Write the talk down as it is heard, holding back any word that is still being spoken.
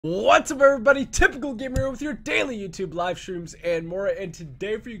What's up, everybody? Typical Gamer here with your daily YouTube live streams and more. And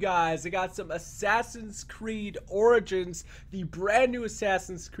today for you guys, I got some Assassin's Creed Origins, the brand new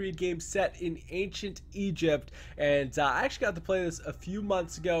Assassin's Creed game set in ancient Egypt. And I actually got to play this a few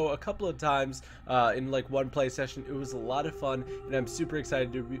months ago, a couple of times in like one play session. It was a lot of fun, and I'm super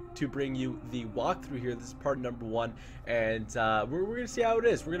excited to bring you the walkthrough here. This is part number 1, and we're gonna see how it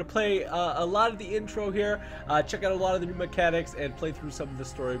is. We're gonna play a lot of the intro here, check out a lot of the new mechanics, and play through some of the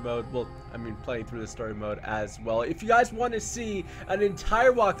story mode. Well, I mean, playing through the story mode as well. If you guys want to see an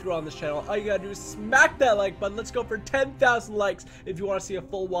entire walkthrough on this channel, all you gotta do is smack that like button. Let's go for 10,000 likes if you want to see a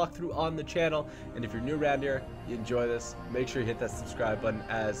full walkthrough on the channel. And if you're new around here, you enjoy this, make sure you hit that subscribe button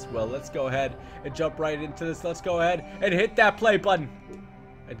as well. Let's go ahead and jump right into this. Let's go ahead and hit that play button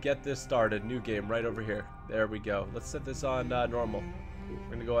and get this started. New game right over here. There we go. Let's set this on normal.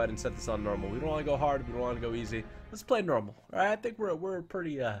 We're gonna go ahead and set this on normal. We don't want to go hard. We don't want to go easy. Let's play normal. All right. I think we're a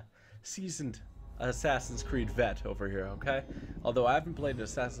pretty seasoned Assassin's Creed vet over here. Okay. Although I haven't played an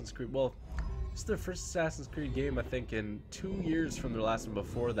Assassin's Creed. Well, it's their first Assassin's Creed game, I think, in 2 years from the last one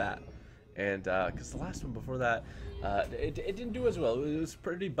before that. And because the last one before that, it didn't do as well. It was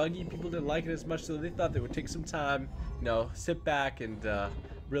pretty buggy. People didn't like it as much, so they thought they would take some time, you know, sit back and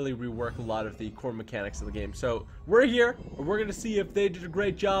really rework a lot of the core mechanics of the game. So we're here, and we're gonna see if they did a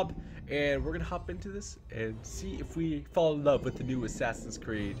great job, and we're gonna hop into this and see if we fall in love with the new Assassin's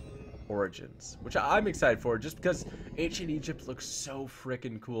Creed Origins, which I'm excited for, just because ancient Egypt looks so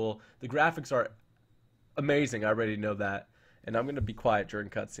freaking cool. The graphics are amazing. I already know that. And I'm going to be quiet during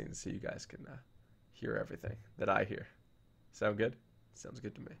cutscenes so you guys can hear everything that I hear. Sound good? Sounds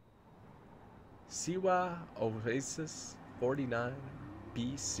good to me. Siwa Oasis 49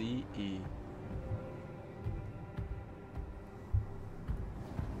 BCE.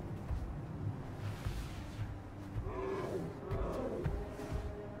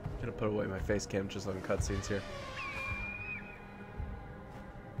 I'm going to put away my face cam just on cutscenes here.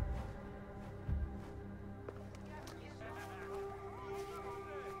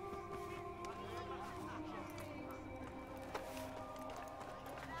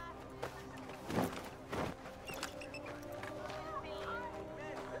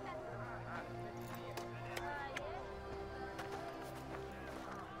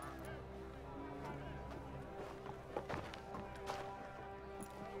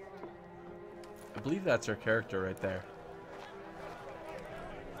 I believe that's her character right there.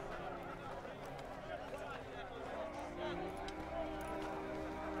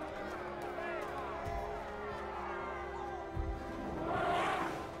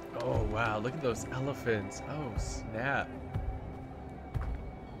 Oh wow, look at those elephants. Oh snap.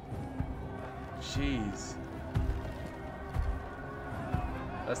 Jeez.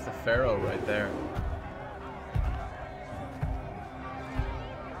 That's the pharaoh right there.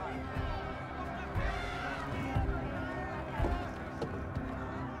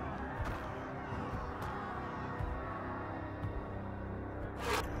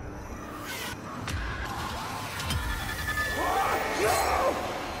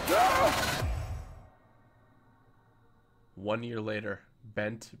 One year later,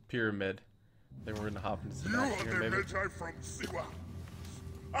 bent pyramid. Then we're gonna hop into the action here, maybe. Magi from Siwa.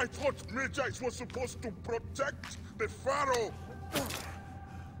 I thought Magi was supposed to protect the Pharaoh.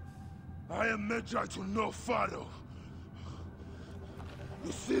 I am Magi to no Pharaoh.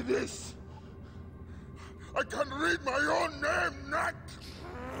 You see this? I can read my own name, Nat.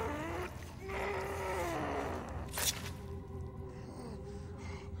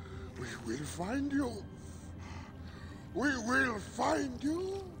 We will find you. We will find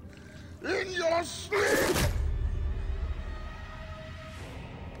you in your sleep.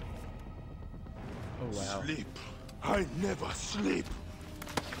 Oh wow. Sleep. I never sleep.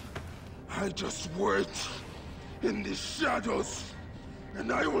 I just wait in the shadows,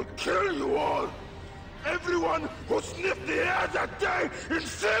 and I will kill you all. Everyone who sniffed the air that day in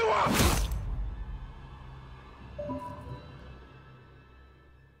Siwa.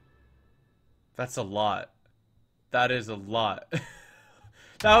 That's a lot. That is a lot.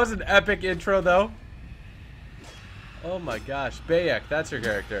 That was an epic intro, though. Oh my gosh. Bayek, that's your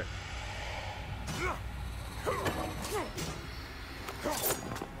character.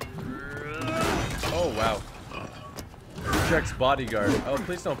 Oh wow. Jack's bodyguard. Oh,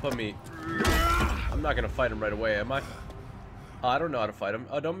 please don't put me... I'm not gonna fight him right away, am I? Oh, I don't know how to fight him.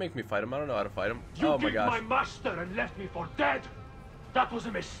 Oh, don't make me fight him. I don't know how to fight him. Oh my gosh. You killed my master and left me for dead. That was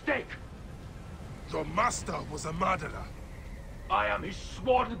a mistake. Your master was a murderer. I am his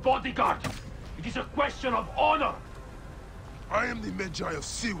sworn bodyguard. It is a question of honor. I am the Magi of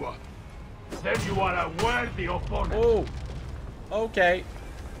Siwa. Then you are a worthy opponent. Oh, okay.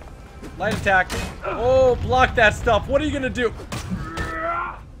 Light attack. Oh, block that stuff. What are you gonna do?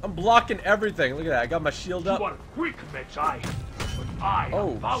 I'm blocking everything. Look at that. I got my shield up. You are quick, Magi, but I am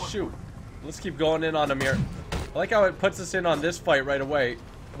Oh, powerful. shoot. Let's keep going in on him here. I like how it puts us in on this fight right away.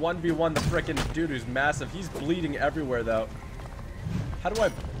 1v1 the frickin' dude who's massive. He's bleeding everywhere, though. How do I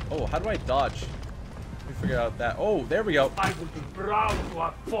dodge? Let me figure out that. Oh, there we go. I would be proud to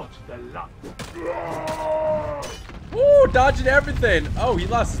have fought the lot. Woo, dodging everything. Oh, he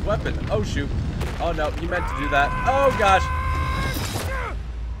lost his weapon. Oh, shoot. Oh, no, he meant to do that. Oh, gosh.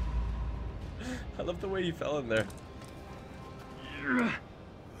 I love the way he fell in there.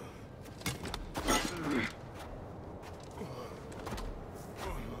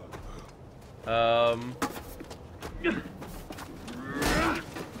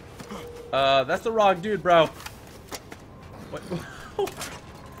 That's the wrong dude, bro.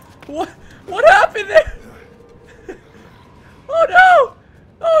 What? What happened there? Oh no!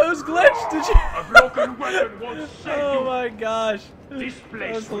 Oh, it was glitched. Did you? A broken weapon won't save you. Oh my gosh. This That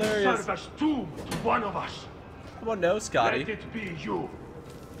place was will hilarious. serve as tomb to one of us. Come on, no, Scotty. Let it be you.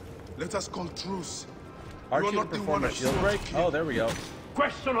 Let us call truce. Archie You to are not the perform one a I shield sought break. to kill. Oh, there we go.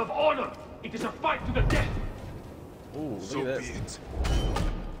 Question of honor. It is a fight to the death. Ooh, look So at be this. it.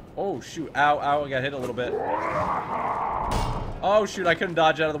 Oh shoot! Ow! Ow! I got hit a little bit. Oh shoot! I couldn't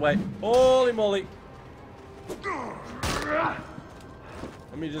dodge out of the way. Holy moly!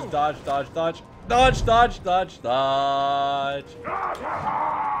 Let me just dodge, dodge, dodge, dodge, dodge, dodge, dodge.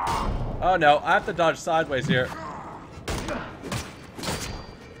 Oh no! I have to dodge sideways here.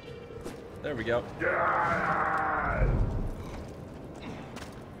 There we go.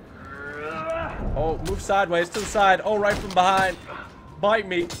 Oh, move sideways to the side. Oh, right from behind. Bite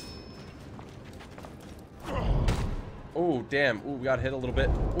me. Oh, damn. Ooh, we got hit a little bit.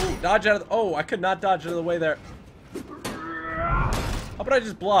 Ooh, dodge out of the... Oh, I could not dodge out of the way there. How about I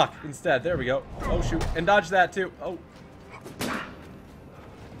just block instead? There we go. Oh, shoot. And dodge that, too. Oh.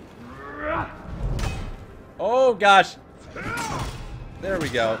 Oh, gosh. There we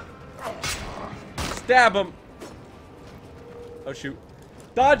go. Stab him. Oh, shoot.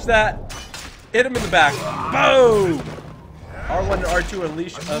 Dodge that. Hit him in the back. Boom! R1 and R2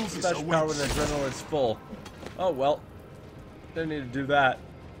 unleash a special power when adrenaline is full. Oh, well. Didn't need to do that.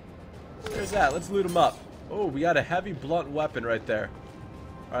 There's that. Let's loot him up. Oh, we got a heavy blunt weapon right there.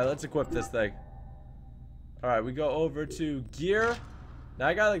 Alright, let's equip this thing. Alright, we go over to gear. Now,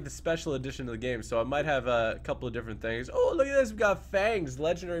 I got like the special edition of the game, so I might have a couple of different things. Oh, look at this. We got Fangs,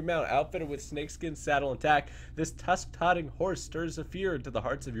 legendary mount, outfitted with snakeskin saddle and tack. This tusk-toting horse stirs a fear into the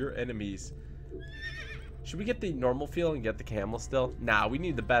hearts of your enemies. Should we get the normal feel and get the camel still? Nah, we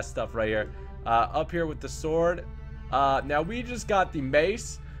need the best stuff right here. Up here with the sword. Now, we just got the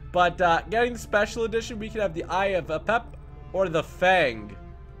mace, but getting the special edition, we can have the Eye of Apep or the Fang.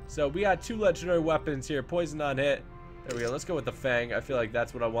 So, we got two legendary weapons here. Poison on hit. There we go. Let's go with the Fang. I feel like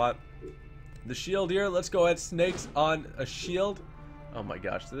that's what I want. The shield here. Let's go ahead. Snakes on a shield. Oh my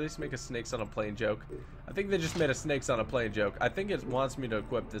gosh. Did they just make a snakes on a plane joke? I think they just made a snakes on a plane joke. I think it wants me to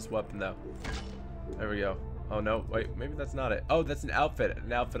equip this weapon, though. There we go. Oh, no. Wait. Maybe that's not it. Oh, that's an outfit.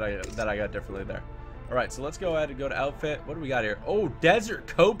 An outfit that I got differently there. Alright. So let's go ahead and go to outfit. What do we got here? Oh, Desert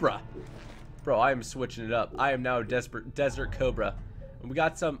Cobra. Bro, I am switching it up. I am now Desert Cobra. And we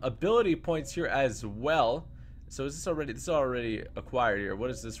got some ability points here as well. So is this already acquired here? What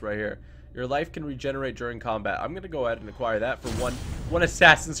is this right here? Your life can regenerate during combat. I'm gonna go ahead and acquire that for one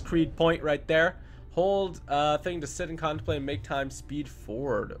Assassin's Creed point right there. Hold thing to sit and contemplate and make time speed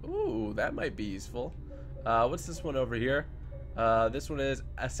forward. Ooh, that might be useful. What's this one over here? This one is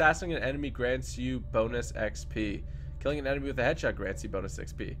assassinating an enemy grants you bonus XP. Killing an enemy with a headshot grants you bonus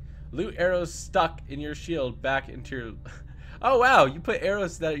XP. Loot arrows stuck in your shield back into your... Oh, wow. You put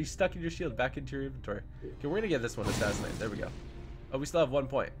arrows that you stuck in your shield back into your inventory. Okay, we're going to get this one assassinated. There we go. Oh, we still have 1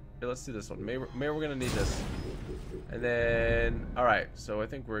 point. Here, let's do this one. Maybe we're going to need this. And then... Alright, so I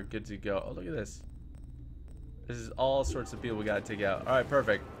think we're good to go. Oh, look at this. This is all sorts of people we got to take out. Alright,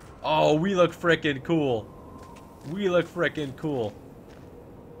 perfect. Oh, we look freaking cool. We look freaking cool.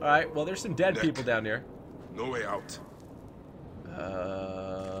 Alright, well, there's some dead people down here. No way out.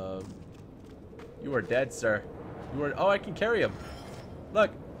 You are dead, sir. You are... Oh, I can carry him.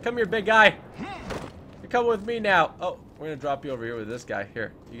 Look, come here, big guy. You're coming with me now. Oh, we're gonna drop you over here with this guy.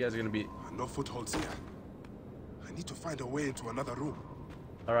 Here, you guys are gonna be... No footholds here. I need to find a way into another room.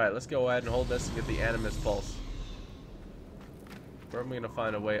 Alright, let's go ahead and hold this and get the Animus Pulse. Where am I gonna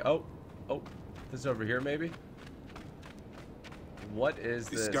find a way? Oh, this is over here, maybe? What is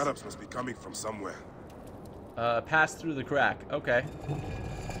this? These scarabs must be coming from somewhere. Pass through the crack. Okay.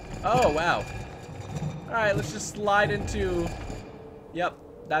 Oh, wow. Alright, let's just slide into... Yep,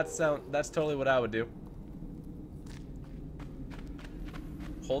 that's totally what I would do.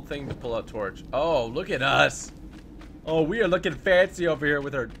 Hold thing to pull out torch. Oh, look at us. Oh, we are looking fancy over here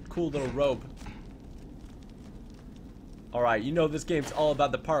with our cool little robe. Alright, you know this game's all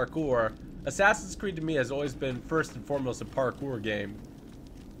about the parkour. Assassin's Creed to me has always been first and foremost a parkour game.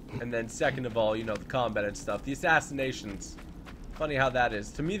 And then second of all, you know, the combat and stuff. The assassinations. Funny how that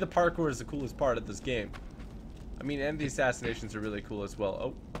is. To me, the parkour is the coolest part of this game. I mean, and the assassinations are really cool as well.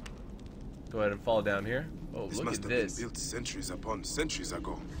 Oh. Go ahead and fall down here. Oh, This look must at have this. been built centuries upon centuries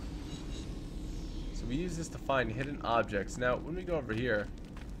ago. So we use this to find hidden objects. Now, when we go over here,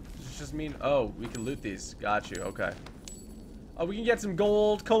 does this just mean, oh, we can loot these. Got you, okay. Oh, we can get some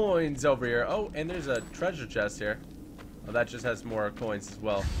gold coins over here. Oh, and there's a treasure chest here. Oh, that just has more coins as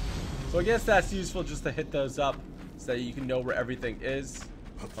well. So I guess that's useful just to hit those up so that you can know where everything is.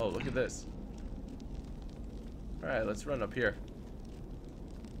 Oh, look at this. Alright, let's run up here.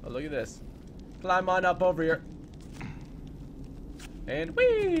 Oh, look at this. Climb on up over here. And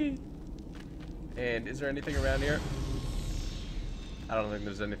whee! And is there anything around here? I don't think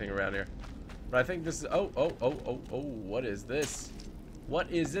there's anything around here. But I think this is... Oh, what is this?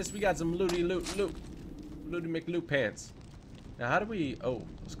 What is this? We got some looty loot. Looty McLoot pants. Now, how do we... Oh,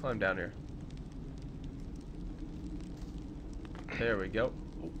 let's climb down here. There we go.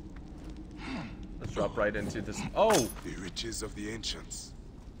 Let's drop right into this. Oh! The riches of the ancients.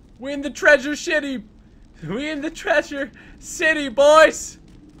 We in the treasure city! We in the treasure city, boys!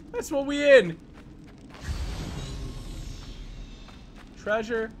 That's what we in!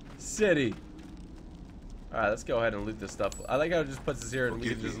 Treasure city. Alright, let's go ahead and loot this stuff. I like how it just puts us here and we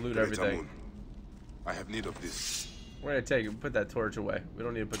can just loot everything. I have need of this. We're gonna take it, put that torch away. We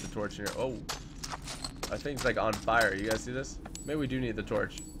don't need to put the torch in here. Oh. I think it's like on fire. You guys see this? Maybe we do need the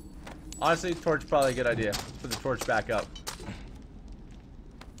torch. Honestly, torch probably a good idea. Put the torch back up.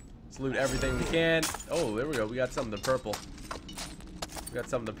 Let's loot everything we can. Oh, there we go. We got some of the purple. We got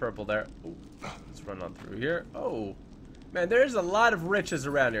some of the purple there. Ooh. Let's run on through here. Oh. Man, there's a lot of riches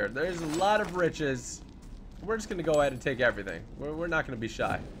around here. There's a lot of riches. We're just gonna go ahead and take everything. We're not gonna be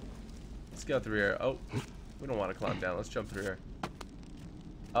shy. Let's go through here. Oh, we don't want to climb down. Let's jump through here.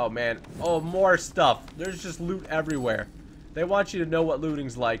 Oh, man. Oh, more stuff. There's just loot everywhere. They want you to know what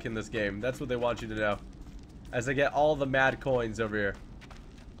looting's like in this game. That's what they want you to know. As I get all the mad coins over here.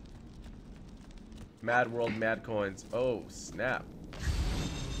 Mad world, mad coins. Oh, snap.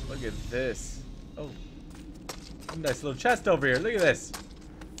 Look at this. Oh. Nice little chest over here. Look at this.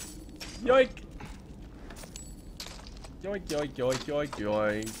 Yoink. Yoink, yoink, yoink, yoink,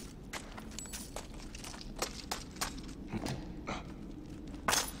 yoink.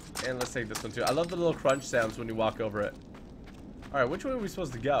 And let's take this one too. I love the little crunch sounds when you walk over it. Alright, which way are we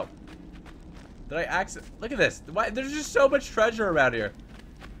supposed to go? Did I accident? Look at this. Why? There's just so much treasure around here.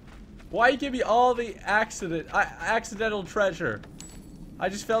 Why you give me all the accidental treasure? I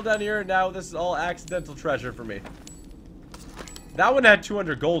just fell down here and now this is all accidental treasure for me. That one had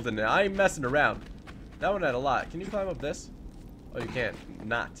 200 gold in it. I ain't messing around. That one had a lot. Can you climb up this? Oh, you can't.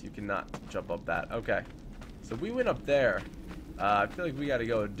 You cannot jump up that. Okay. So we went up there. I feel like we gotta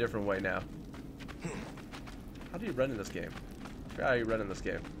go a different way now. How do you run in this game? I forgot how you run in this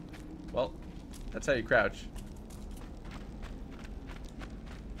game. Well, that's how you crouch.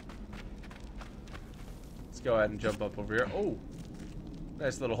 Let's go ahead and jump up over here. Oh,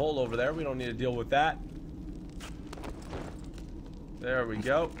 nice little hole over there. We don't need to deal with that. There we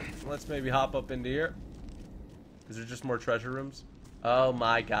go. Let's maybe hop up into here. Is there just more treasure rooms? Oh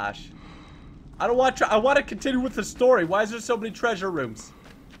my gosh. I don't want I want to continue with the story. Why is there so many treasure rooms?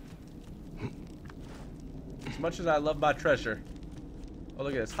 As much as I love my treasure. Oh,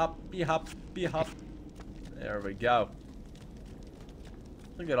 look at this. Hop, be hop, be hop. There we go.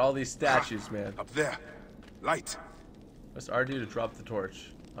 Look at all these statues, man. Up there. Light. Let's R2 to drop the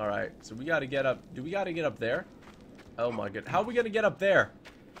torch. Alright, so we gotta get up. Do we gotta get up there? Oh my god. How are we gonna get up there?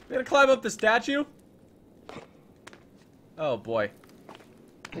 We gotta climb up the statue? Oh boy.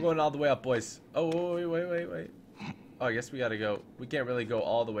 We're going all the way up, boys. Oh, wait. Oh, I guess we gotta go. We can't really go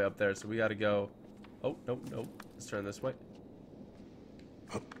all the way up there, so we gotta go. Oh, nope. Let's turn this way.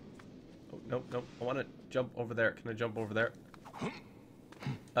 Oh, nope. I want to jump over there. Can I jump over there?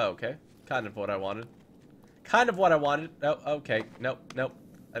 Oh, okay. Kind of what I wanted. Oh, okay. Nope.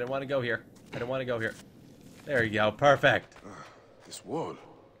 I didn't want to go here. There you go. Perfect. This wall.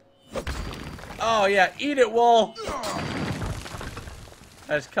 Oh, yeah. Eat it, wall.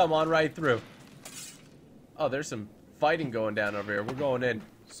 Let's come on right through. Oh, there's some fighting going down over here. We're going in.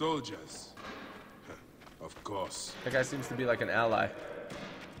 Soldiers. Of course. That guy seems to be like an ally.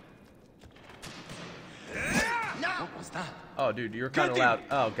 Oh, dude, you're kind of loud.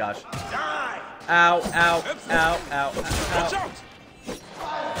 Oh, gosh. Ow, ow, ow, ow, ow.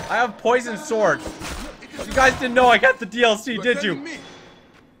 I have poison sword. You guys didn't know I got the DLC, did you?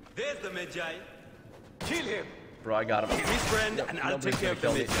 There's the Magi. Kill him. Bro, I got him. Kill his friend, and I'll take care of the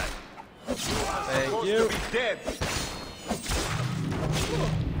Magi. Thank you. Be dead.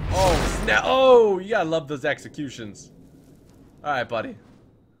 Oh, snap. Oh, you gotta love those executions. Alright, buddy.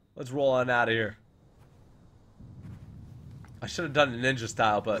 Let's roll on out of here. I should have done it ninja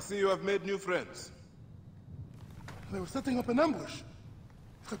style, I but... see you have made new friends. They were setting up an ambush.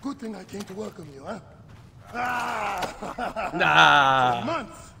 It's a good thing I came to welcome you, huh? Nah.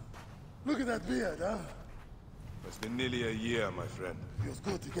 Months. Look at that beard, huh? It's been nearly a year, my friend. Feels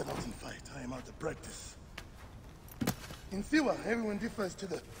good to get out and fight. I am out of practice. In Siwa, everyone differs to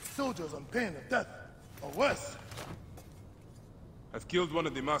the soldiers on pain of death, or worse. I've killed one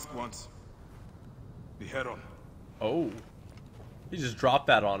of the masked ones. The Heron. Oh. He just dropped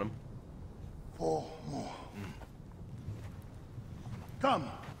that on him. 4 more. Come.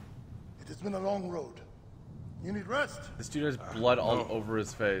 It has been a long road. You need rest? This dude has blood all no. over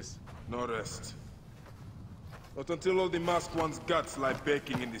his face. No rest. Not until all the masked one's guts lie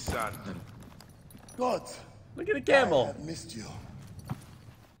baking in the sand. Gods. Look at the I camel. have missed you.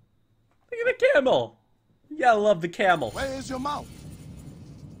 Look at the camel. You gotta love the camel. Where is your mount?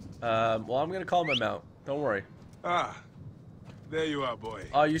 Well, I'm gonna call my mount. Don't worry. Ah, there you are, boy.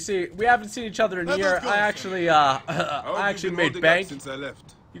 Oh, you see, we haven't seen each other in a Let year. us go, I sir. actually, How I have actually you been made holding up bank. since I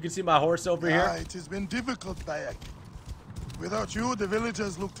left. You can see my horse over here. It has been difficult, Bayek. Without you, the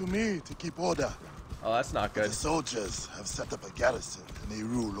villagers look to me to keep order. Oh, that's not The good. soldiers have set up a garrison, and they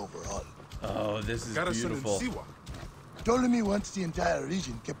rule over all. Oh, this is Garrison beautiful. in Siwa. Ptolemy wants the entire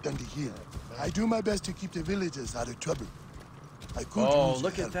region kept under heel. I do my best to keep the villagers out of trouble. I could Oh, use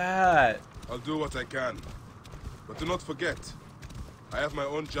look your at help. that. I'll do what I can. But do not forget, I have my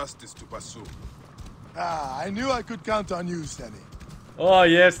own justice to pursue. I knew I could count on you, Sammy. Oh,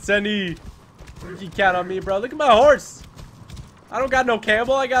 yes, Senny. You can count on me, bro. Look at my horse. I don't got no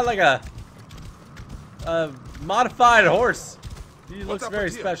camel. I got like a modified horse. He looks up very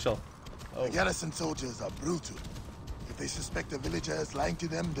here? special. Oh. The garrison soldiers are brutal. If they suspect a villager is lying to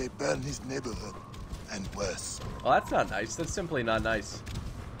them, they burn his neighborhood. And worse. Well, that's not nice. That's simply not nice.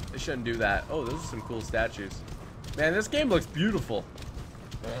 They shouldn't do that. Oh, those are some cool statues. Man, this game looks beautiful.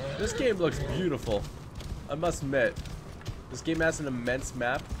 This game looks beautiful. I must admit. This game has an immense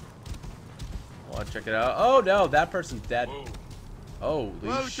map. I want to check it out. Oh, no. That person's dead. Oh,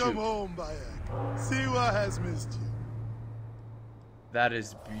 Welcome shoot. home, Bayek. Siwa has missed you. That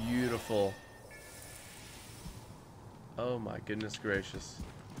is beautiful. Oh, my goodness gracious.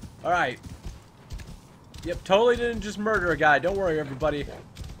 All right. Yep, totally didn't just murder a guy. Don't worry, everybody.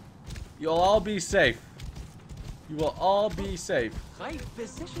 You'll all be safe. You will all be safe.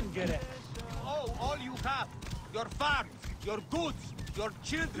 Oh, all you have. Your farms, your goods, your The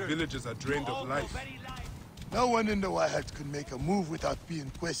children. villagers are drained of life. No one in the Wild could make a move without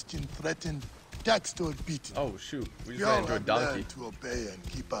being questioned, threatened, taxed, or beaten. Oh, shoot. We We just ran all into a have donkey. learned to obey and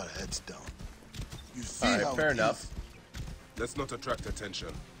keep our heads down. You see All right, how fair it enough. is. Let's not attract attention.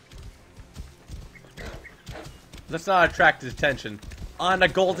 Let's not attract attention. On a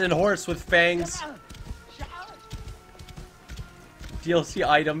golden horse with fangs. DLC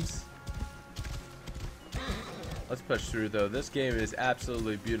items. Let's push through, though. This game is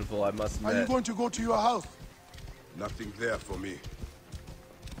absolutely beautiful, I must Are you admit. going to go to your house? Nothing there for me.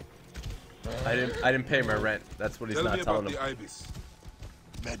 I didn't pay my rent. That's what he's Tell me not telling about him. the Ibis.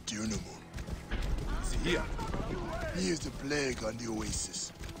 Medunamun. Is he here? He is the plague on the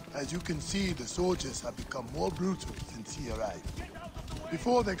oasis. As you can see, the soldiers have become more brutal since he arrived.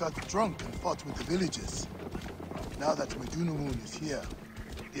 Before, they got drunk and fought with the villagers. Now that Medunamun is here,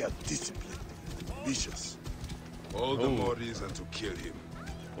 they are disciplined and vicious. All the more reason to kill him.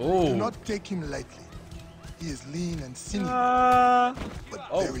 Do Oh. not take him lightly. He is lean and sinewy, but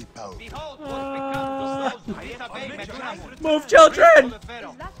very powerful. Behold what becomes of those. Move, children!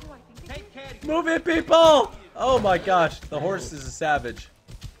 Take care. Move it, people! Oh my gosh, the horse is a savage.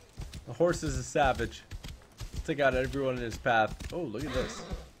 The horse is a savage. Take out everyone in his path. Oh, look at this.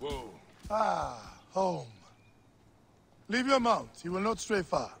 Whoa. Home. Leave your mount. He will not stray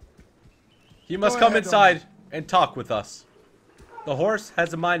far. He must Go come ahead, inside and talk with us. The horse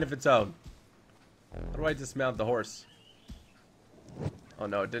has a mind of its own. How do I dismount the horse? Oh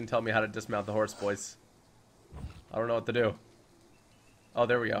no, it didn't tell me how to dismount the horse, boys. I don't know what to do. Oh,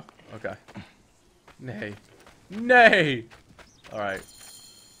 there we go. Okay. Nay. Nay! Alright.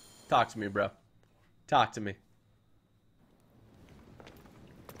 Talk to me, bro. Talk to me.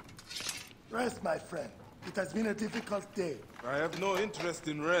 Rest, my friend. It has been a difficult day. I have no interest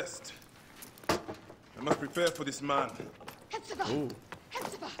in rest. I must prepare for this man. Hepzibah!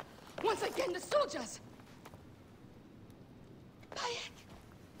 Hepzibah! Once again, the soldiers! Bayek!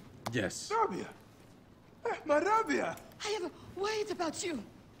 Yes. Rabia! My Rabia! I have worried about you.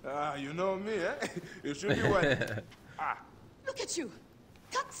 Ah, you know me, eh? You should be wet. Look at you.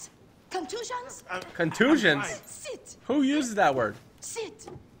 Cuts, contusions. Contusions? Sit, Who uses that word? sit,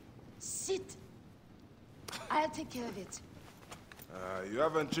 sit. I'll take care of it. You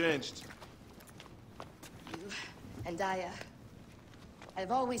haven't changed. You and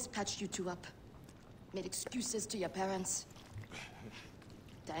I've always patched you two up. Made excuses to your parents.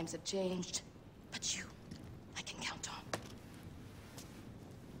 Times have changed, but you, I can count on.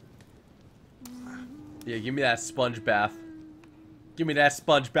 Yeah, give me that sponge bath. Give me that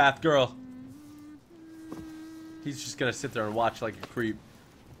sponge bath, girl. He's just gonna sit there and watch like a creep.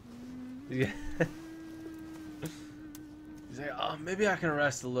 Yeah. He's like, oh, maybe I can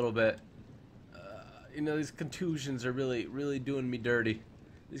rest a little bit. You know, these contusions are really doing me dirty.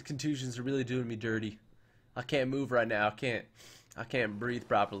 These contusions are really doing me dirty. I can't move right now. I can't breathe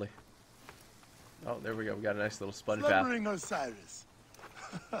properly. Oh, there we go. We got a nice little sponge bath. Slumbering Osiris.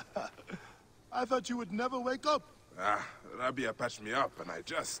 I thought you would never wake up. Rabia patched me up and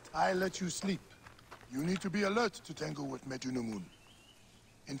I let you sleep. You need to be alert to tangle with Medunamun.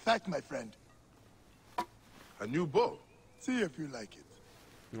 In fact, my friend, a new bow. see if you like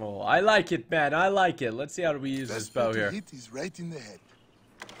it. Oh, I like it, man. I like it. Let's see how do we use this Best bow way to here. hit is right in the head.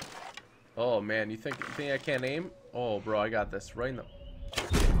 Oh man, you think I can't aim? Oh, bro, I got this right in the.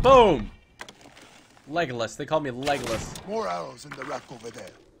 Boom! Legolas. They call me Legolas. More arrows in the rack over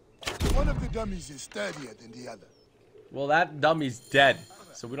there. One of the dummies is sturdier than the other. Well, that dummy's dead,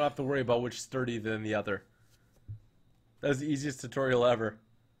 so we don't have to worry about which sturdier than the other. That was the easiest tutorial ever.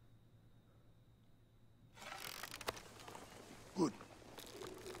 Good.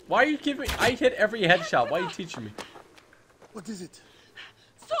 Why are you giving me? I hit every headshot. Why are you teaching me? What is it?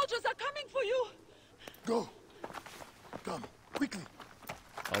 Soldiers are coming for you. Go. Come, quickly.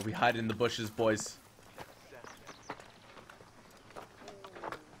 Oh, we hide in the bushes, boys.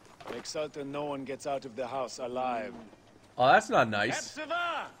 Make certain no one gets out of the house alive. Oh, that's not nice.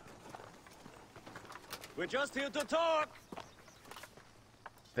 Hepzibah! We're just here to talk.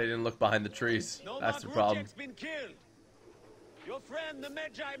 They didn't look behind the trees. That's the problem. Nomad Rujek's been killed. Your friend the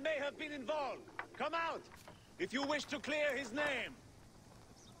Magi may have been involved. Come out if you wish to clear his name.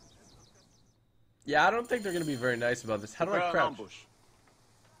 Yeah, I don't think they're gonna be very nice about this. How do I crouch? Ambush.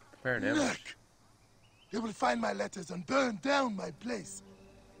 Prepare an ambush. Neck. They will find my letters and burn down my place.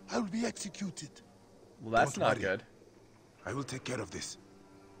 I will be executed. Well, that's Don't not worry. good. I will take care of this.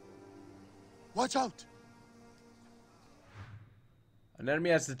 Watch out. An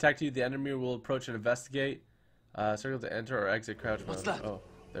enemy has detected you. The enemy will approach and investigate. Circle to enter or exit crouch mode. that? Oh,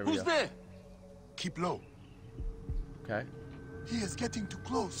 there we Who's go. there? Keep low. Okay. He is getting too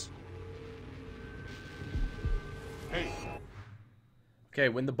close. Okay,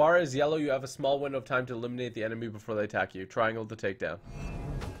 when the bar is yellow, you have a small window of time to eliminate the enemy before they attack you. Triangle to take down.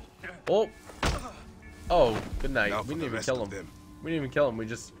 Oh! Oh, good night. Now We for didn't the even rest kill of him. them. We didn't even kill him. We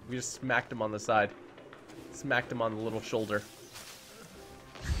just smacked him on the side. Smacked him on the little shoulder.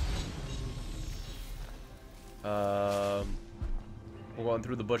 We're going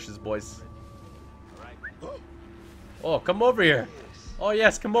through the bushes, boys. Oh, come over here. Oh,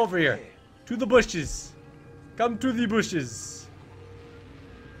 yes, come over here. To the bushes. Come to the bushes.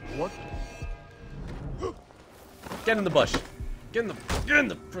 What? Get in the bush. Get in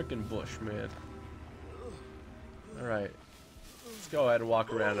the freaking bush, man. All right. Let's go ahead and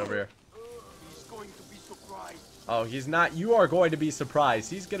walk around over here. He's going to be surprised. Oh, he's not. You are going to be surprised.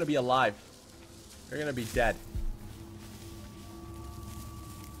 He's going to be alive. You're going to be dead.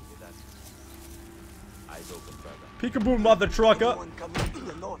 Eyes open, brother. Peekaboo, mother trucker. Anyone coming to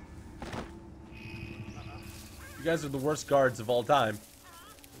the north? You guys are the worst guards of all time.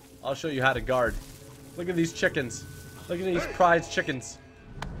 I'll show you how to guard. Look at these chickens. Look at these prize chickens.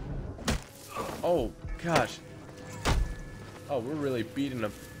 Oh, gosh. Oh, we're really beating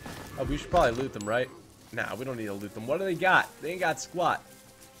them. Oh, we should probably loot them, right? Nah, we don't need to loot them. What do they got? They ain't got squat.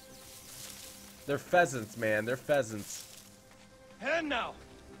 They're pheasants, man. They're pheasants. Hand now.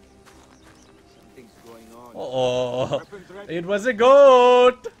 Something's going on. Uh-oh. It was a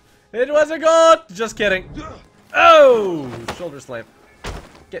goat. It was a goat. Just kidding. Oh! Shoulder slam.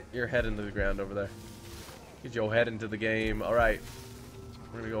 Get your head into the ground over there. Get your head into the game. Alright.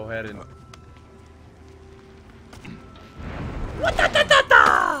 We're gonna go ahead and...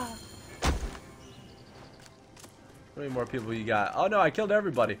 How many more people you got? Oh no, I killed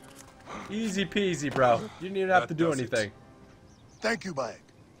everybody. Easy peasy, bro. You didn't even have to do does it. anything. Thank you, Bayek.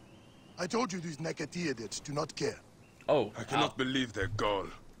 I told you these Nekati idiots do not care. Oh. I cannot believe their gall.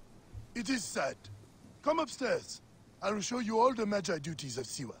 It is sad. Come upstairs. I will show you all the Magi duties of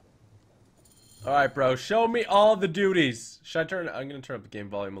Siwa. Alright, bro. Show me all the duties. Should I turn... I'm going to turn up the game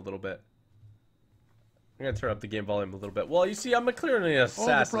volume a little bit. I'm going to turn up the game volume a little bit. Well, you see, I'm clearly an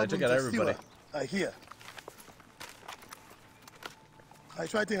assassin. I took out everybody. I hear. I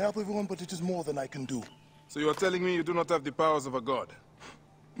try to help everyone, but it is more than I can do. So you are telling me you do not have the powers of a god?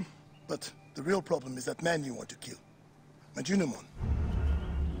 But the real problem is that man you want to kill. Majunimon.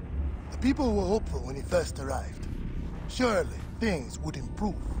 The people were hopeful when he first arrived. Surely, things would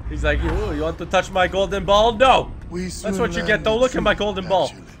improve. He's like, ooh, you want to touch my golden ball? No! That's what you get. Don't look at my golden ball.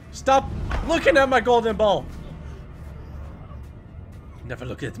 Stop looking at my golden ball. Never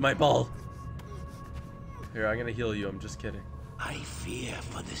look at my ball. Here, I'm gonna heal you. I'm just kidding. I fear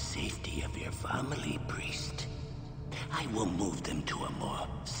for the safety of your family, priest. I will move them to a more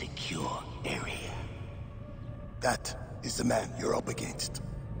secure area. That is the man you're up against.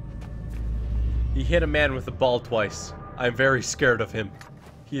 He hit a man with a ball twice. I'm very scared of him.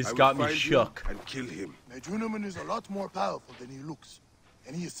 He has got me shook. And kill him. Majunimon is a lot more powerful than he looks.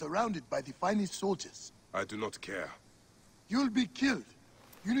 And he is surrounded by the finest soldiers. I do not care. You'll be killed.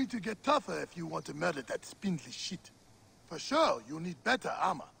 You need to get tougher if you want to murder that spindly shit. For sure, you'll need better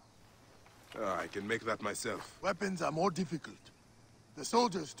armor. I can make that myself. Weapons are more difficult. The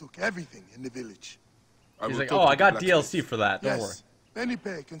soldiers took everything in the village. He's like, oh, I got DLC for that. Don't worry. Yes,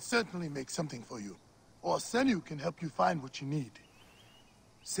 Benipe can certainly make something for you. Or Senu can help you find what you need.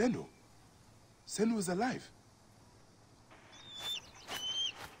 Senu? Senu is alive.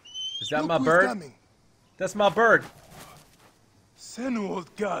 Is that Look my who's bird? coming. That's my bird. Senu,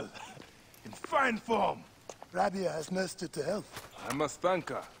 old girl. In fine form. Rabia has nursed it to health. I must thank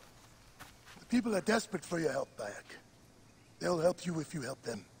her. The people are desperate for your help, Bayek. They'll help you if you help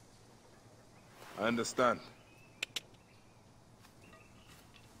them. I understand.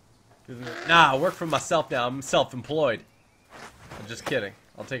 Nah, I work for myself now. I'm self-employed. I'm just kidding.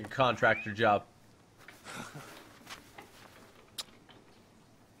 I'll take a contractor job.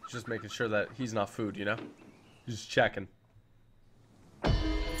 Just making sure that he's not food, you know? Just checking.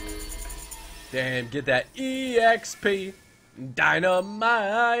 Damn, get that EXP.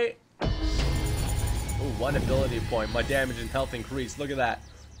 Dynamite. Oh, 1 ability point. My damage and health increased. Look at that.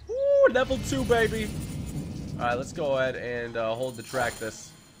 Ooh, level 2, baby. Alright, let's go ahead and hold to track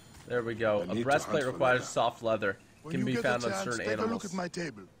this. There we go. A breastplate requires soft leather. Can be found on certain animals. Take a look at my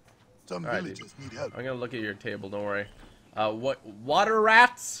table. Some villagers need help. I'm gonna look at your table, don't worry. What water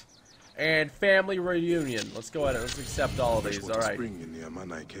rats and family reunion. Let's go ahead and let's accept all of these. Alright. Spring in the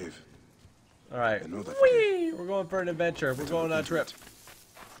Amanai cave. Alright. Whee! We're going for an adventure. We're going on a trip.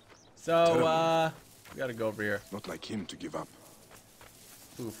 So we gotta go over here. Not like him to give up.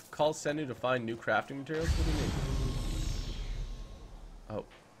 Oof. Call Senu to find new crafting materials? What do you mean? Oh.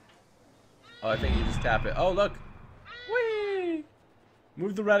 Oh, I think you just tap it. Oh, look. Whee!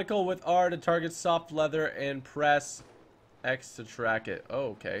 Move the reticle with R to target soft leather and press X to track it. Oh,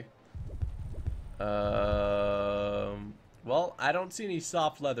 okay. Well, I don't see any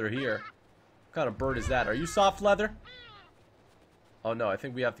soft leather here. What kind of bird is that? Are you soft leather? Oh, no, I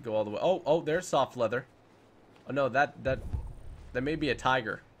think we have to go all the way. Oh, there's soft leather. Oh, no, that may be a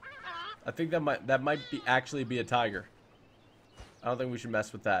tiger. I think that might actually be a tiger. I don't think we should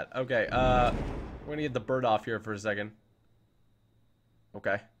mess with that. Okay, we're gonna get the bird off here for a second.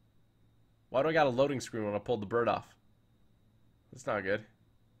 Okay. Why do I got a loading screen when I pulled the bird off? That's not good.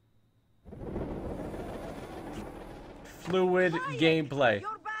 Fluid gameplay.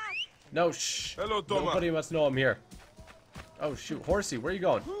 No, shh. Hello, Toma. Nobody must know I'm here. Oh, shoot. Horsey, where are you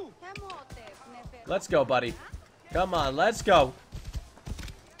going? Let's go, buddy. Come on, let's go.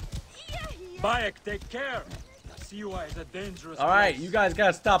 Bayek, take care. Siwa is a dangerous Alright, place. you guys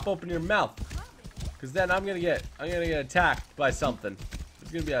gotta stop opening your mouth. Cause then I'm gonna get attacked by something.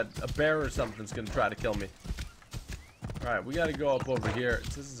 There's gonna be a bear or something that's gonna try to kill me. Alright, we gotta go up over here.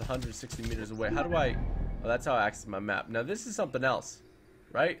 This is 160 meters away. How do I... Oh, that's how I access my map. Now this is something else.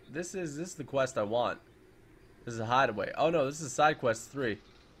 Right? This is the quest I want. This is a hideaway. Oh no, this is side quest 3.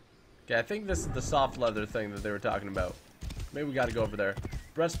 Okay, I think this is the soft leather thing that they were talking about. Maybe we gotta go over there.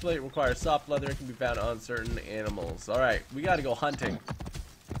 Breastplate requires soft leather. It can be found on certain animals. Alright, we gotta go hunting.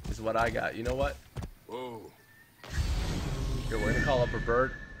 Is what I got. You know what? Whoa. Here, we're gonna call up a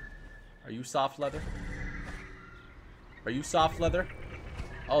bird. Are you soft leather? Are you soft leather?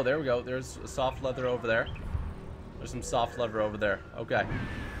 Oh, there we go. There's a soft leather over there. There's some soft leather over there. Okay.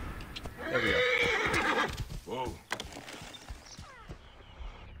 There we go. Whoa.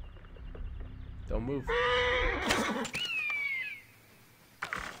 Don't move.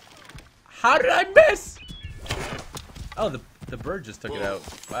 How did I miss? Oh, the bird just took it out.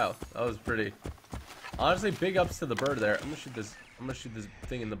 Wow, that was pretty. Honestly, big ups to the bird there. I'm gonna shoot this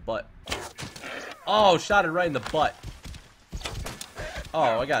thing in the butt. Oh, shot it right in the butt.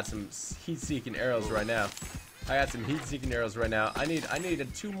 Oh, I got some heat-seeking arrows right now. I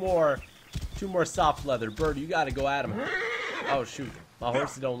need two more soft leather. Bird, you gotta go at him. Oh shoot, my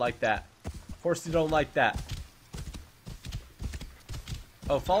horsey don't like that.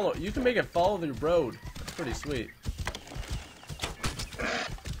 Oh, follow. You can make it follow the road. That's pretty sweet.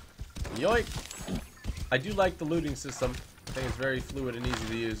 Yoink. I do like the looting system. I think it's very fluid and easy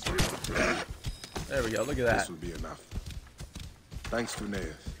to use. There we go. Look at that. This will be enough. Thanks to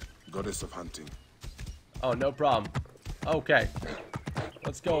Neith, goddess of hunting. Oh, no problem. Okay.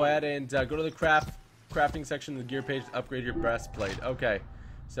 Let's go ahead and go to the crafting section of the gear page to upgrade your breastplate. Okay.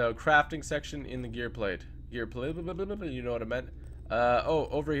 So, crafting section in the gear plate. You know what I meant. Oh,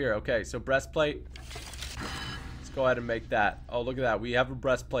 over here. Okay, so breastplate. Let's go ahead and make that. Oh, look at that. We have a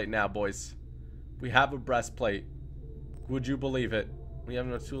breastplate now, boys. We have a breastplate. Would you believe it? When you have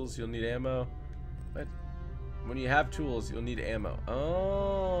no tools, you'll need ammo. What? When you have tools, you'll need ammo.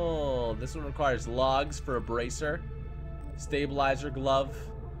 Oh, this one requires logs for a bracer, stabilizer glove,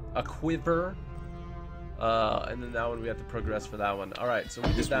 a quiver, and then that one we have to progress for that one. All right, so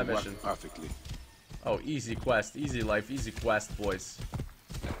we did that mission. Perfectly. Oh, easy quest, easy life, easy quest, boys.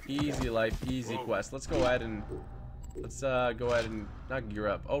 Easy life, easy quest. Let's go ahead and not gear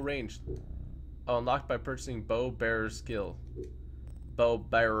up. Oh, ranged. Oh, unlocked by purchasing bow bearer skill. Bow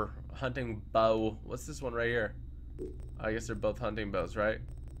bearer, hunting bow. What's this one right here? I guess they're both hunting bows, right?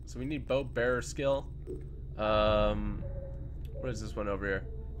 So we need bow bearer skill. What is this one over here?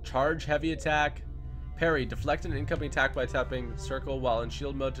 Charge heavy attack. Parry, deflect an incoming attack by tapping circle while in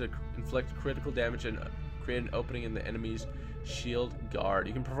shield mode to inflict critical damage and create an opening in the enemy's shield guard.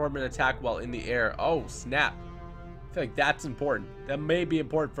 You can perform an attack while in the air. Oh, snap. I feel like that's important. That may be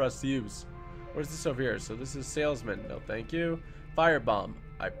important for us to use. What is this over here? So this is salesman. No, thank you. Firebomb.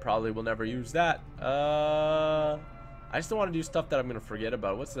 I probably will never use that. I just don't want to do stuff that I'm going to forget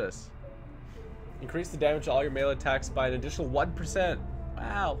about. What's this? Increase the damage to all your melee attacks by an additional 1%.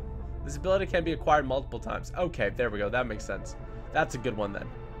 Wow. This ability can be acquired multiple times. Okay, there we go. That makes sense. That's a good one then.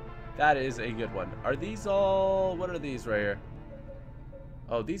 That is a good one. Are these all... What are these right here?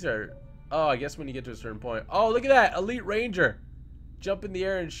 Oh, these are... Oh, I guess when you get to a certain point. Oh, look at that. Elite Ranger. Jump in the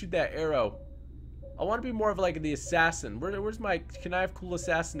air and shoot that arrow. I want to be more of like the assassin. Where's my... Can I have cool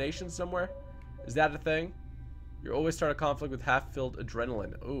assassination somewhere? Is that a thing? You always start a conflict with half-filled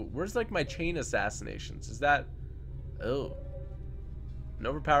adrenaline. Oh, where's like my chain assassinations? Is that... Oh. An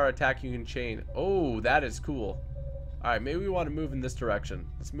overpower attack you can chain. Oh, that is cool. Alright, maybe we want to move in this direction.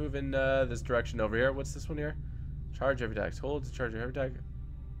 Let's move in this direction over here. What's this one here? Charge every attack. Hold to charge every attack.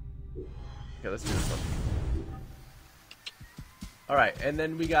 Okay, let's do this one. Alright, and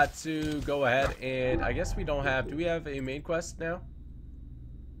then we got to go ahead and I guess we don't have... Do we have a main quest now?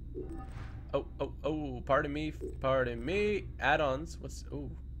 Oh, pardon me. Add-ons. What's...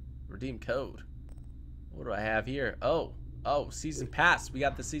 Oh, redeem code. What do I have here? Oh, season pass. We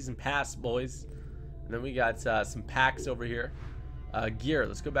got the season pass, boys. And then we got some packs over here. Gear.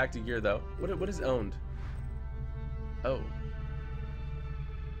 Let's go back to gear, though. What is owned? Oh.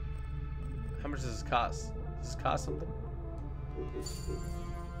 How much does this cost? Does this cost something?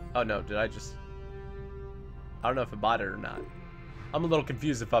 Oh, no. Did I just... I don't know if I bought it or not. I'm a little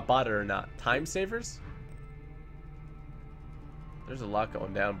confused if I bought it or not. Time savers? There's a lot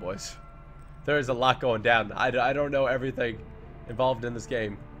going down, boys. There is a lot going down. I don't know everything involved in this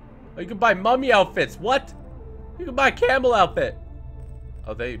game. Oh, you can buy mummy outfits. What? You can buy a camel outfit.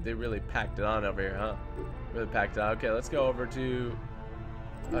 Oh, they really packed it on over here, huh? Really packed it on. Okay, let's go over to...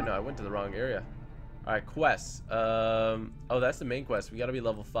 Oh, no, I went to the wrong area. All right, quests. Oh, that's the main quest. We got to be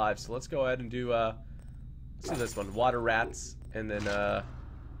level 5. So let's go ahead and do... let's do this one. Water rats. And then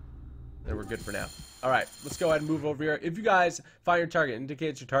we're good for now. Alright, let's go ahead and move over here. If you guys find your target,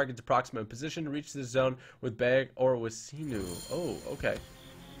 indicates your target's approximate position to reach this zone with Bag or with Sinu. Oh, okay.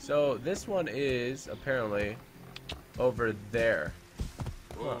 So this one is apparently over there.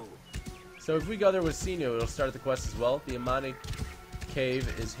 Huh. So if we go there with Sinu, it'll start the quest as well. The Amani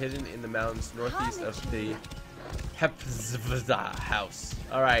Cave is hidden in the mountains northeast of the house.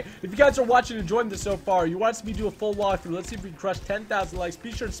 Alright, if you guys are watching and enjoying this so far, you want me to do a full walkthrough, let's see if we can crush 10,000 likes.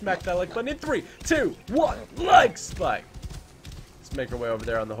 Be sure to smack that like button in 3, 2, 1, like spike. Let's make our way over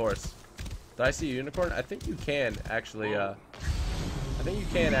there on the horse. Did I see a unicorn? I think you can actually I think you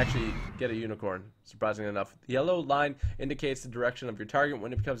can actually get a unicorn, surprisingly enough. The yellow line indicates the direction of your target.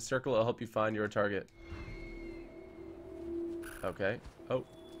 When it becomes a circle, it'll help you find your target. Okay. Oh.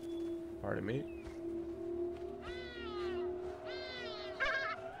 Pardon me.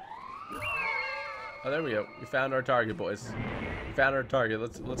 Oh, there we go. We found our target, boys. We found our target.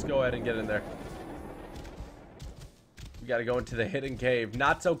 Let's go ahead and get in there. We gotta go into the hidden cave.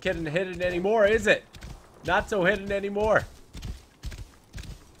 Not so hidden anymore, is it? Not so hidden anymore.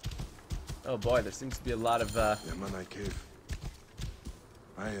 Oh boy, there seems to be a lot of Yamanai Cave.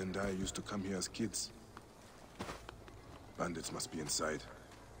 I used to come here as kids. Bandits must be inside.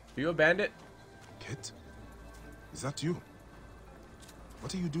 Are you a bandit? Kit? Is that you?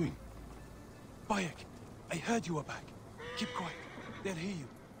 What are you doing? Bayek, I heard you were back. Keep quiet. They'll hear you.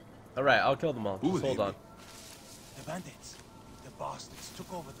 Alright, I'll kill them all. Who Just hold will on. The bandits. The bastards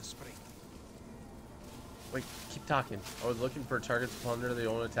took over the spring. Wait, keep talking. I was looking for targets to plunder. They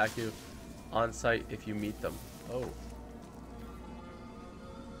won't attack you on site if you meet them. Oh.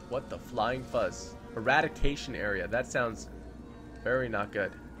 What the flying fuzz? Eradication area. That sounds very not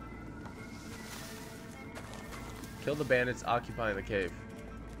good. Kill the bandits occupying the cave.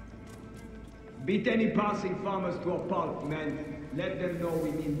 Beat any passing farmers to a pulp, men. Let them know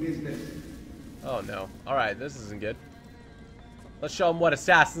we mean business. Oh no. Alright, this isn't good. Let's show them what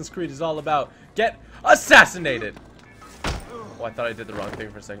Assassin's Creed is all about. Get assassinated! Oh, I thought I did the wrong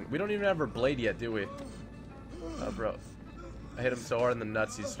thing for a second. We don't even have our blade yet, do we? Oh, bro. I hit him so hard in the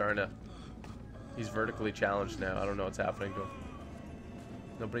nuts, he's starting to... He's vertically challenged now. I don't know what's happening to him.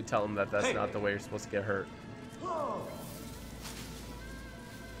 Nobody tell him that that's not the way you're supposed to get hurt.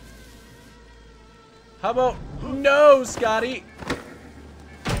 How about no, Scotty?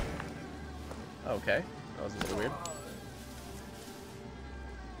 Okay, that was a little weird.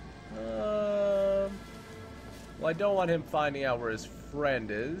 Well, I don't want him finding out where his friend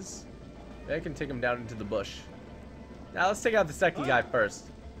is. Maybe I can take him down into the bush. Now let's take out the second guy first.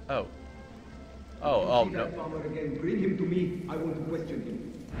 Oh. Oh, no. Bring him to me. I want to question him.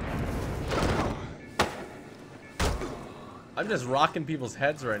 I'm just rocking people's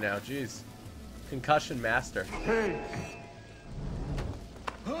heads right now. Jeez. Concussion master. Hey!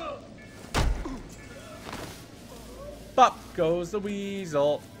 Pop goes the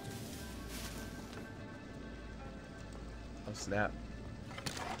weasel. Oh, snap.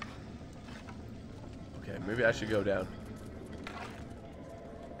 Okay, maybe I should go down.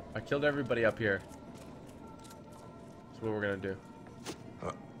 I killed everybody up here. That's what we're gonna do.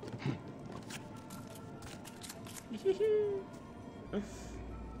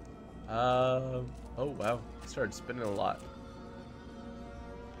 Oh wow, it started spinning a lot.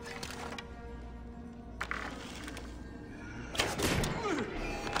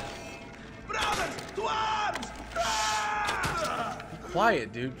 Brothers, to arms! Be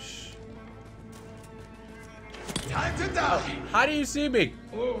quiet, dude. Shh. Time to die! How do you see me?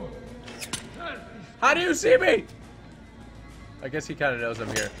 How do you see me? I guess he kind of knows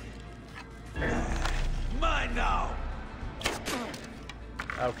I'm here. Mine now!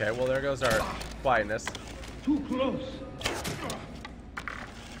 Okay, well there goes our quietness. Too close.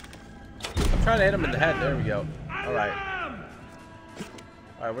 I'm trying to hit him in the head. There we go. Alright.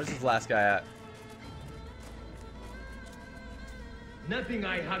 Alright, where's this last guy at? Nothing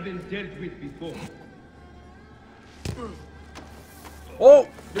I haven't dealt with before. Oh!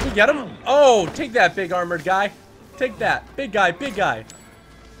 Did we get him? Oh! Take that, big armored guy. Take that. Big guy, big guy.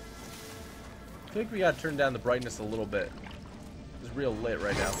 I think we gotta turn down the brightness a little bit. It's real lit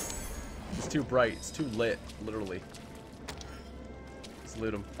right now. It's too bright. It's too lit, literally. Let's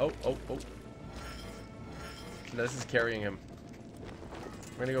loot him. Oh, oh, oh. No, this is carrying him.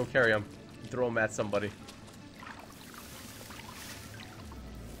 We're gonna go carry him and throw him at somebody.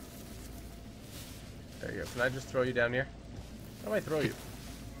 There you go. Can I just throw you down here? How do I throw you?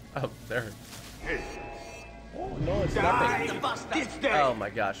 Oh, there. Oh, no, it's nothing. Oh my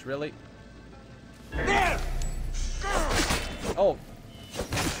gosh, really? There! Oh.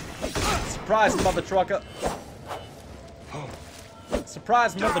 Surprise, mother trucker.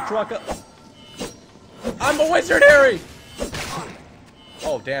 Surprise, mother trucker. I'm a wizard, Harry!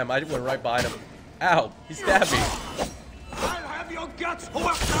 Oh, damn, I went right behind him. Ow, he stabbed me. I'll have your guts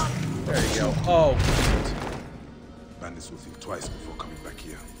whooped out! There you go. Oh. Bandits will think twice before coming back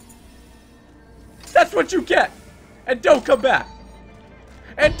here. That's what you get! And don't come back!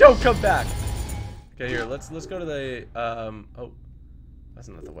 And don't come back! Okay, here, let's go to the, oh. That's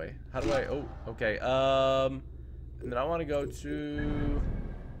not the way. How do I, oh, okay, and then I want to go to,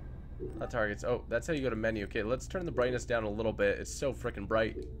 not targets, oh, that's how you go to menu. Okay, let's turn the brightness down a little bit. It's so freaking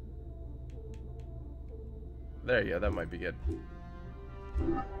bright. There you go, that might be good.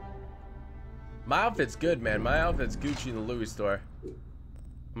 My outfit's good, man. My outfit's Gucci in the Louis store.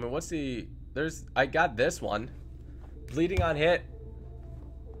 I mean, what's the... I got this one. Bleeding on hit.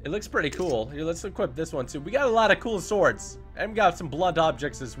 It looks pretty cool. Here, let's equip this one, too. We got a lot of cool swords. And we got some blunt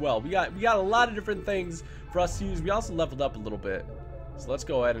objects as well. We got a lot of different things for us to use. We also leveled up a little bit. So let's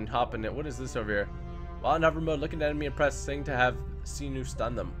go ahead and hop in it. What is this over here? While in hover mode, look at an enemy and press Sing to have Sinew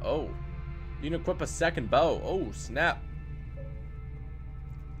stun them. Oh. You can equip a second bow. Oh, snap.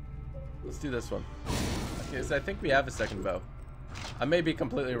 Let's do this one. Okay, so I think we have a second bow. I may be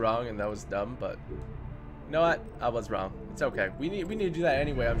completely wrong and that was dumb, but you know what? I was wrong. It's okay. We need to do that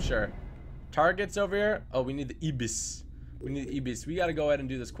anyway, I'm sure. Targets over here. Oh, we need the Ibis. We need the Ibis. We gotta go ahead and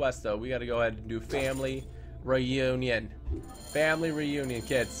do this quest though. We gotta go ahead and do family reunion. Family reunion,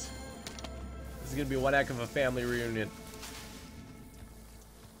 kids. This is gonna be one heck of a family reunion.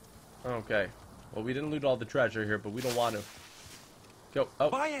 Okay. Well, we didn't loot all the treasure here, but we don't want to. Go.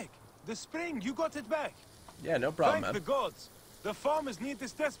 Oh. Bayek, the spring, you got it back. Yeah, no problem, Thank man. the gods. The farmers need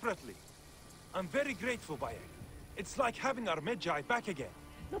this desperately. I'm very grateful, Bayek. It's like having our Medjay back again.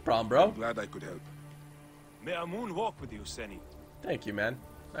 No problem, bro. I'm glad I could help. May Amun walk with you, Seni. Thank you, man.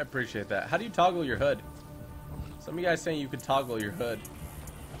 I appreciate that. How do you toggle your hood? Some of you guys saying you can toggle your hood.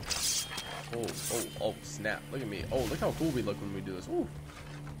 Oh, snap. Look at me. Oh, look how cool we look when we do this. Ooh.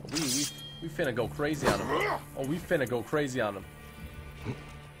 We finna go crazy on him. Oh, we finna go crazy on him.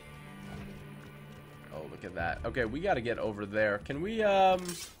 Oh, look at that. Okay, we gotta get over there. Can we, Oh,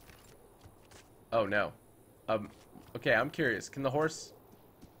 no. Okay, I'm curious. Can the horse...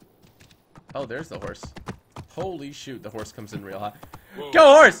 Oh, there's the horse. Holy shoot, the horse comes in real high. Whoa.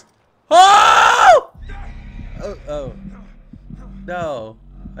 Go, horse! Oh! Oh. No.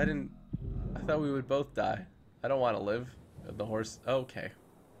 I thought we would both die. I don't want to live. The horse... Okay.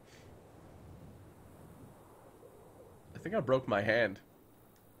 I think I broke my hand.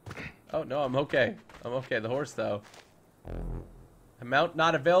 Oh, no, I'm okay. I'm okay. The horse, though. Mount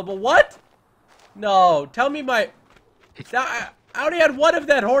not available. What? No. Tell me my... I only had one of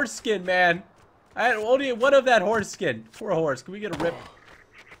that horse skin, man. I had only one of that horse skin. Poor horse. Can we get a rip?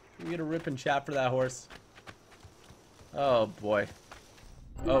 Can we get a rip and chat for that horse? Oh, boy.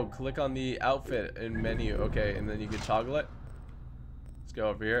 Oh, click on the outfit in menu. Okay, and then you can toggle it. Let's go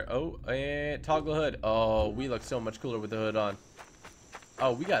over here. Oh, and toggle hood. Oh, we look so much cooler with the hood on.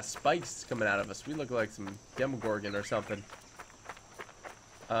 Oh, we got spikes coming out of us. We look like some Demogorgon or something.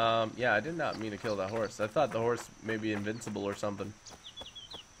 Yeah, I did not mean to kill that horse. I thought the horse may be invincible or something.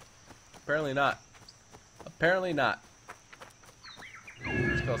 Apparently not. Apparently not.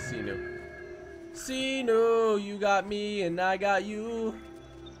 Let's call Sinew. Sinew, you got me and I got you.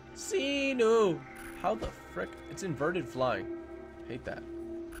 Sinew. How the frick? It's inverted flying. Hate that.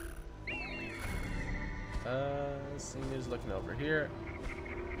 Sinew's looking over here.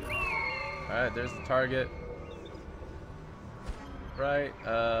 Alright, there's the target. Right,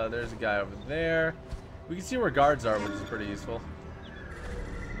 there's a guy over there. We can see where guards are, which is pretty useful.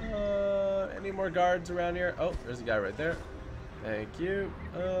 Any more guards around here? Oh, there's a guy right there. Thank you.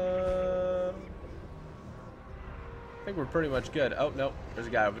 I think we're pretty much good. Oh, no. There's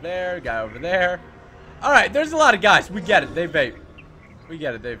a guy over there, a guy over there. Alright, there's a lot of guys. We get it. They vape. We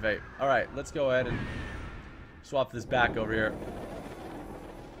get it. They vape. Alright, let's go ahead and swap this back over here.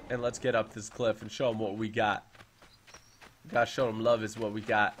 And let's get up this cliff and show them what we got. Gotta show them love is what we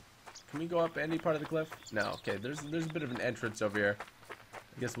got. Can we go up any part of the cliff? No. Okay, there's a bit of an entrance over here.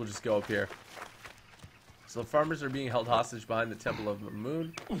 I guess we'll just go up here. So the farmers are being held hostage behind the Temple of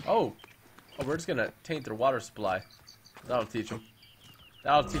Amun. Oh, we're just gonna taint their water supply. That'll teach them.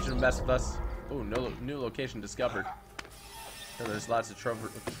 That'll teach them to mess with us. Oh, no, new location discovered. And there's lots of trouble.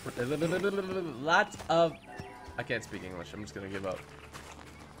 Lots of... I can't speak English. I'm just gonna give up.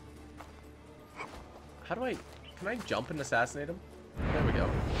 How do I... Can I jump and assassinate him? There we go.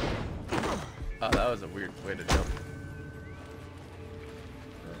 Oh, that was a weird way to jump.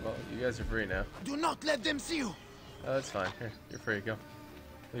 Well, you guys are free now. Do not let them see you. Oh, that's fine. Here, you're free. Go.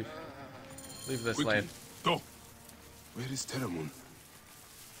 Leave. Leave this Quickly, lane. go. Where is Teramun?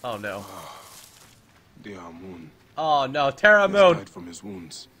 Oh no. Dear Amun. Oh no, He has Teramun. died from his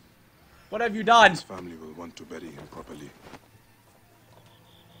wounds. What have you done? His family will want to bury him properly.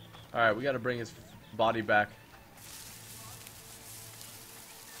 All right, we got to bring his body back.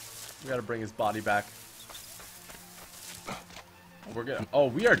 We got to bring his body back. We're gonna. Oh,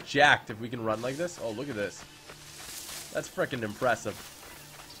 we are jacked if we can run like this. Oh, look at this. That's freaking impressive.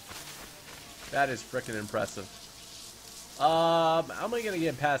 That is freaking impressive. How am I gonna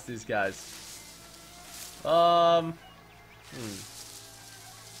get past these guys? Don't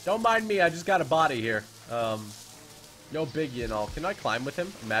mind me. I just got a body here. No biggie and all. Can I climb with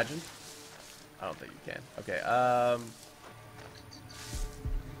him? Imagine. I don't think you can. Okay, how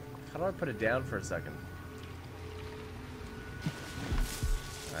do I put it down for a second?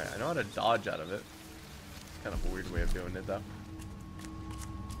 Alright, I know how to dodge out of it. Kind of a weird way of doing it, though.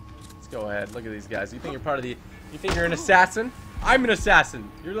 Let's go ahead. Look at these guys. You think you're part of the... You think you're an assassin? I'm an assassin.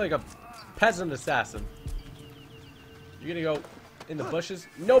 You're like a peasant assassin. You're gonna go in the bushes?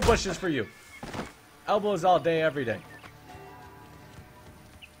 No bushes for you. Elbows all day, every day.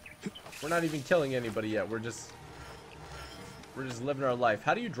 We're not even killing anybody yet. We're just living our life.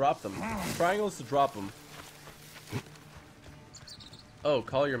 How do you drop them? Triangles to drop them. Oh,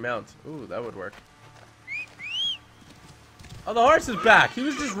 call your mount. Ooh, that would work. Oh, the horse is back. He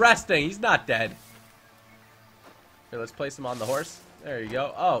was just resting. He's not dead. Here, let's place him on the horse. There you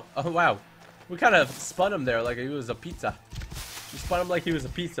go. Oh, wow. We kind of spun him there like he was a pizza. We spun him like he was a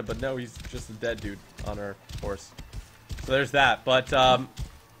pizza, but no, he's just a dead dude on our horse. So there's that. But,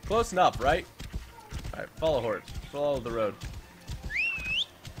 close enough, right? Alright, follow horse. Follow the road.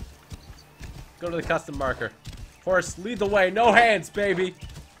 Go to the custom marker. Horse, lead the way. No hands, baby.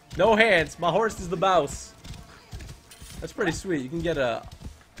 No hands. My horse is the mouse. That's pretty sweet. You can get a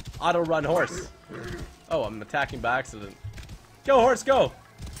auto-run horse. Oh, I'm attacking by accident. Go, horse, go.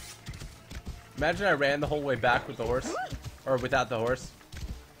 Imagine I ran the whole way back with the horse. Or without the horse.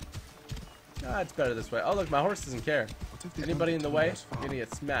 Ah, it's better this way. Oh, look, my horse doesn't care. Anybody in the way? I'm gonna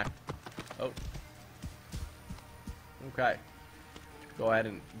get smacked. Oh. Okay. Go ahead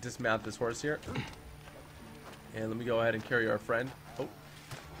and dismount this horse here. And let me go ahead and carry our friend. Oh.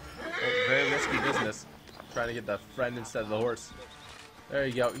 Oh, very risky business. Trying to get the friend instead of the horse. There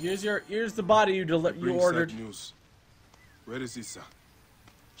you go. Here's the body you ordered. News. Where is Issa?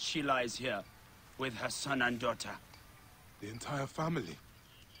 She lies here with her son and daughter. The entire family.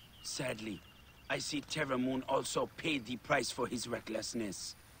 Sadly, I see Terramoon also paid the price for his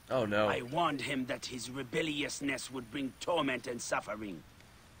recklessness. Oh no. I warned him that his rebelliousness would bring torment and suffering.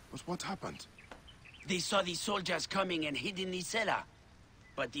 But what happened? They saw the soldiers coming and hid in the cellar.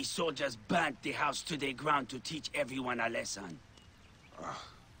 But the soldiers burnt the house to the ground to teach everyone a lesson. Ah,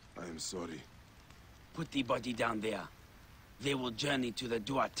 I am sorry. Put the body down there. They will journey to the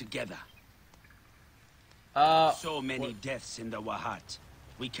Duat together. So many deaths in the Wahat.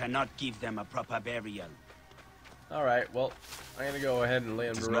 We cannot give them a proper burial. Alright, well, I'm gonna go ahead and lay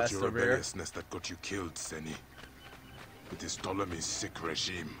him to rest over here. It is not your rebelliousness that got you killed, Seni. It is Ptolemy's sick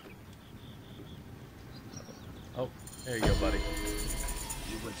regime. Oh, there you go, buddy.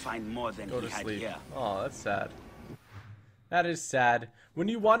 You will find more than Go he to had sleep. here. Oh, that's sad. That is sad. When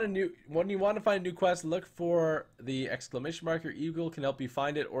you want to find a new quest, look for the exclamation mark. Your eagle can help you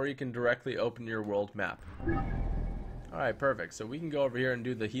find it, or you can directly open your world map. Alright, perfect. So we can go over here and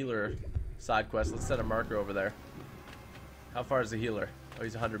do the healer side quest. Let's set a marker over there. How far is the healer? Oh,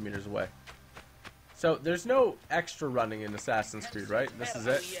 he's 100 meters away. So there's no extra running in Assassin's Creed, right? This is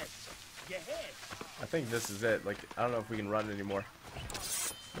it? I think this is it. Like, I don't know if we can run anymore.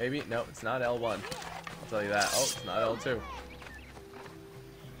 Maybe? No, it's not L1. I'll tell you that. Oh, it's not L2.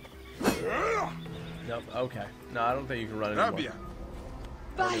 Nope, okay. No, I don't think you can run anymore.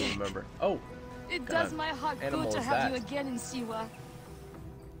 I don't even remember. Oh! It does my heart good to have you again in Siwa.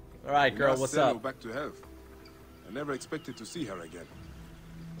 Alright, girl, what's up? Back to health. I never expected to see her again.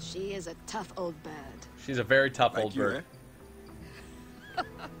 She is a tough old bird. She's a very tough old bird. Eh?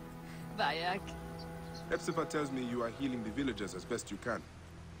 Bayek. Hepzibah tells me you are healing the villagers as best you can.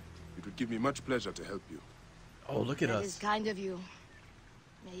 It would give me much pleasure to help you. Oh, look at us. That is kind of you.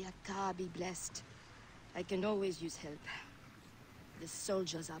 May Yakar be blessed. I can always use help. The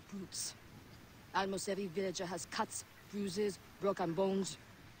soldiers are brutes. Almost every villager has cuts, bruises, broken bones.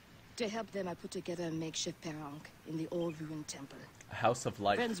 To help them, I put together a makeshift perang in the old ruined temple. A house of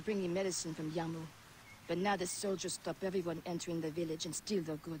life. Friends bring me medicine from Yamu. But now the soldiers stop everyone entering the village and steal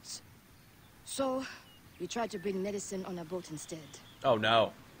their goods. So, we tried to bring medicine on a boat instead. Oh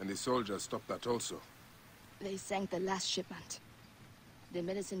no. And the soldiers stopped that also. They sank the last shipment. The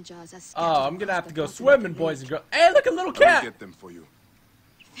medicine jars are scattered. Oh, I'm gonna have to go swimming, boys and girls. Hey, look, a little cat! I'll get them for you.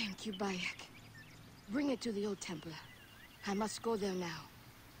 Thank you, Bayek. Bring it to the old temple. I must go there now.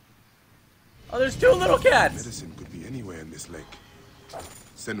 Oh, there's two little cats! Medicine could be anywhere in this lake.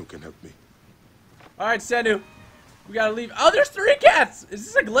 Senu can help me. Alright, Senu. We gotta leave. Oh, there's 3 cats! Is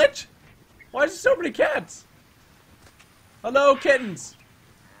this a glitch? Why is there so many cats? Hello, kittens.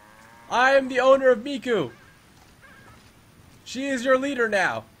 I am the owner of Miku. She is your leader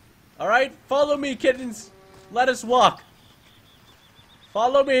now. Alright? Follow me, kittens. Let us walk.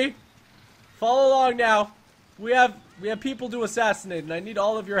 Follow me. Follow along now. We have people to assassinate, and I need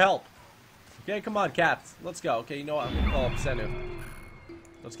all of your help. Okay, come on, cats. Let's go. Okay, you know what? I'm gonna call up Senu.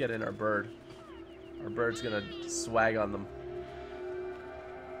 Let's get in our bird. Our bird's gonna swag on them.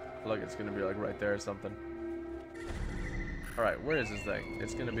 Look, it's gonna be like right there or something. Alright, where is this thing?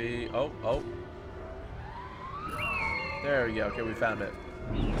 It's gonna be... Oh, oh. There we go. Okay, we found it.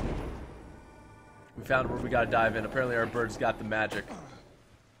 We found where we gotta dive in. Apparently our bird's got the magic.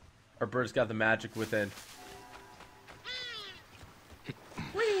 Our bird's got the magic within.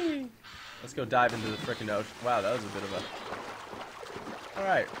 Whee! Let's go dive into the frickin' ocean. Wow, that was a bit of a...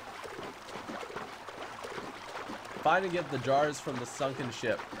 Alright. Find and get the jars from the sunken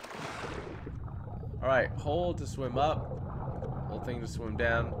ship. Alright, hold to swim up. Hold thing to swim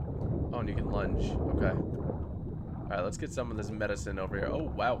down. Oh, and you can lunge. Okay. Alright, let's get some of this medicine over here.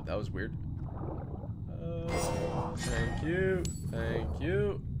 Oh, wow, that was weird. Thank you. Thank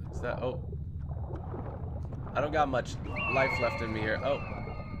you. Is that... Oh. I don't got much life left in me here. Oh.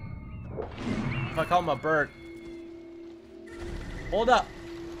 If I call him a bird. Hold up.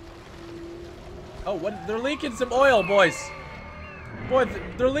 Oh, what? They're leaking some oil, boys. Boy,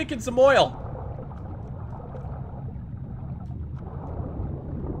 they're leaking some oil.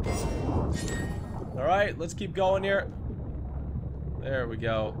 Alright, let's keep going here. There we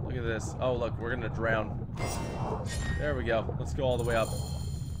go. Look at this. Oh, look, we're gonna drown. There we go. Let's go all the way up.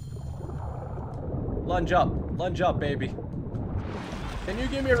 Lunge up. Lunge up, baby. Can you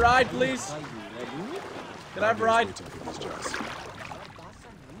give me a ride, please? Can I have a ride?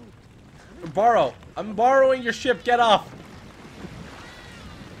 Borrow. I'm borrowing your ship. Get off.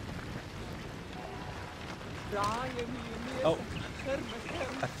 Oh.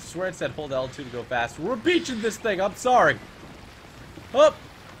 I swear it said hold L2 to go fast. We're beaching this thing. I'm sorry. Up.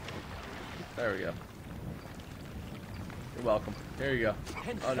 There we go. You're welcome. Here you go.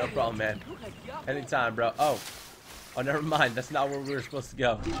 Oh, no problem, man. Anytime, bro. Oh. Oh, never mind. That's not where we were supposed to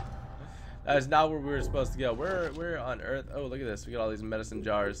go. That is not where we were supposed to go. We're on Earth. Oh, look at this. We got all these medicine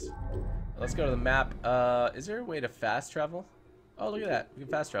jars. Let's go to the map. Is there a way to fast travel? Oh, look at that. We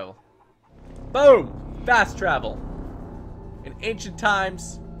can fast travel. Boom! Fast travel. In ancient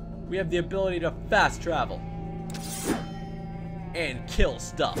times, we have the ability to fast travel. And kill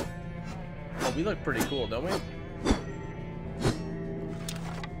stuff. Oh, we look pretty cool, don't we?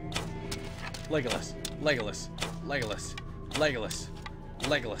 Legolas. Legolas. Legolas. Legolas.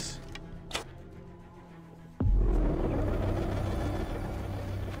 Legolas.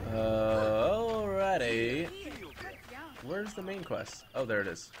 Alrighty. Where's the main quest? Oh, there it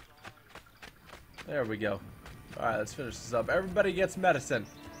is. There we go. Alright, let's finish this up. Everybody gets medicine.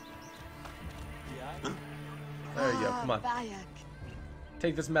 There you go. Come on.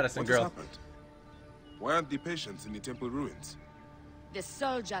 Take this medicine, girl. What has happened? Why aren't the patients in the temple ruins? The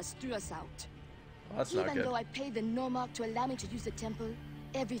soldiers threw us out. Well, that's not Even good. though I paid the Nomarch to allow me to use the temple,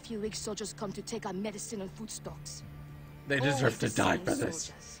 every few weeks soldiers come to take our medicine and food stocks. They deserve to die for this.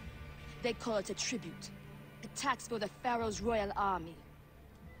 Soldiers. They call it a tribute. A tax for the Pharaoh's royal army.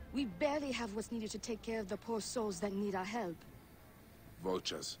 We barely have what's needed to take care of the poor souls that need our help.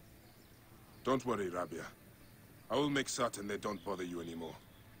 Vultures. Don't worry, Rabia. I will make certain they don't bother you anymore.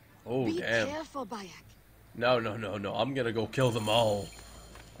 Oh, Be damn. careful, Bayek. No, no, no, no. I'm gonna go kill them all.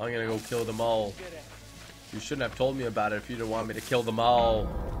 I'm gonna go kill them all. You shouldn't have told me about it if you didn't want me to kill them all.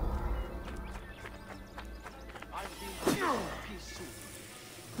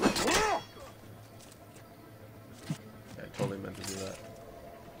 I totally meant to do that.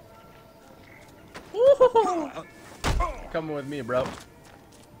 Coming with me, bro.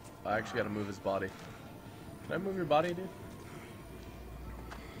 I actually gotta move his body. Can I move your body, dude?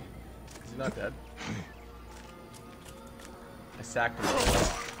 Is he not dead? I sacked him.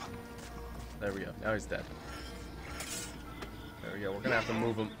 There we go. Now he's dead. There we go. We're gonna have to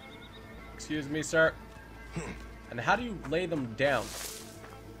move him. Excuse me, sir. And how do you lay them down?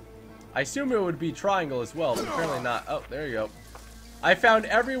 I assume it would be triangle as well, but apparently not. Oh, there you go. I found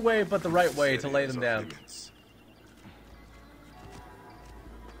every way but the right way to lay them down.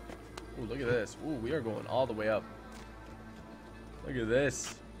 Ooh, look at this. Ooh, we are going all the way up. Look at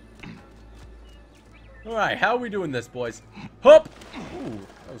this. Alright, how are we doing this, boys? Hup! Ooh,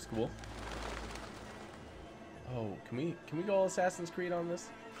 that was cool. Oh, can we go all Assassin's Creed on this?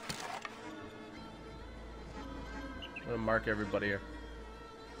 I'm gonna mark everybody here.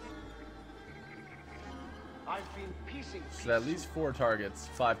 I've been piecing So at least 4 targets,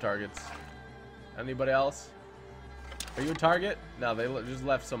 5 targets. Anybody else? Are you a target? No, they just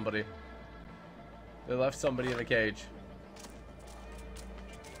left somebody. They left somebody in a cage.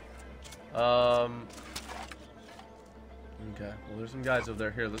 Okay, well there's some guys over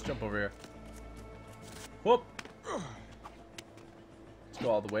there. Here, let's jump over here. Whoop! Let's go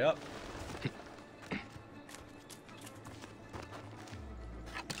all the way up.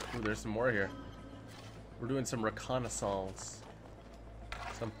 there's some more here. We're doing some reconnaissance.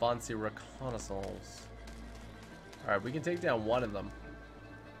 Some fancy reconnaissance. Alright, we can take down one of them.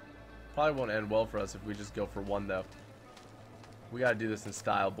 Probably won't end well for us if we just go for one, though. We gotta do this in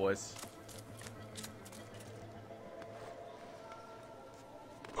style, boys.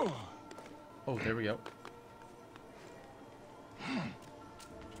 Oh, there we go.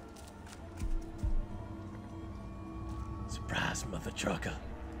 Surprise, mother trucker.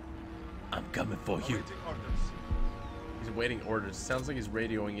 I'm coming for you. He's awaiting orders. Sounds like he's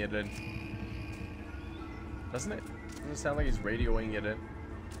radioing it in. Doesn't it? Doesn't it sound like he's radioing it in?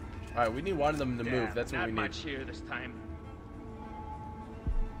 Alright, we need one of them to move. That's what we need. Not much here this time.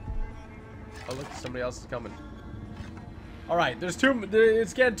 Oh, look, somebody else is coming. Alright, there's two.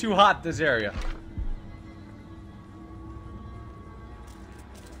 It's getting too hot, this area.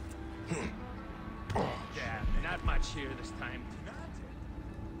 Yeah, not much here this time.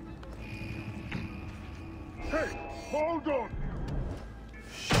 Hey, hold on!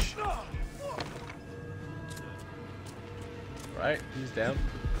 Right, he's down.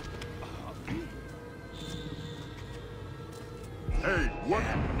 Hey, what?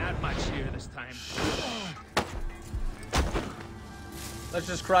 Not much here this time. Let's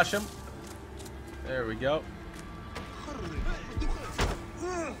just crush him. There we go.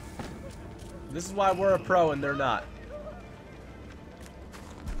 This is why we're a pro and they're not.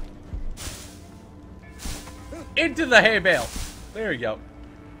 Into the hay bale. There you go.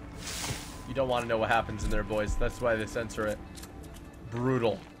 You don't want to know what happens in there, boys. That's why they censor it.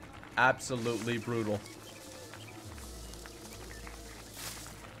 Brutal. Absolutely brutal.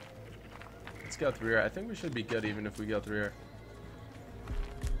 Let's go through here. I think we should be good even if we go through here.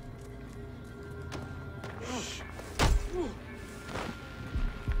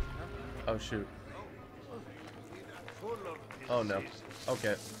 Oh, shoot. Oh, no.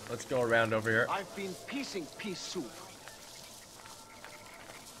 Okay, let's go around over here. I've been piecing pea soup.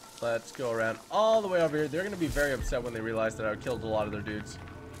 Let's go around all the way over here. They're going to be very upset when they realize that I killed a lot of their dudes.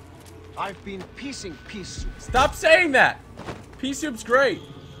 I've been piecing pea soup. Stop saying that! Pea soup's great.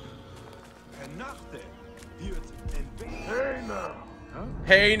 Hey now! Huh?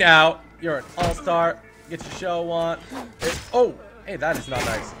 Hey now! You're an all-star. Get your show on. Hey, oh! Hey, that is not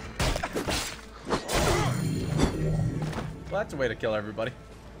nice. Well, that's a way to kill everybody.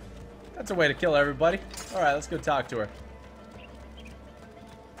 That's a way to kill everybody. Alright, let's go talk to her.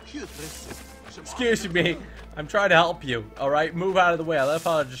 Excuse me. I'm trying to help you. Alright, move out of the way. I love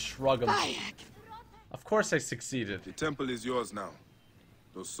how I just shrug them. Of course I succeeded. The temple is yours now.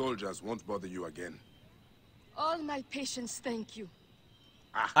 Those soldiers won't bother you again. All my patience, thank you.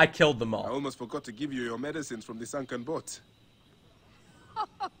 I killed them all. I almost forgot to give you your medicines from the sunken boat.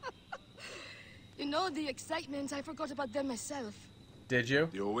 You know, the excitement, I forgot about them myself. Did you?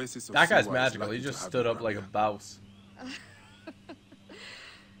 The oasis of that guy's Siwa magical. He just stood up like a bouse.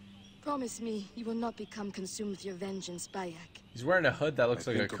 Promise me you will not become consumed with your vengeance, Bayek. He's wearing a hood that looks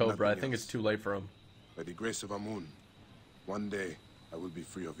like a cobra. I think it's too late for him. By the grace of Amun, one day I will be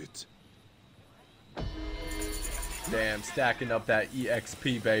free of it. Damn, stacking up that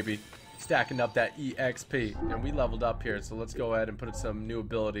EXP, baby. Stacking up that EXP. And we leveled up here, so let's go ahead and put some new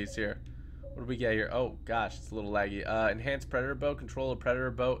abilities here. What do we get here? Oh, gosh, it's a little laggy. Enhanced Predator Bow. Control a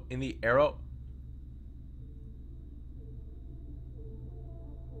Predator Bow in the arrow.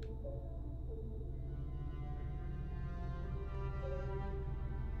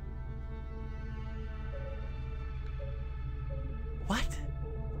 What?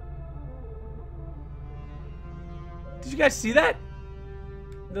 Did you guys see that?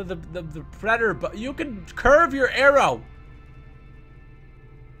 The Predator Bow. You can curve your arrow.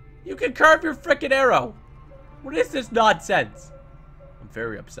 You can curve your frickin' arrow. What is this nonsense? I'm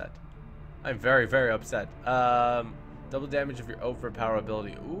very upset. I'm very, very upset. Double damage of your overpower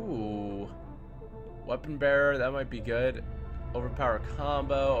ability. Ooh. Weapon bearer, that might be good. Overpower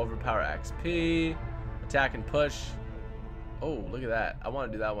combo, overpower XP, attack and push. Oh, look at that. I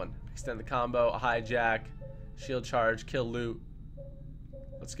want to do that one. Extend the combo, hijack, shield charge, kill loot.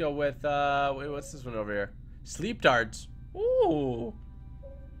 Let's go with, wait, what's this one over here? Sleep darts. Ooh.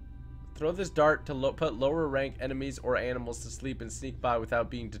 Throw this dart to put lower rank enemies or animals to sleep and sneak by without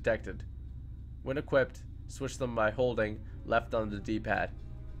being detected. When equipped, switch them by holding left on the D-pad.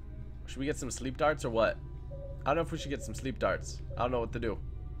 Should we get some sleep darts or what? I don't know if we should get some sleep darts. I don't know what to do.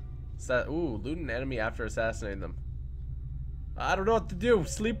 Ooh, loot an enemy after assassinating them. I don't know what to do.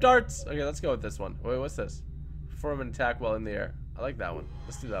 Sleep darts? Okay, let's go with this one. Wait, what's this? Perform an attack while in the air. I like that one.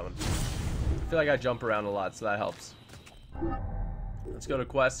 Let's do that one. I feel like I jump around a lot, so that helps. Let's go to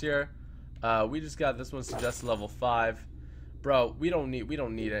quest here. We just got this one suggested level 5. Bro, we don't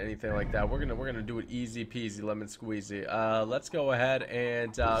need anything like that. We're gonna do it easy peasy lemon squeezy. Let's go ahead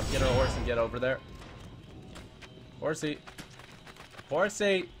and get our horse and get over there. Horsey.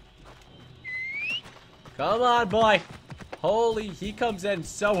 Horsey. Come on, boy. Holy, he comes in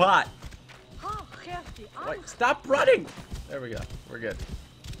so hot. Wait, stop running. There we go. We're good.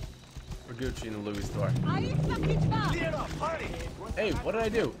 We're Gucci in the Louis store. Hey, what did I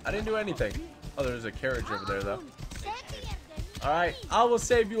do? I didn't do anything. Oh, there's a carriage over there, though. Alright, I will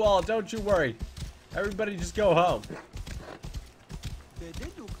save you all. Don't you worry. Everybody just go home.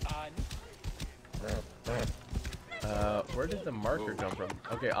 Where did the marker come from?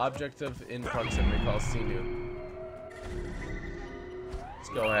 Okay, objective in proximity called Sinu. Let's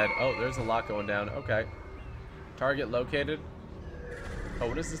go ahead. Oh, there's a lot going down. Okay. Target located. Oh,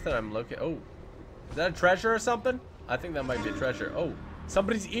 what is this that I'm located? Oh, is that a treasure or something? I think that might be a treasure. Oh,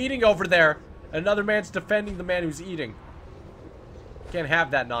 somebody's eating over there. Another man's defending the man who's eating. Can't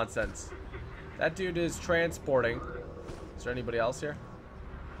have that nonsense. That dude is transporting. Is there anybody else here?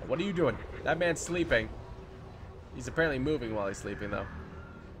 What are you doing? That man's sleeping. He's apparently moving while he's sleeping, though.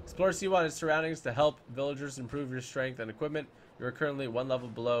 Explore C1 and its surroundings to help villagers improve your strength and equipment. You are currently 1 level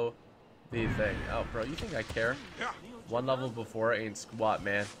below the thing. Oh, bro, you think I care? 1 level before ain't squat,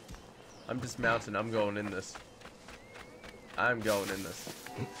 man. I'm dismounting. I'm going in this. I'm going in this.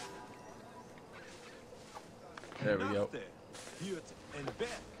 There we go.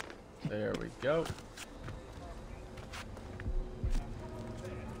 There we go.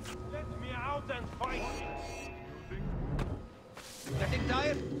 Let me out and fight. Getting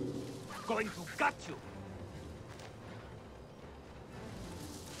tired? Going to gut you.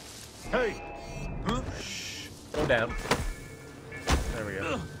 Hey! Huh? Shh. Go down. There we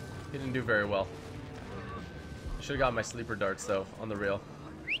go. He didn't do very well. I should have got my sleeper darts, though, on the reel.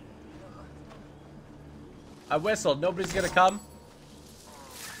 I whistled. Nobody's gonna come.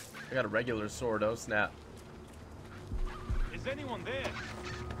 I got a regular sword. Oh, snap. Is anyone there?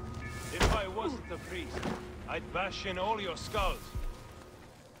 If I wasn't a priest, I'd bash in all your skulls.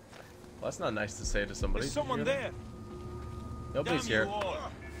 Well, that's not nice to say to somebody. Is someone there? Nobody's here.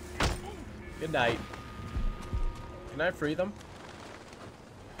 Good night. Can I free them?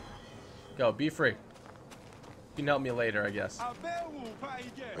 Go, be free. You can help me later, I guess. I'll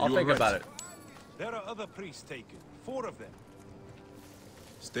think about it. There are other priests taken. 4 of them.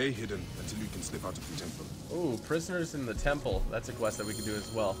 Stay hidden until you can slip out of the temple. Ooh, prisoners in the temple. That's a quest that we can do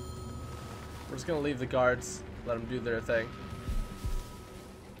as well. We're just gonna leave the guards, let them do their thing.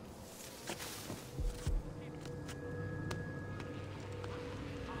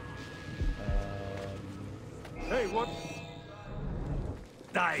 Hey, what?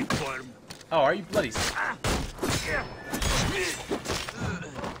 Die for him. Oh, are you bloody?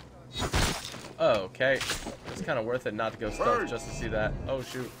 Oh, okay. It's kind of worth it not to go stealth just to see that. Oh,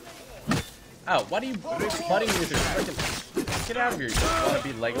 shoot. Ow, why do you butting me with your freaking... Get out of here, you want to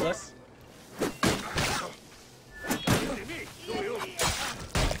be Legolas?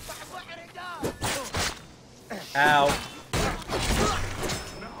 Ow.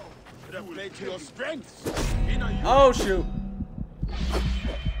 To your strengths. Oh, shoot.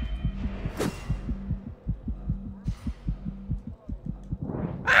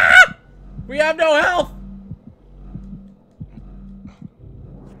 Ah! We have no health.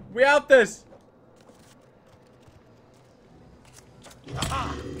 We out this.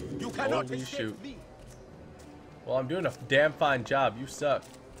 You cannot Holy escape shoot. me. Well, I'm doing a damn fine job. You suck.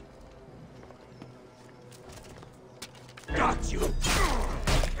 Got you.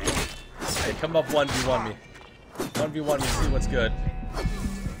 Hey, come up 1v1 me. 1v1 me, see what's good.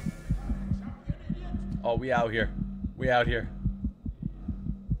 Oh, we out here. We out here.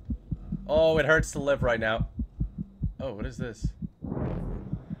 Oh, it hurts to live right now. Oh, what is this?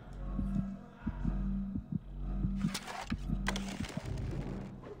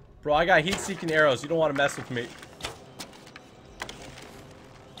 Bro, I got heat-seeking arrows. You don't want to mess with me.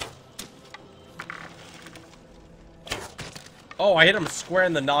 Oh, I hit him square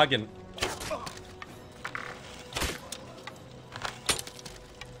in the noggin.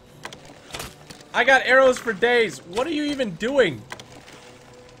 I got arrows for days. What are you even doing?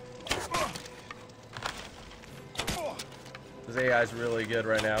 This AI is really good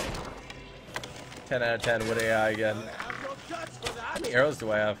right now. 10 out of 10 with AI again. How many arrows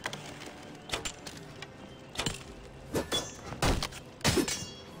do I have?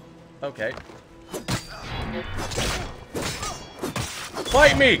 Okay.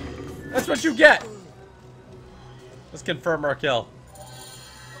 Fight me! That's what you get! Let's confirm our kill.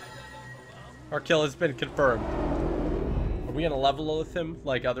 Our kill has been confirmed. Are we gonna level with him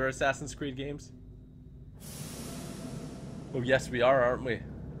like other Assassin's Creed games? Oh, yes, we are, aren't we?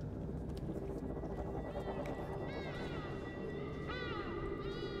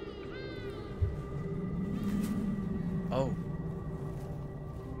 Oh.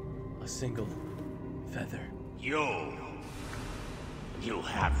 A single feather. You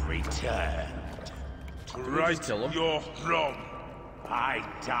have returned. Right, you're wrong. I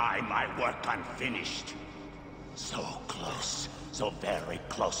die my work unfinished. So close, so very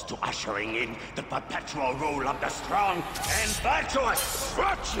close to ushering in the perpetual rule of the strong and virtuous.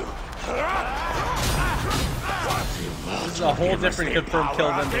 Virtue! This is a whole different confirmed kill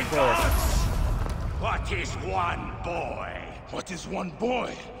than before. What is one boy? What is one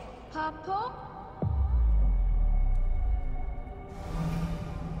boy? Papa?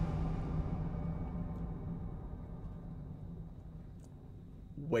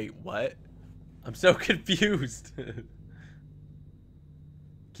 Wait, what? I'm so confused.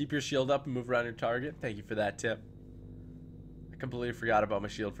 Keep your shield up and move around your target. Thank you for that tip. I completely forgot about my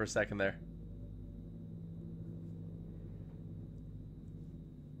shield for a second there.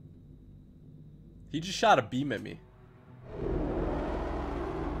 He just shot a beam at me.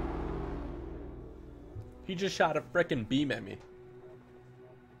 He just shot a frickin' beam at me.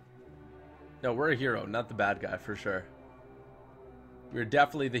 No, we're a hero, not the bad guy for sure. We're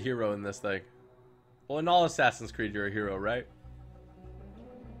definitely the hero in this thing. Well, in all Assassin's Creed, you're a hero, right?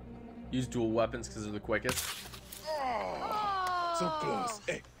 Use dual weapons because they're the quickest. Oh, so close.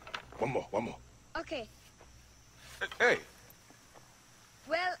 Hey, one more. Okay. Hey.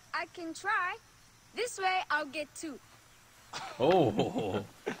 Well, I can try. This way, I'll get two. Oh.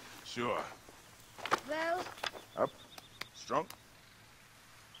 Sure. Well... Up. Strong.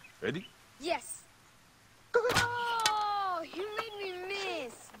 Ready? Yes. Oh, you made me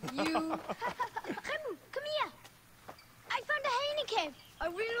miss. You... Remu, come here. I found a hyena cave. A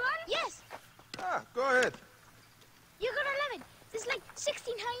real one? Yes. Ah, go ahead. You're gonna love it. There's like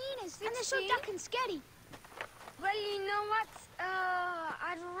 16 hyenas, and they're so dark and scary. Well, you know what?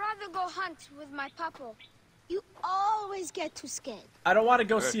 I'd rather go hunt with my papa. You always get too scared. I don't want to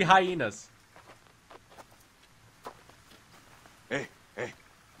go see hyenas. Hey.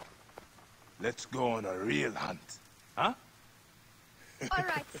 Let's go on a real hunt. Huh? All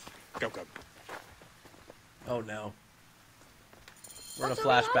right. Come. Oh no. We're in a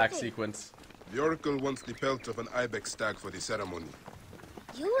flashback sequence. The Oracle wants the pelt of an ibex stag for the ceremony.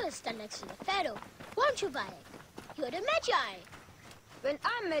 You will stand next to the pharaoh, won't you, Bayek? You're the Magi. When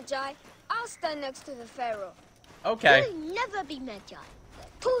I'm Magi, I'll stand next to the pharaoh. Okay. You'll never be Magi.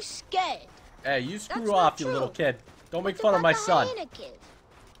 Too scared. Hey, you screw off, you little kid. Don't make fun of my son.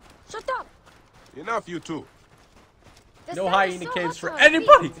 Shut up. Enough, you two. No hyena caves for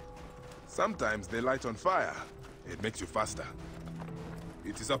anybody. Sometimes they light on fire. It makes you faster.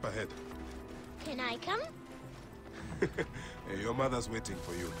 It is up ahead. Can I come? Hey, your mother's waiting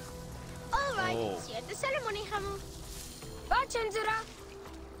for you. All right, see you at the ceremony, Remu. Bye, Chenzura.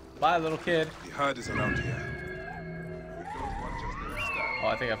 Bye, little kid. The herd is around here. Oh,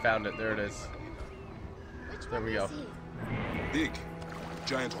 I think I found it. There it is. There we go. Big,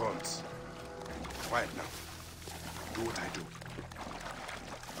 giant horns. Quiet now. Do what I do.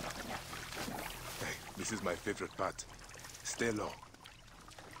 Hey, this is my favorite part. Stay low.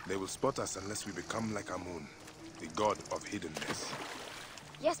 They will spot us unless we become like Amun, the god of hiddenness.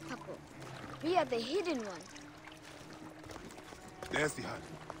 Yes, Papa. We are the hidden one. There's the hut.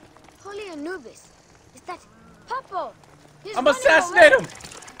 Holy Anubis. Is that Papa? I'm assassinate him!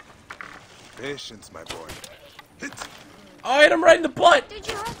 Patience, my boy. Hit! I hit him right in the butt! Did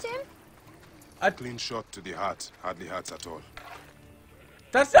you hurt him? A clean shot to the heart. Hardly hurts at all.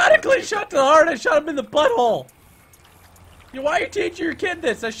 That's not a clean shot to the heart. I shot him in the butthole. Why are you teaching your kid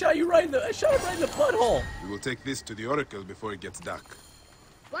this? I shot him right in the butthole. We will take this to the Oracle before it gets dark.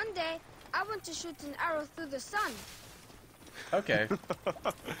 One day, I want to shoot an arrow through the sun. Okay.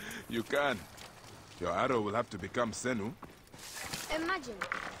 You can. Your arrow will have to become Senu. Imagine,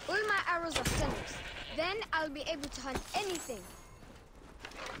 all my arrows are Senus. Then I'll be able to hunt anything.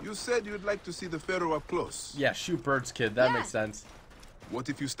 You said you'd like to see the Pharaoh up close. Yeah, shoot birds, kid. That makes sense. What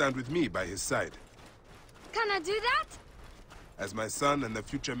if you stand with me by his side? Can I do that? As my son and the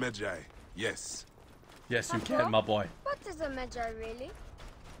future Magi, yes. Yes, you can, my boy. What is a Magi, really?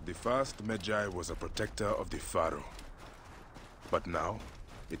 The first Magi was a protector of the Pharaoh. But now,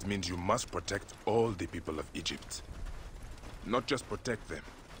 it means you must protect all the people of Egypt. Not just protect them,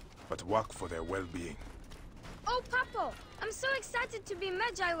 but work for their well-being. Oh, Papa, I'm so excited to be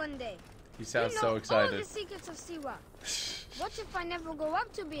Magi one day. He sounds so all excited. the secrets of Siwa. What if I never go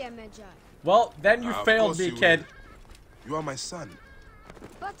up to be a Magi? Well, then you failed me, kid. You are my son.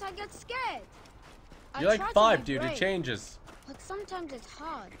 But I get scared. You're like 5, dude. It changes. But sometimes it's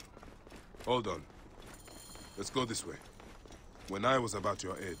hard. Hold on. Let's go this way. When I was about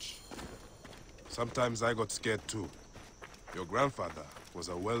your age, sometimes I got scared too. Your grandfather was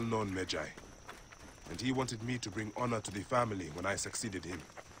a well-known Magi, and he wanted me to bring honor to the family when I succeeded him.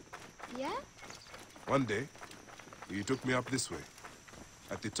 Yeah? One day, he took me up this way.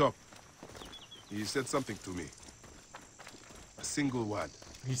 At the top, he said something to me. A single word.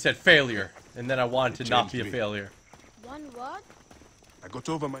 He said failure, and then I wanted to not be a failure. One word? I got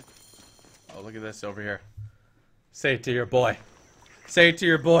over my... Oh, look at this over here. Say it to your boy. Say it to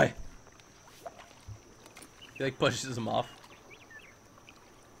your boy. He like pushes him off.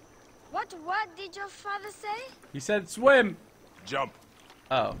 What word did your father say? He said swim. Jump.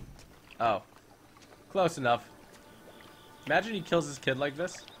 Oh. Oh. Close enough. Imagine he kills his kid like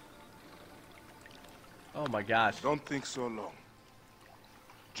this. Oh my gosh. Don't think so long.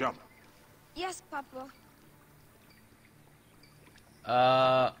 Jump. Yes, Papa.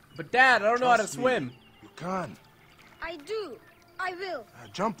 But Dad, I don't know how to Trust me. swim. You can. I do. I will.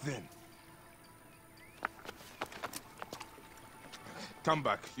 Jump then. Come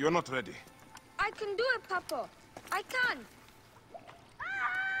back. You're not ready. I can do it, Papa. I can.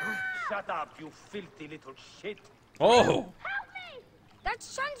 Shut up, you filthy little shit. Oh. Help me!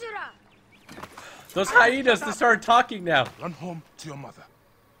 That's Shanzira. Those hyenas, they started talking now. Run home to your mother.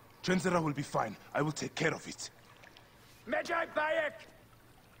 Trenzera will be fine. I will take care of it. Magi Bayek!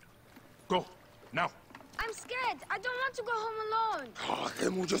 Go. Now. I'm scared. I don't want to go home alone. Oh,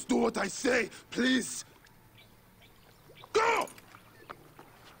 Emu, just do what I say, please. Go!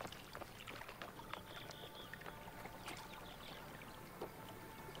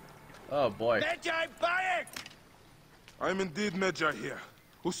 Oh boy. Magi Bayek! I'm indeed Magi here.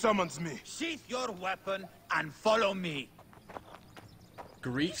 Who summons me? Sheath your weapon and follow me.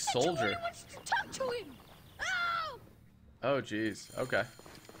 Greek soldier. wants to talk to him. Oh! Oh jeez. Okay.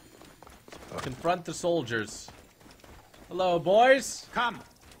 Confront the soldiers. Hello, boys. Come.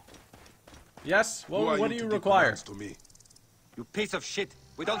 Yes. Who What do to you give require? commands to me? You piece of shit.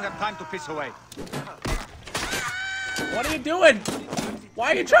 We don't have time to piss away. What are you doing?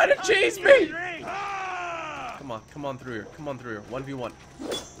 Why are you trying to cheese me? Come on through here. Come on through here. 1v1.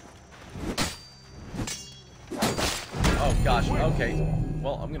 Oh gosh. Okay.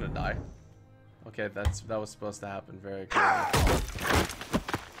 Well, I'm gonna die. Okay, that was supposed to happen very clearly.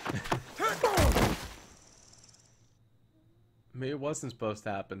 Maybe it wasn't supposed to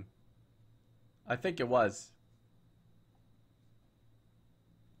happen. I think it was.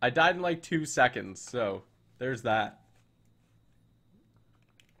 I died in like 2 seconds, so there's that.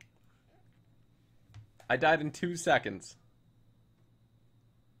 I died in 2 seconds.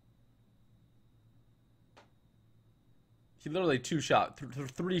 He literally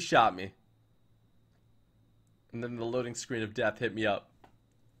 3 shot me. And then the loading screen of death hit me up.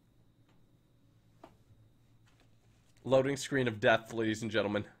 Loading screen of death, ladies and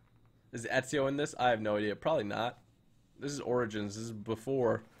gentlemen. Is Ezio in this? I have no idea. Probably not. This is Origins. This is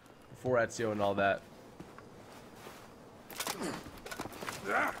before Ezio and all that.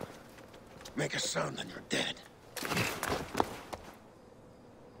 Make a sound and you're dead.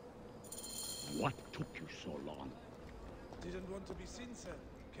 What took you so long? Didn't want to be seen, sir.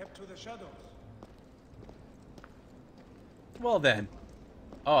 Kept to the shadows. Well then.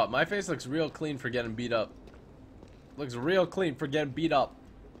 Oh, my face looks real clean for getting beat up. Looks real clean for getting beat up.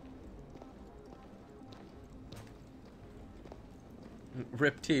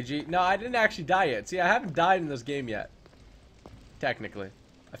 Rip TG. No, I didn't actually die yet. See, I haven't died in this game yet. Technically.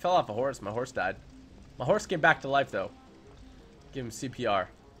 I fell off a horse. My horse died. My horse came back to life, though. Give him CPR.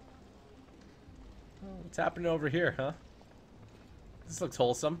 Oh, what's happening over here, huh? This looks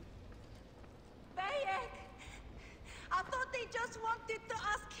wholesome. Bayek! I thought they just wanted to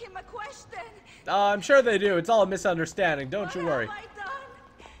ask him a question. I'm sure they do. It's all a misunderstanding. Don't you worry. What have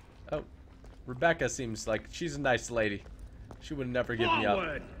I done? Oh, Rebecca seems like she's a nice lady. She would never give me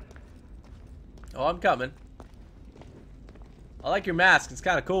up. Oh, I'm coming. I like your mask. It's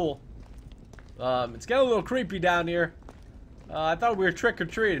kind of cool. It's getting a little creepy down here. I thought we were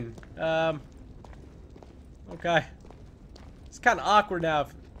trick-or-treating. Okay. It's kind of awkward now,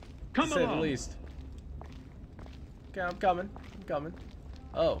 to say the least. Okay, I'm coming. I'm coming.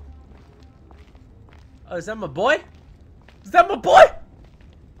 Oh. Oh, is that my boy? Is that my boy? I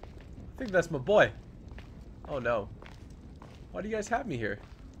think that's my boy. Oh, no. Why do you guys have me here?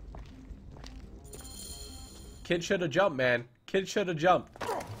 Kid should have jumped, man. Kid should have jumped.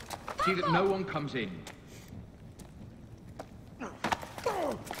 See that no one comes in.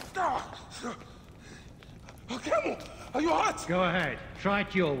 Camel! Are you hurt? Go ahead. Try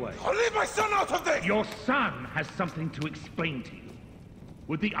it your way. I'll leave my son out of this! Your son has something to explain to you.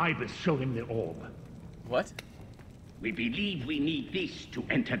 Would the ibis show him the orb? What? We believe we need this to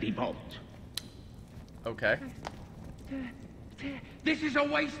enter the vault. Okay. This is a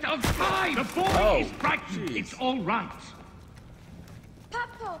waste of time! The boy is frightened. Geez. It's all right.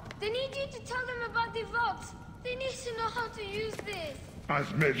 Papa, they need you to tell them about the vault. They need to know how to use this. As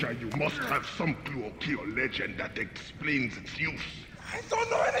measure, you must have some clue or key or legend that explains its use. I don't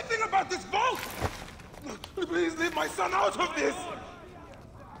know anything about this vault! Please leave my son out of this!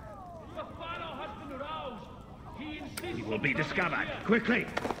 He will be discovered. Quickly!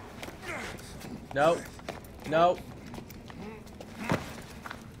 No. No.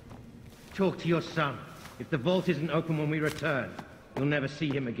 Talk to your son. If the vault isn't open when we return, you'll never see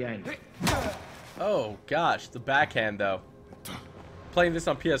him again. Oh, gosh. The backhand, though. Playing this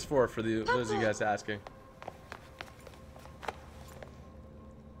on PS4 for those of you guys asking.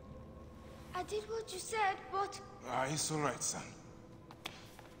 I did what you said, but... It's alright, son.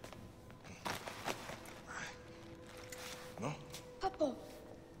 No? Papa,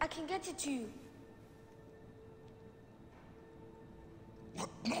 I can get it to you. What?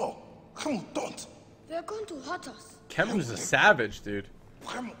 No! Come on, don't! They're going to hurt us. Kemu's a savage, dude.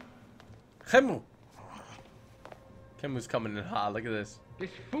 Kemu! Kemu's coming in hot. Look at this. This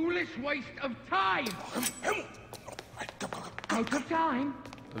foolish waste of time! Out of time?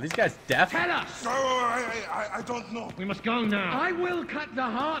 Are these guys deaf? Tell us! No, I don't know. We must go now. I will cut the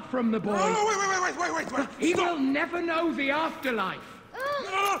heart from the boy. No, wait. He will never know the afterlife.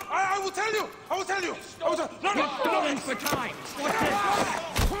 No, I will tell you. I will tell you. He's stalling for time. What's this?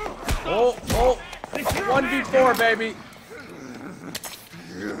 Oh. 1v4, baby.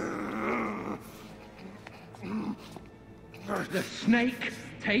 The snake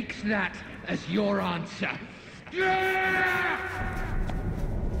takes that as your answer.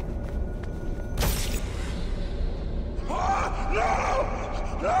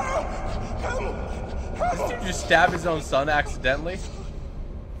 This dude just stabbed his own son accidentally.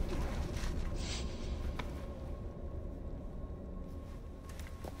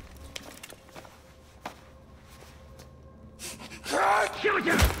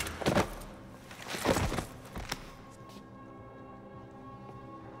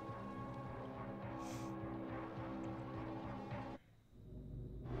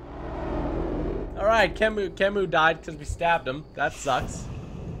 Alright, Kemu died because we stabbed him. That sucks.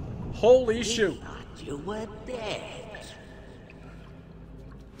 Holy shoot. You were dead.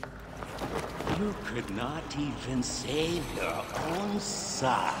 You could not even save your own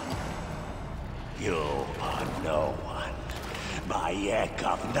son. You are no one. Bayek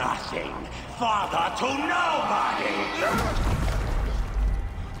of nothing. Father to nobody.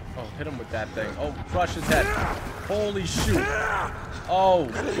 Oh, hit him with that thing. Oh, crush his head. Holy shoot. Oh,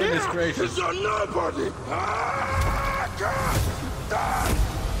 goodness gracious. You're nobody.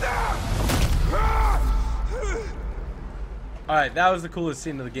 Alright, that was the coolest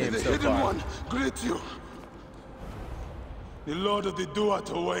scene of the game so hidden far. one, greet you. The Lord of the Duat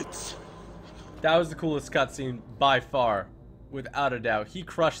awaits. That was the coolest cutscene by far, without a doubt. He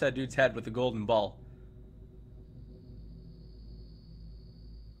crushed that dude's head with a golden ball.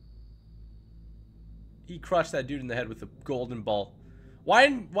 He crushed that dude in the head with a golden ball. Why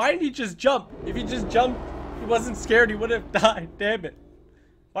didn't he just jump? If he just jumped, he wasn't scared, he would have died. Damn it.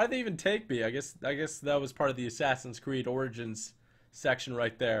 Why did they even take me? I guess that was part of the Assassin's Creed Origins section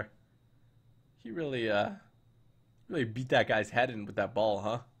right there. He really beat that guy's head in with that ball,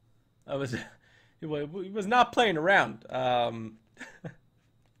 huh? He was not playing around.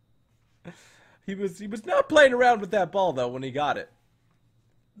 He was not playing around with that ball though when he got it.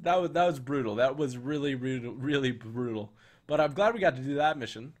 That was brutal. That was really brutal. But I'm glad we got to do that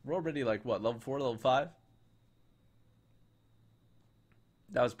mission. We're already like what, level 4, level 5?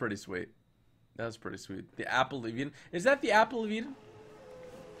 That was pretty sweet. That was pretty sweet. The Apple of Eden. Is that the Apple of Eden?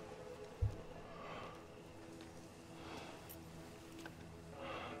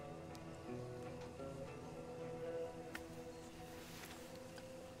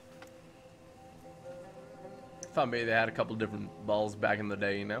 Thought maybe they had a couple different balls back in the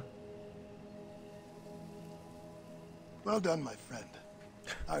day, you know? Well done, my friend.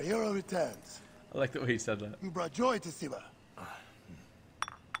 Our hero returns. I like the way he said that. You brought joy to Siva.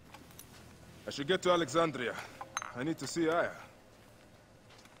 I should get to Alexandria. I need to see Aya.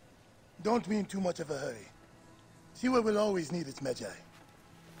 Don't be in too much of a hurry. Siva will always need its magi.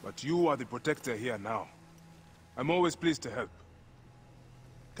 But you are the protector here now. I'm always pleased to help.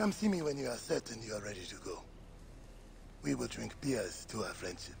 Come see me when you are certain you are ready to go. We will drink beers to our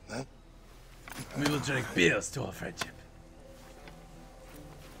friendship, huh? We will drink beers to our friendship.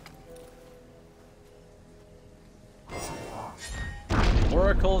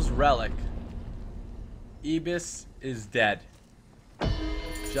 Oracle's relic. Ibis is dead.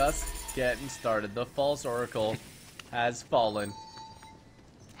 Just getting started. The false Oracle has fallen.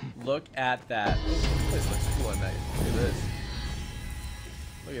 Look at that. Oh, this looks cool at night. Look at this.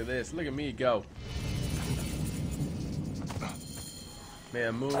 Look at this. Look at me go. May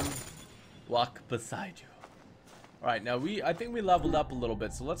a moon walk beside you. Alright, now I think we leveled up a little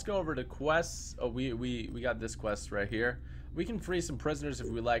bit, so let's go over to quests. Oh, we got this quest right here. We can free some prisoners if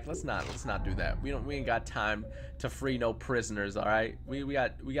we like. Let's not do that. We ain't got time to free no prisoners, alright? We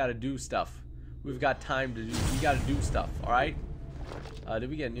gotta do stuff. We've got time to do we gotta do stuff, alright? Did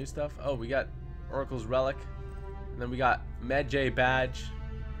we get new stuff? Oh, we got Oracle's relic. And then we got majesty badge.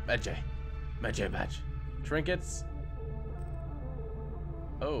 Majesty badge. Trinkets.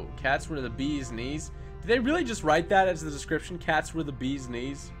 Oh, cats were the bee's knees. Did they really just write that as the description? Cats were the bee's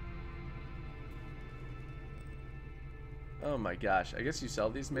knees? Oh my gosh. I guess you sell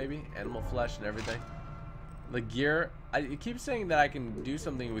these maybe? Animal flesh and everything. The gear. It keeps saying that I can do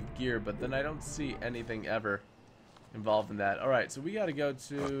something with gear, but then I don't see anything ever involved in that. Alright, so we gotta go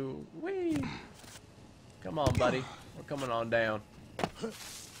to... Whee! Come on, buddy. We're coming on down.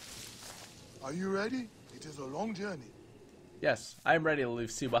 Are you ready? It is a long journey. Yes, I'm ready to leave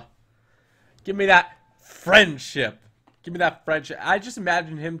Siwa. Give me that friendship. Give me that friendship. I just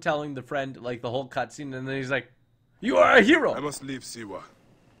imagine him telling the friend, like, the whole cutscene, and then he's like, "You are a hero!" I must leave Siwa.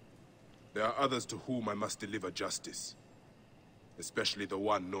 There are others to whom I must deliver justice. Especially the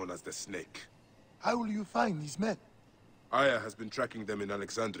one known as the Snake. How will you find these men? Aya has been tracking them in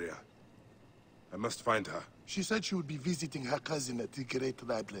Alexandria. I must find her. She said she would be visiting her cousin at the Great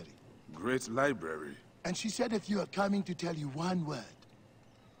Library. Great Library? And she said if you are coming to tell you one word.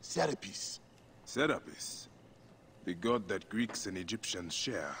 Serapis. Serapis? The god that Greeks and Egyptians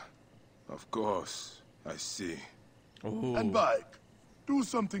share. Of course. I see. Ooh. And Mike, do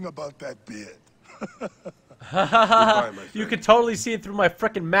something about that beard. Goodbye, my You friend. can totally see it through my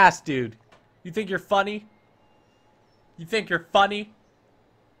frickin' mask, dude. You think you're funny? You think you're funny?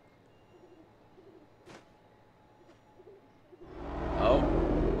 Oh,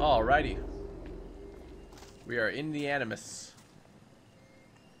 alrighty. We are in the Animus.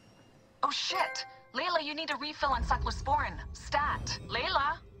 Oh shit! Layla, you need a refill on cyclosporin. Stat.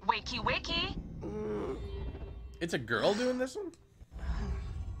 Layla, wakey wakey. It's a girl doing this one?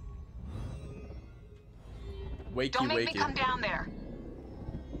 Wakey Don't make wakey. me come down there.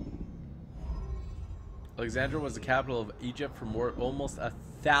 Alexandria was the capital of Egypt for almost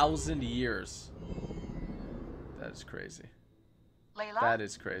 1,000 years. That is crazy. Layla? That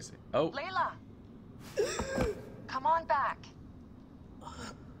is crazy. Oh. Layla! Come on back.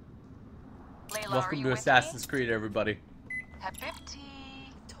 Layla, are Welcome you to with Assassin's me? Creed, everybody. Habibti.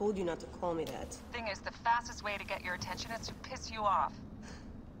 Told you not to call me that. Thing is, the fastest way to get your attention is to piss you off.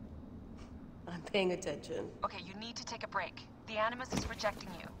 I'm paying attention. Okay, you need to take a break. The Animus is rejecting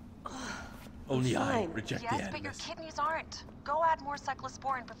you. Only I Fine. reject the Yes, but your Animus. kidneys aren't. Go add more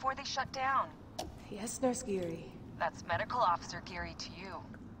cyclosporin before they shut down. Yes, Nurse Geary. That's Medical Officer Geary to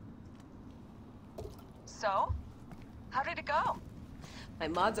you. So? How did it go? My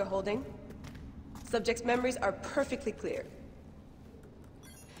mods are holding. Subject's memories are perfectly clear.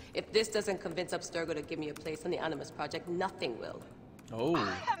 If this doesn't convince Abstergo to give me a place on the Animus Project, nothing will. Oh.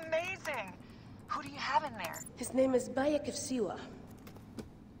 Amazing! Who do you have in there? His name is Bayek of Siwa.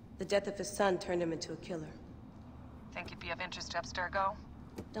 The death of his son turned him into a killer. Think it'd be of interest to Abstergo?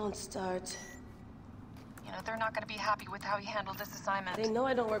 Don't start. You know, they're not going to be happy with how he handled this assignment. They know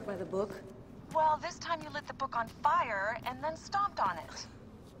I don't work by the book. Well, this time you lit the book on fire and then stomped on it.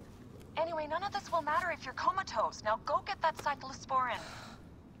 Anyway, none of this will matter if you're comatose. Now go get that cyclosporin.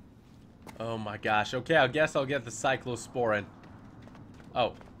 Oh my gosh. Okay, I guess I'll get the cyclosporin.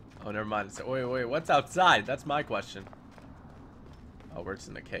 Oh. Oh, never mind. So, wait. What's outside? That's my question. Oh, we're just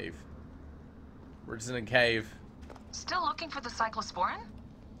in a cave. We're just in a cave. Still looking for the cyclosporin?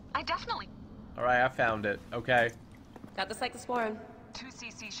 I definitely... Alright, I found it. Okay. Got the cyclosporin. 2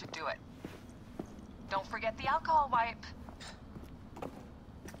 cc should do it. Don't forget the alcohol wipe.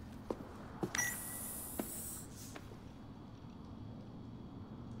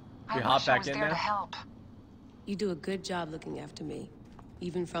 You I hop wish I back was in there there? to help. You do a good job looking after me,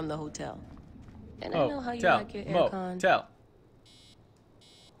 even from the hotel. And I Oh, know how you tell. like your Mo, aircon. tell.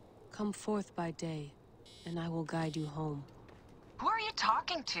 Come forth by day, and I will guide you home. Who are you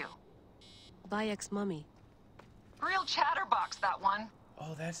talking to? Bayek's mummy. Real chatterbox, that one.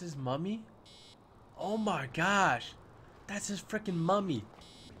 Oh, that's his mummy? Oh my gosh. That's his freaking mummy.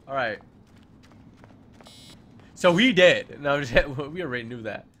 Alright. So he did. No, we already knew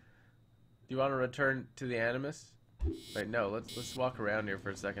that. Do you want to return to the Animus? Wait, no, let's walk around here for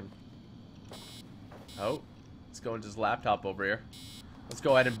a second. Oh, let's go into his laptop over here. Let's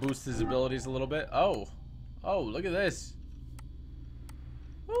go ahead and boost his abilities a little bit. Oh, look at this.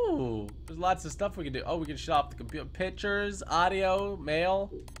 Ooh, there's lots of stuff we can do. Oh, we can shut off the computer. Pictures, audio,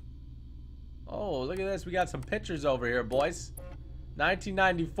 mail. Oh, look at this. We got some pictures over here, boys.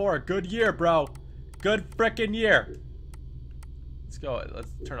 1994, good year, bro. Good frickin' year. Let's go.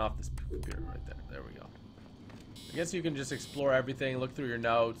 Let's turn off this computer right there. There we go. I guess you can just explore everything, look through your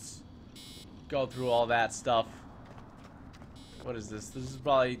notes, go through all that stuff. What is this? This is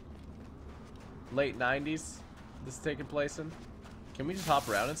probably late 90s. This is taking place in. Can we just hop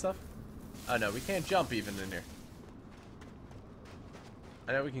around and stuff? Oh no, we can't jump even in here.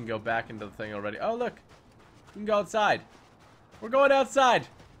 I know we can go back into the thing already. Oh look, we can go outside. We're going outside.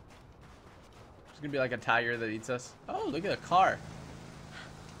 There's gonna be like a tiger that eats us. Oh, look at the car.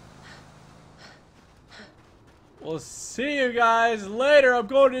 We'll see you guys later. I'm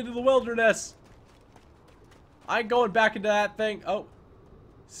going into the wilderness. I ain't going back into that thing. Oh,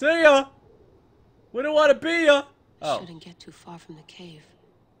 see ya. We don't want to be ya. Oh. Shouldn't get too far from the cave.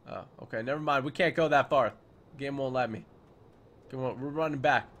 Oh, okay. Never mind. We can't go that far. The game won't let me. Come on, we're running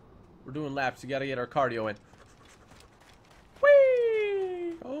back. We're doing laps. You gotta get our cardio in.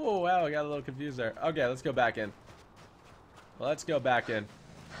 Whee! Oh wow, I got a little confused there. Okay, let's go back in. Let's go back in.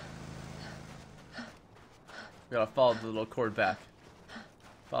 We gotta follow the little cord back.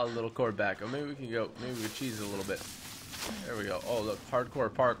 Follow the little cord back. Or maybe we can go. Maybe we can cheese it a little bit. There we go. Oh look, hardcore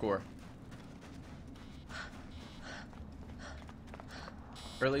parkour.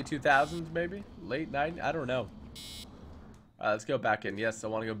 Early 2000s, maybe? Late 90s? I don't know. Alright, let's go back in. Yes, I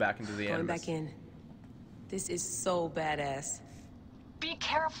want to go back into the Going Animus. back in. This is so badass. Be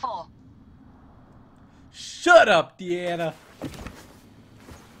careful. Shut up, Deanna.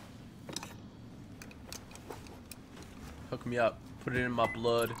 Hook me up. Put it in my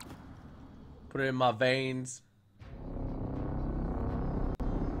blood. Put it in my veins.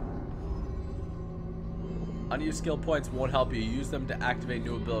 Unused skill points won't help you. Use them to activate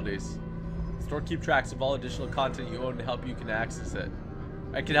new abilities. Store keep tracks of all additional content you own to help you can access it.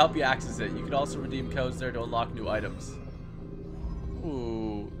 I can help you access it. You can also redeem codes there to unlock new items.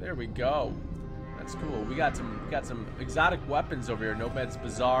 Ooh, there we go. That's cool. We got some exotic weapons over here. Nomad's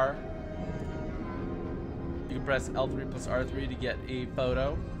Bazaar. You can press L3 plus R3 to get a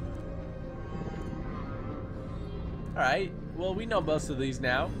photo. Alright, well we know most of these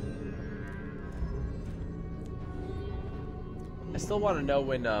now. I still want to know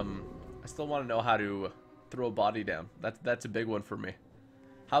when I still want to know how to throw a body down. That's a big one for me.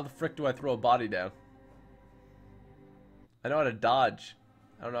 How the frick do I throw a body down? I know how to dodge.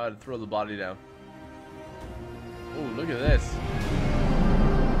 I don't know how to throw the body down. Oh, look at this.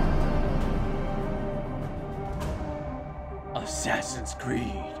 Assassin's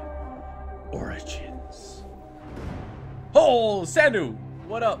Creed Origins. Oh, Sandu!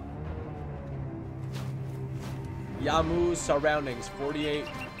 What up? Yamu's surroundings, 48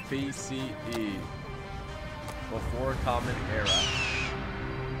 BCE. Before Common Era.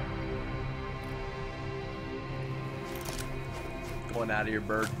 Going out of your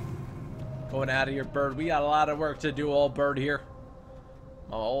bird. Going out of your bird. We got a lot of work to do, old bird here.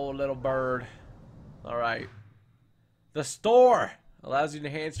 My old little bird. Alright. The store allows you to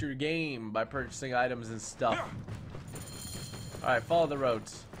enhance your game by purchasing items and stuff. Alright, follow the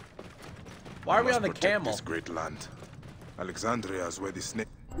roads. Why are we on the camel? This great land. Alexandria is where the snake.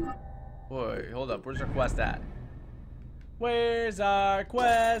 Boy, hold up. Where's our quest at? Where's our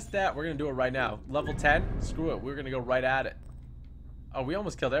quest at? We're gonna do it right now. Level 10? Screw it. We're gonna go right at it. Oh, we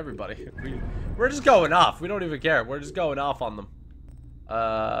almost killed everybody. We're just going off. We don't even care. We're just going off on them.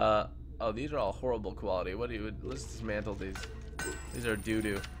 Oh, these are all horrible quality. What do you? Let's dismantle these. These are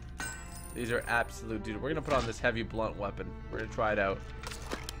doo-doo. These are absolute doo-doo. We're gonna put on this heavy blunt weapon. We're gonna try it out.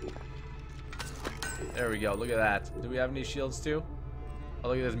 There we go. Look at that. Do we have any shields too? Oh,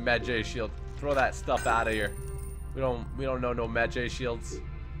 look at this Mage shield. Throw that stuff out of here. We don't know no Mage shields.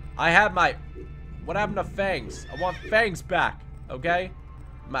 I have my. What happened to fangs? I want fangs back. Okay.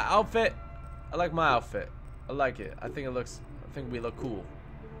 My outfit. I like my outfit. I like it. I think we look cool.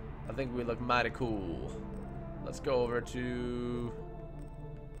 I think we look mighty cool. Let's go over to.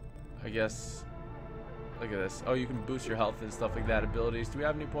 I guess. Look at this. Oh, you can boost your health and stuff like that. Abilities. Do we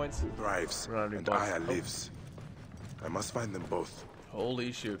have any points? Thrives and Aya lives. I must find them both.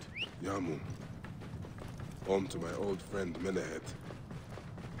 Holy shoot. Yamu. Home to my old friend Menehet.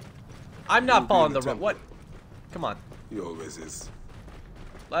 I'm not following the road. What? Come on. He always is.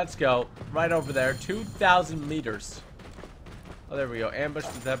 Let's go. Right over there. 2,000 meters. Oh, there we go. Ambush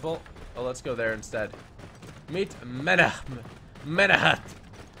the temple. Oh, let's go there instead. Meet Menahat,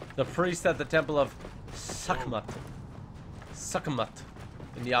 the priest at the temple of Sakmat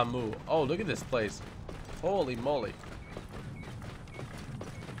in Yamu. Oh, look at this place. Holy moly.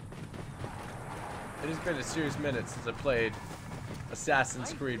 It has been a serious minute since I played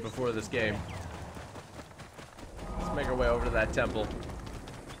Assassin's Creed before this game. Let's make our way over to that temple.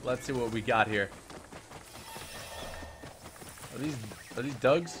 Let's see what we got here. Are these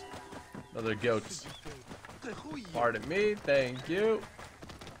dogs? No, they're goats. Pardon me, thank you.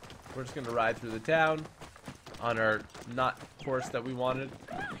 We're just gonna ride through the town on our not horse that we wanted.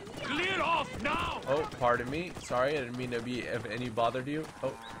 Clear off now! Oh, pardon me. Sorry, I didn't mean to be of any bother to you.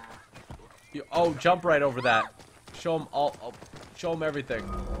 Oh, oh, jump right over that. Show them all. Oh, show them everything.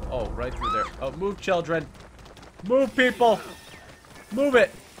 Oh, right through there. Oh, move, children. Move, people. Move it.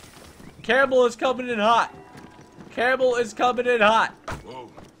 Campbell is coming in hot. Campbell is coming in hot. Whoa.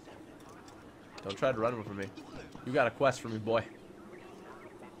 Don't try to run from me. You got a quest for me, boy.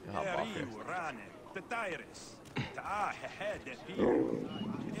 Hop off here.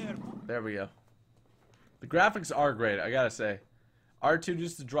 There we go. The graphics are great, I gotta say. R2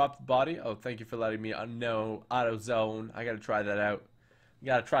 just to drop the body. Oh, thank you for letting me know. Auto zone. I gotta try that out. You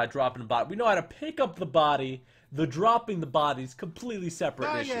gotta try dropping the body. We know how to pick up the body. The dropping the body is completely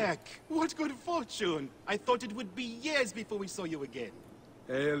separate issue. What good fortune! I thought it would be years before we saw you again.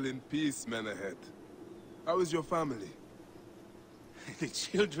 Hail in peace, Menahat. How is your family? The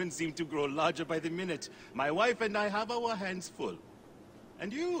children seem to grow larger by the minute. My wife and I have our hands full.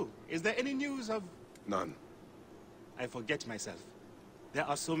 And you? Is there any news of... None. I forget myself. There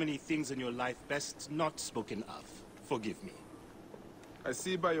are so many things in your life best not spoken of. Forgive me. I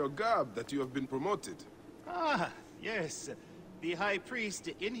see by your garb that you have been promoted. Ah, yes. The High Priest,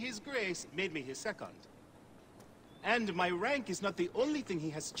 in his grace, made me his second. And my rank is not the only thing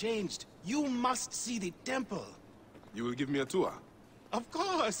he has changed. You must see the temple. You will give me a tour? Of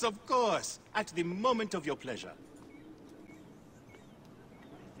course. At the moment of your pleasure.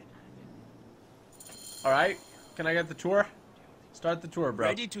 Alright, can I get the tour? Start the tour, bro.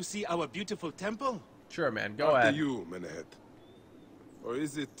 Ready to see our beautiful temple? Sure, man. Go After ahead. you, Menahat. Or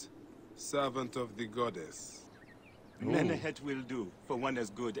is it servant of the goddess? Menahat will do for one as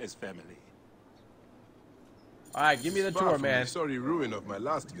good as family. Alright, give me the tour, man. Sorry, ruin of my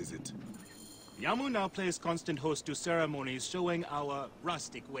last visit. Yamu now plays constant host to ceremonies showing our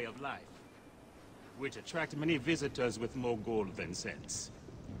rustic way of life, which attract many visitors with more gold than sense.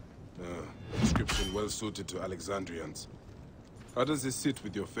 Description well suited to Alexandrians. How does this sit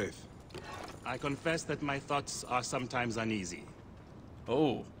with your faith? I confess that my thoughts are sometimes uneasy.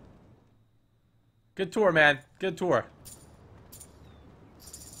 Oh. Good tour, man. Good tour.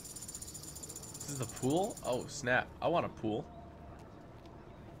 This is the pool? Oh, snap. I want a pool.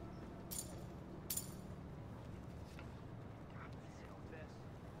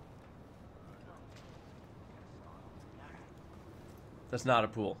 That's not a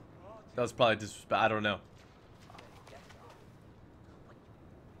pool. That was probably disrespect. I don't know.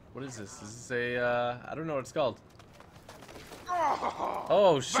 What is this? Is this a, I don't know what it's called.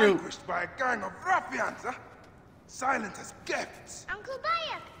 Oh, shoot. Vanquished by a gang of ruffians, huh? Silent as gifts. Uncle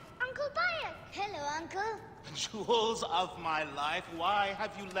Bayek! Uncle Bayek! Hello, Uncle. Jewels of my life, why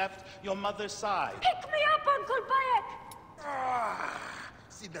have you left your mother's side? Pick me up, Uncle Bayek!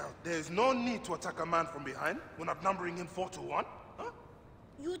 Sit down. There's no need to attack a man from behind. We're not numbering him 4-1. Huh?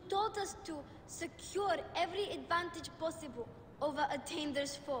 You told us to secure every advantage possible over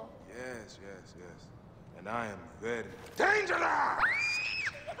Attainer's foe. Yes. And I am very dangerous!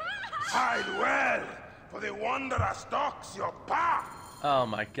 Hide well, for the wanderer stalks your path. Oh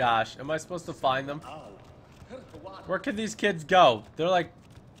my gosh. Am I supposed to find them? Where can these kids go? They're like...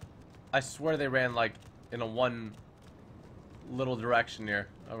 I swear they ran like in a one little direction here.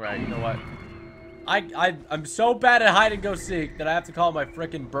 Alright, you know what? I'm so bad at hide and go seek that I have to call my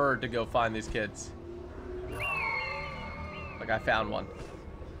frickin' bird to go find these kids. Like, I found one.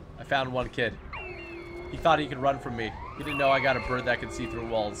 I found one kid. He thought he could run from me. He didn't know I got a bird that could see through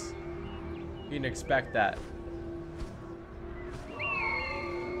walls. He didn't expect that.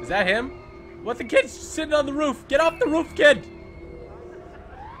 Is that him? What, the kid's sitting on the roof? Get off the roof, kid!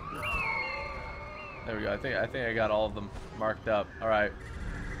 There we go. I think I got all of them marked up. Alright.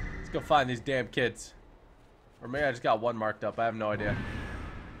 Let's go find these damn kids. Or maybe I just got one marked up. I have no idea.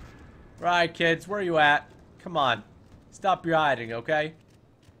 Right, kids. Where are you at? Come on. Stop your hiding, okay?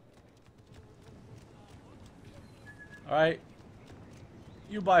 Alright.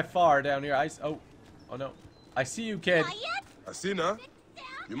 You by far down here. Oh no. I see you, kid. Asina,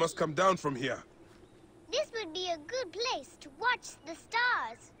 you must come down from here. This would be a good place to watch the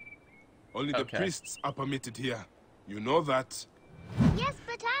stars. Only the priests are permitted here. You know that. Yes,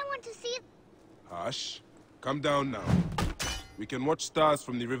 but I want to see... Hush. Come down now. We can watch stars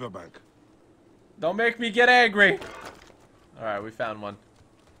from the riverbank. Don't make me get angry. Alright, we found one.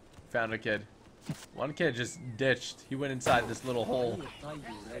 Found a kid. One kid just ditched. He went inside this little hole.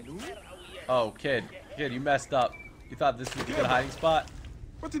 Oh, kid. Kid, you messed up. You thought this was a good hiding spot?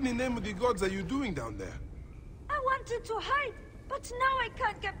 What in the name of the gods are you doing down there? I wanted to hide, but now I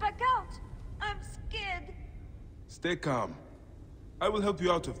can't get back out. I'm scared. Stay calm. I will help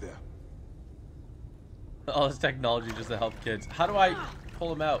you out of there. All this technology just to help kids. How do I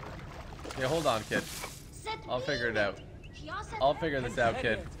pull him out? Okay, hold on, kid. I'll figure it out. I'll figure this out,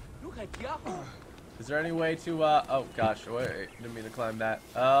 kid. Is there any way to, oh gosh, wait, didn't mean to climb that.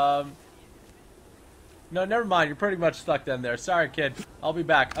 No, never mind, you're pretty much stuck down there. Sorry, kid. I'll be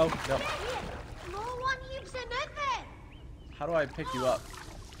back. Oh, no. How do I pick you up?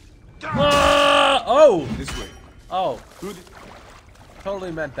 Oh! This way. Oh.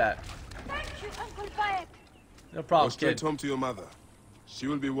 Totally meant that. Thank you, Uncle Bayek. No problem, Go straight kid. home to your mother. She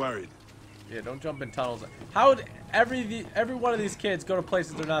will be worried. Yeah, don't jump in tunnels. How would every one of these kids go to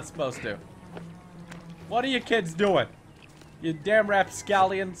places they're not supposed to? What are you kids doing? You damn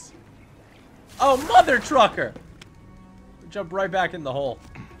rapscallions. Oh, mother trucker! Jump right back in the hole.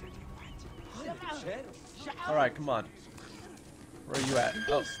 Alright, come on. Where are you at?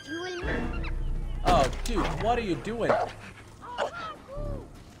 Oh. Oh, dude, what are you doing?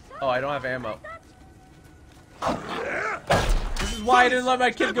 Oh, I don't have ammo. This is why I didn't let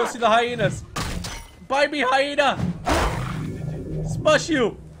my kid go see the hyenas. Bite me, hyena! Smush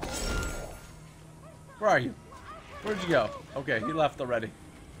you! Where are you? Where'd you go? Okay, he left already.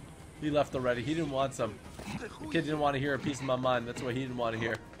 He left already. He didn't want some. The kid didn't want to hear a piece of my mind. That's what he didn't want to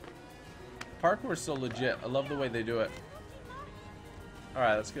hear. Parkour is so legit. I love the way they do it.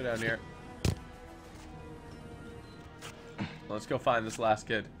 Alright, let's go down here. Let's go find this last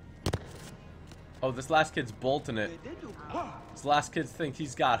kid. Oh, this last kid's bolting it. This last kid thinks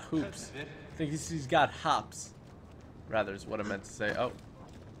he's got hoops. Thinks he's got hops. Rather is what I meant to say. Oh.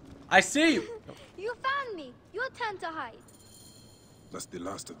 I see you! You found me. Your turn to hide. That's the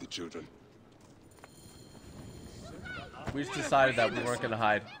last of the children. We just decided that we weren't going to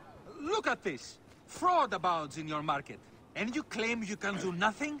hide. Look at this. Fraud abounds in your market. And you claim you can do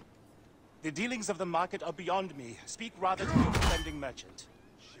nothing? The dealings of the market are beyond me. Speak rather to the offending merchant.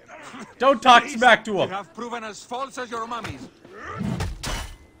 Don't talk smack to him! You have proven as false as your mummies.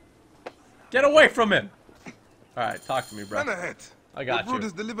 Get away from him! Alright, talk to me, bro. Run ahead. I got the food you.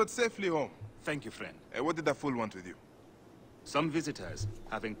 is delivered safely home. Thank you, friend. What did that fool want with you? Some visitors,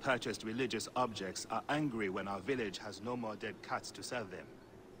 having purchased religious objects, are angry when our village has no more dead cats to sell them.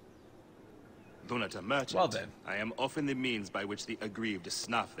 Though not a merchant, well then. I am often the means by which the aggrieved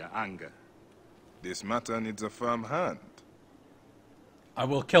snuff their anger. This matter needs a firm hand. I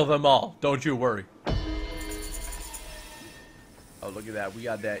will kill them all. Don't you worry. Oh, look at that. We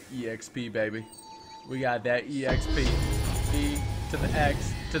got that EXP, baby. We got that EXP. E to the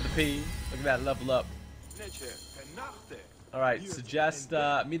X to the P. Look at that level up. Alright, suggest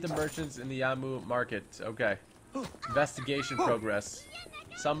meet the merchants in the Yamu market. Okay. Investigation progress.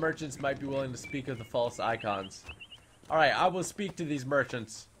 Some merchants might be willing to speak of the false icons. Alright, I will speak to these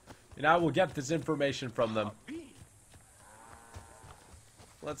merchants. And I will get this information from them.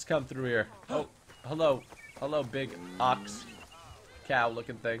 Let's come through here. Oh, hello. Hello, big ox. Cow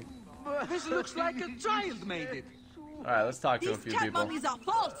looking thing. This looks like a child made it. Alright, let's talk to a few people. These cat mummies are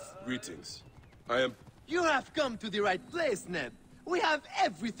false. Greetings. I am... You have come to the right place, Neb. We have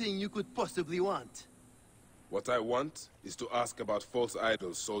everything you could possibly want. What I want is to ask about false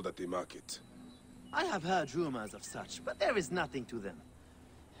idols sold at the market. I have heard rumors of such, but there is nothing to them.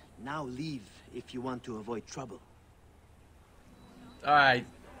 Now leave if you want to avoid trouble. Alright.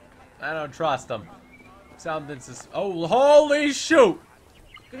 I don't trust them. Something's... Oh, holy shoot!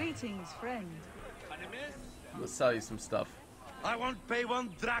 Greetings, friend. I'm gonna sell you some stuff. I won't pay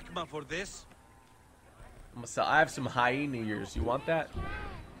 1 drachma for this. I'm gonna sell... I have some hyena ears. You want that?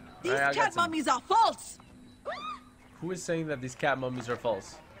 These Alright, cat mummies are false. Who is saying that these cat mummies are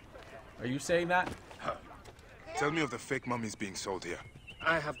false? Are you saying that? Tell me of the fake mummies being sold here.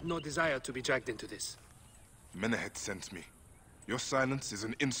 I have no desire to be dragged into this. Menehet sent me. Your silence is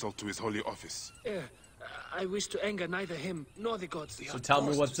an insult to his holy office. I wish to anger neither him nor the gods. So tell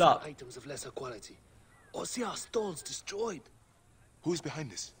me what's up. Items of lesser quality, or see our stalls destroyed. Who is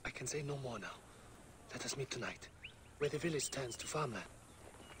behind this? I can say no more now. Let us meet tonight, where the village turns to farmland.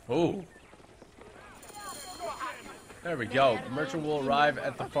 Oh. There we go. The merchant will arrive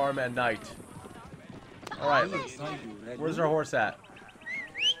at the farm at night. Alright. Where's our horse at?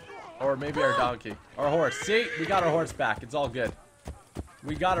 Or maybe our donkey. Our horse. See? We got our horse back. It's all good.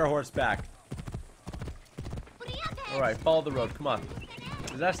 We got our horse back. Alright, follow the road. Come on.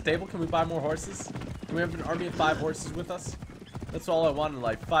 Is that stable? Can we buy more horses? Can we have an army of 5 horses with us? That's all I want in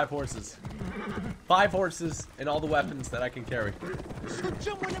life. 5 horses. 5 horses and all the weapons that I can carry.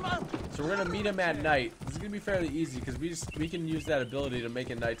 So we're gonna meet him at night. This is gonna be fairly easy because we can use that ability to make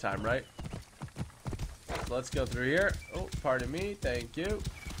it nighttime, right? So let's go through here. Oh, pardon me. Thank you.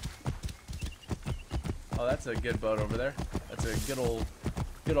 Oh, that's a good boat over there. That's a good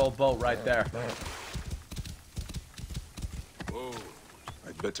old boat right there. Oh,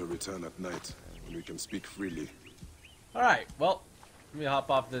 I'd better return at night when we can speak freely. All right. Well, let me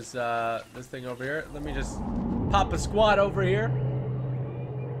hop off this this thing over here. Let me just pop a squad over here.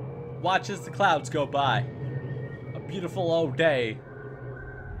 Watch as the clouds go by. A beautiful old day.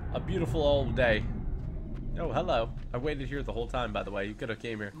 A beautiful old day. Oh, hello. I waited here the whole time, by the way. You could have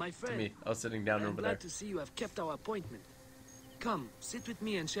came here to me. I was sitting down over there. I'm glad to see you have kept our appointment. Come, sit with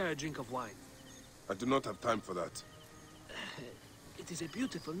me and share a drink of wine. I do not have time for that. It is a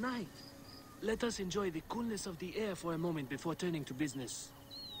beautiful night. Let us enjoy the coolness of the air for a moment before turning to business.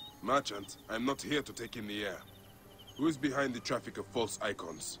 Merchant, I am not here to take in the air. Who is behind the traffic of false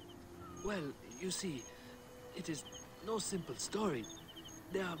icons? Well, you see, it is no simple story.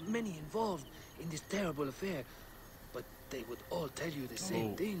 There are many involved in this terrible affair, but they would all tell you the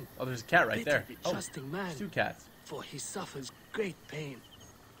same thing. Oh, there's a cat right there. The trusting man, 2 cats. For he suffers great pain.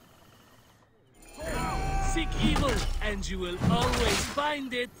 Seek evil, and you will always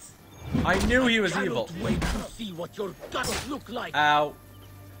find it. I knew he was evil. Wait to see what your guts look like. Ow.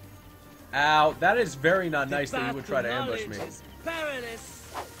 Ow. That is very not nice that you would try to ambush me.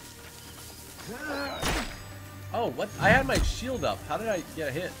 Oh, what? I had my shield up. How did I get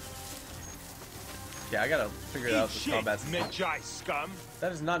a hit? Okay, I gotta figure out this combat system.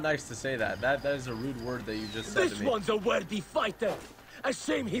 That is not nice to say that. That is a rude word that you just said to me. This one's a worthy fighter. A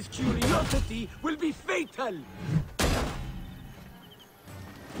shame his curiosity will be fatal.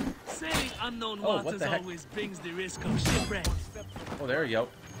 Sailing unknown waters always brings the risk of shipwreck. Oh, there you go.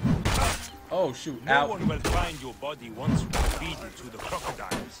 Oh, shoot. No Ow. one will find your body once we feed it to the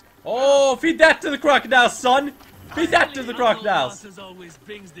crocodiles. Oh, feed that to the crocodiles, son. Feed that to the crocodiles. Waters always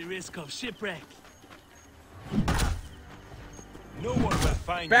brings the risk of shipwreck. No one will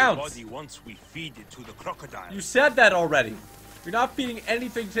find your body once we feed it to the crocodiles. You said that already. You're not feeding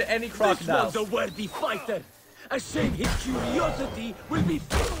anything to any crocodiles. This one's a worthy fighter. A shame his curiosity will be.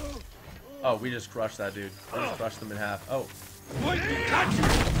 Oh, we just crushed that dude. We just crushed him in half. Oh.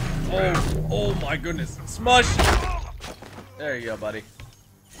 Oh my goodness. Smush. There you go, buddy.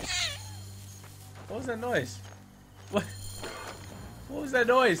 What was that noise? What was that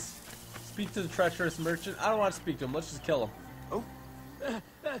noise? Speak to the treacherous merchant. I don't want to speak to him. Let's just kill him. Oh.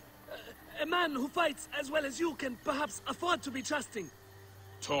 A man who fights as well as you can perhaps afford to be trusting.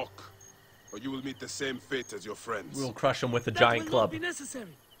 Talk, or you will meet the same fate as your friends. We'll crush him with a giant club. That will not be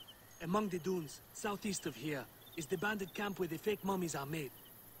necessary. Among the dunes, southeast of here, is the bandit camp where the fake mummies are made.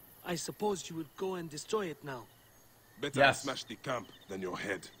 I suppose you would go and destroy it now. Better I smash the camp than your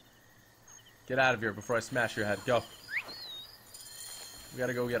head. Get out of here before I smash your head. Go. We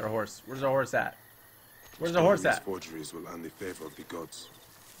gotta go get our horse. Where's our horse at? Where's our horse at? These forgeries will earn the favor of the gods.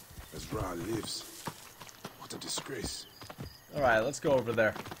 As Ra lives, what a disgrace. Alright, let's go over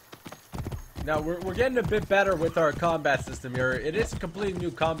there. Now, we're getting a bit better with our combat system here. It is a completely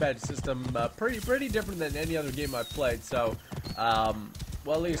new combat system, pretty different than any other game I've played, so, well,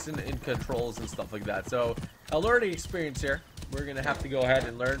 at least in controls and stuff like that. So, a learning experience here. We're going to have to go ahead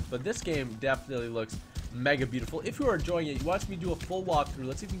and learn, but this game definitely looks mega beautiful. If you are enjoying it, you want me to do a full walkthrough,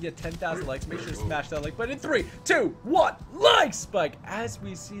 let's see if we can get 10,000 likes. Make sure to smash that like button in 3, 2, 1, like spike, as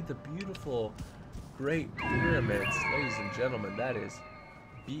we see the beautiful Great Pyramids. Ladies and gentlemen, that is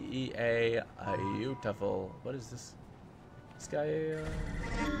beautiful. What is this? This guy,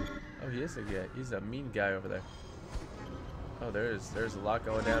 oh, he is a guy. He's a mean guy over there. Oh, there's a lot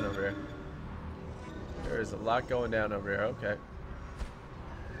going down over here. There is a lot going down over here. Okay.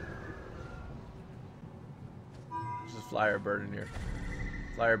 There's a flyer bird in here.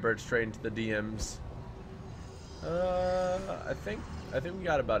 Flyer bird straight into the DMs. I think we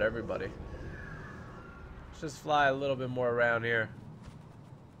got about everybody. Let's just fly a little bit more around here.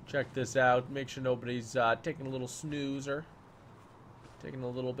 Check this out. Make sure nobody's taking a little snoozer. Taking a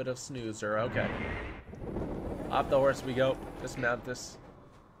little bit of snoozer. Okay. Off the horse we go. Dismount this.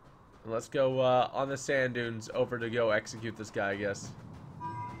 And let's go on the sand dunes over to go execute this guy, I guess.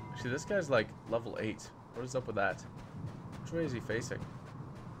 Actually, this guy's like level 8. What is up with that? Which way is he facing?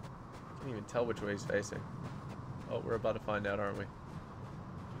 I can't even tell which way he's facing. Oh, we're about to find out, aren't we?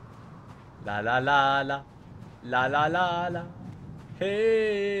 La la la la. La la la la.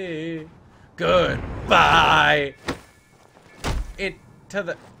 Hey. Goodbye. It to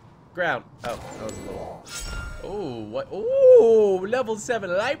the ground. Oh, that was a little. Oh, what? Oh, level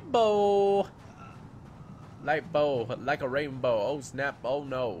 7 light bow. Light bow, like a rainbow. Oh, snap. Oh,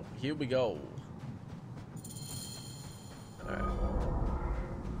 no. Here we go. Alright.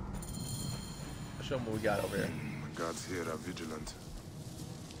 Show them what we got over here. Guards here are vigilant.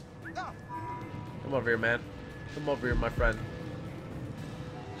 Come over here, man. Come over here, my friend.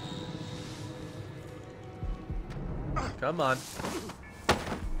 Come on.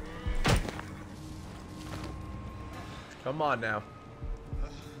 Come on now.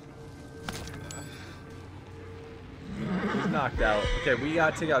 He's knocked out. Okay, we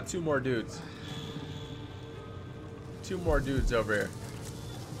gotta take out 2 more dudes. 2 more dudes over here.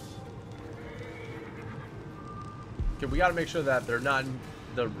 Okay, we gotta make sure that they're not in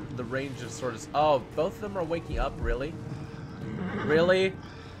the range of sort of. Oh, both of them are waking up. Really? Really?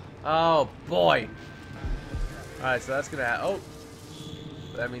 Oh boy. All right, so that's gonna. Oh,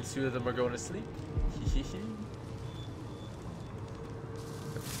 that means 2 of them are going to sleep.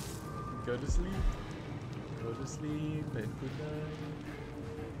 Go to sleep. Go to sleep and good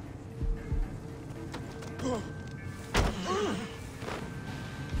night.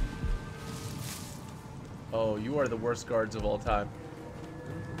 Oh, you are the worst guards of all time.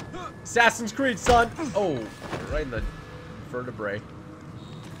 Assassin's Creed, son! Oh, right in the vertebrae.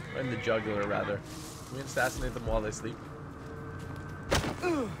 Right in the jugular, rather. Can we assassinate them while they sleep?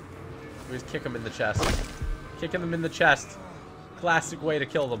 We just kick them in the chest. Kicking them in the chest. Classic way to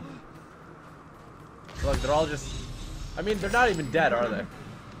kill them. Look, they're all just... I mean, they're not even dead, are they?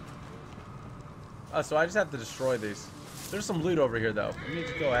 Oh, so I just have to destroy these. There's some loot over here, though. I need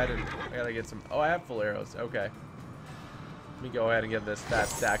to go ahead and... I gotta get some... Oh, I have full arrows. Okay. Let me go ahead and get this fat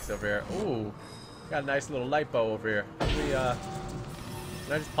stacks over here. Ooh. Got a nice little light bow over here. Can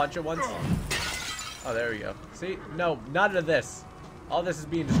I just punch it once? Oh, there we go. See? No, none of this. All this is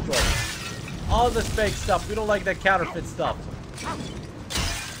being destroyed. All this fake stuff. We don't like that counterfeit stuff.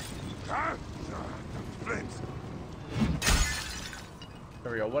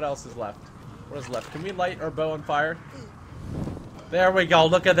 There we go. What else is left? What is left? Can we light our bow on fire? There we go.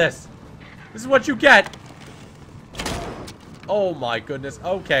 Look at this. This is what you get. Oh my goodness.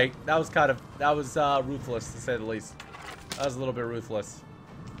 Okay. That was kind of... That was ruthless, to say the least. That was a little bit ruthless.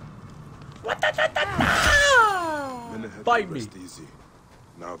 What the Bite me. Easy,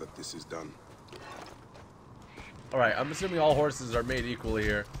 now that this is done. Alright, I'm assuming all horses are made equally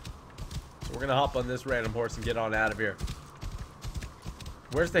here. So we're gonna hop on this random horse and get on out of here.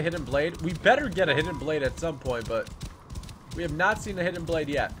 Where's the hidden blade? We better get a hidden blade at some point, but we have not seen a hidden blade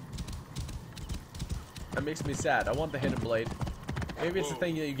yet. That makes me sad. I want the hidden blade. Maybe it's a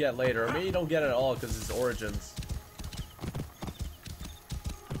thing that you get later, or maybe you don't get it at all because it's Origins.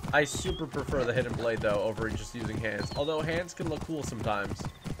 I super prefer the hidden blade though over just using hands. Although hands can look cool sometimes.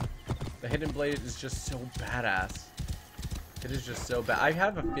 The hidden blade is just so badass. It is just so bad. I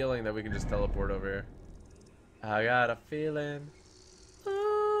have a feeling that we can just teleport over here. I got a feeling.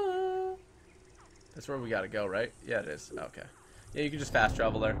 That's where we gotta go, right? Yeah, it is. Okay. Yeah, you can just fast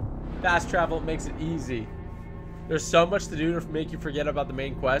travel there. Fast travel makes it easy. There's so much to do to make you forget about the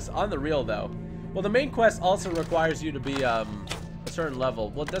main quest. On the real though. Well, the main quest also requires you to be a certain level.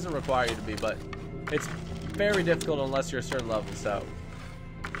 Well, it doesn't require you to be, but it's very difficult unless you're a certain level. So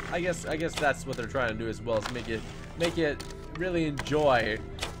I guess that's what they're trying to do as well, is make it really enjoy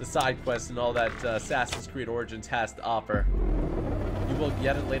the side quests and all that Assassin's Creed Origins has to offer. You will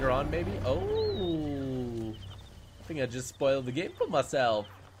get it later on, maybe. Oh, I think I just spoiled the game for myself.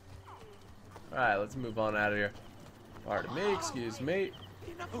 All right, let's move on out of here. Pardon me, excuse me.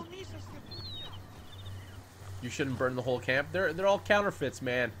 You shouldn't burn the whole camp. They're all counterfeits,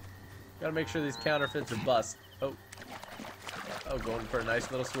 man. Gotta make sure these counterfeits are bust. Oh, going for a nice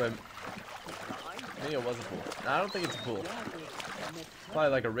little swim. Maybe it was a pool. No, I don't think it's a pool.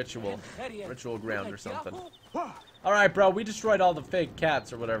 Probably like a ritual ground or something. All right, bro. We destroyed all the fake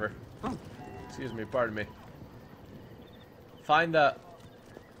cats or whatever. Excuse me. Pardon me. Find the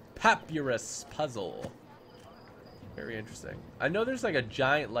papyrus puzzle. Very interesting. I know there's like a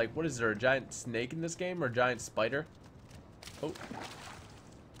giant, like, what is there, a giant snake in this game or a giant spider? Oh.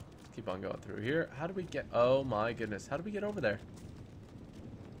 Let's keep on going through here. How do we get, oh my goodness. How do we get over there?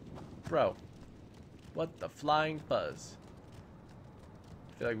 Bro. What the flying fuzz?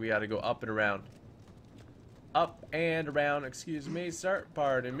 I feel like we gotta go up and around. Up and around, excuse me, sir.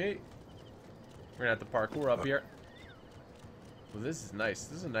 Pardon me. We're gonna have to parkour up here. Well, this is nice.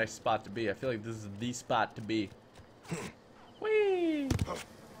 This is a nice spot to be. I feel like this is the spot to be. Whee!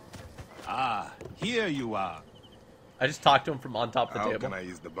 Here you are. I just talked to him from on top of the table. How can I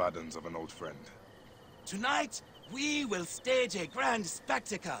ease the burdens of an old friend? Tonight, we will stage a grand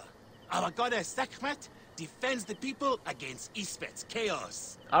spectacle. Our goddess Sekhmet defends the people against Ispet's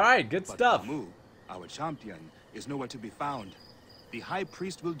chaos. All right, good stuff. Pamu, our champion, is nowhere to be found. The High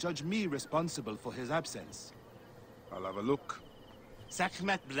Priest will judge me responsible for his absence. I'll have a look.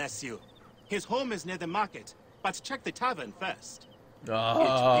 Sekhmet bless you. His home is near the market, but check the tavern first. Oh.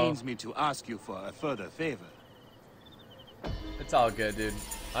 It pains me to ask you for a further favor. It's all good, dude.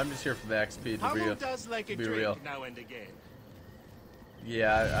 I'm just here for the XP to Pamu does like a drink real. now and again.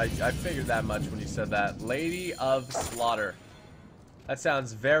 Yeah, I figured that much when you said that. Lady of Slaughter. That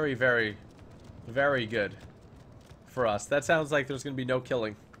sounds very, very, very good for us. That sounds like there's going to be no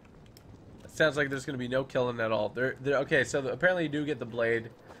killing. That sounds like there's going to be no killing at all. Okay, so apparently you do get the blade,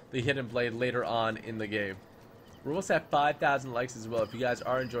 the hidden blade, later on in the game. We're almost at 5,000 likes as well. If you guys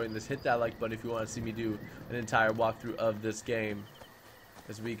are enjoying this, hit that like button if you want to see me do an entire walkthrough of this game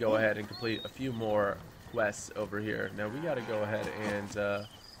as we go ahead and complete a few more quests over here. Now we got to go ahead and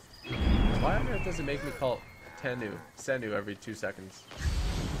why on earth does it make me call Senu every 2 seconds?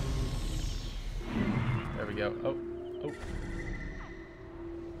 There we go. Oh.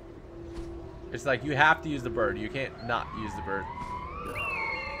 It's like you have to use the bird. You can't not use the bird.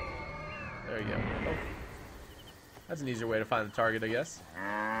 There you go. Oh. That's an easier way to find the target, I guess.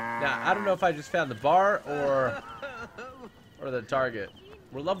 Now, I don't know if I just found the bar or the target.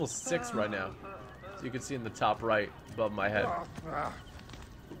 We're level 6 right now. So you can see in the top right above my head.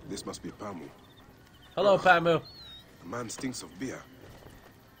 This must be Pamu. Hello, Pamu. The man stinks of beer.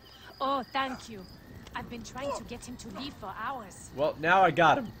 Oh, thank you. I've been trying to get him to leave for hours. Well, now I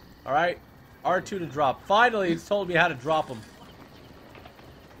got him. Alright? R2 to drop. Finally, it's told me how to drop him.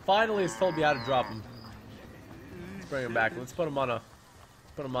 Finally, it's told me how to drop him. Let's bring him back. Let's put him on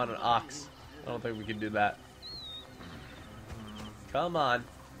an ox. I don't think we can do that. Come on.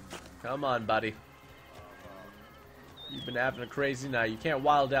 Come on, buddy. You've been having a crazy night. You can't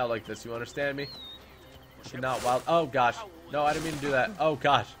wild out like this. You understand me? You cannot wild. Oh, gosh. No, I didn't mean to do that. Oh,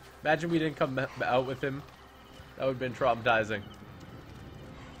 gosh. Imagine we didn't come out with him. That would have been traumatizing.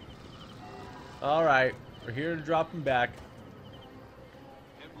 Alright. We're here to drop him back.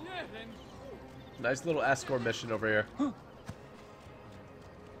 Nice little escort mission over here.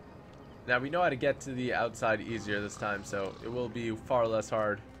 Now, we know how to get to the outside easier this time, so it will be far less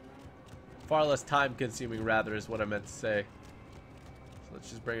hard. Far less time-consuming, rather, is what I meant to say. So let's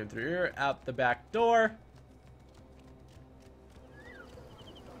just bring him through here, out the back door.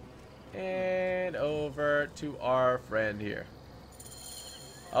 And over to our friend here.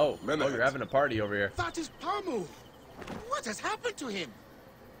 Oh, you're having a party over here. That is Pamu! What has happened to him?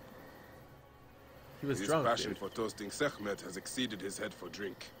 He was his drunk, passion dude. for toasting Sekhmet has exceeded his head for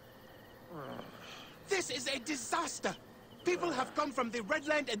drink. This is a disaster! People have come from the Red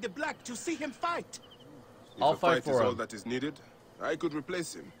Land and the Black to see him fight. I'll fight for is him. all that is needed, I could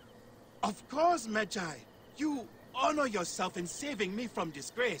replace him. Of course, Magi. You honor yourself in saving me from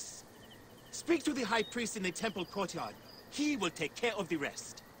disgrace. Speak to the High Priest in the temple courtyard. He will take care of the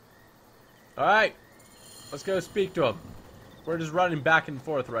rest. Alright. Let's go speak to him. We're just running back and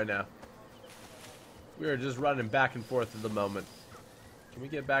forth right now. We are just running back and forth at the moment. Can we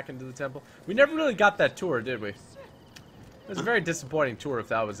get back into the temple? We never really got that tour, did we? It was a very disappointing tour if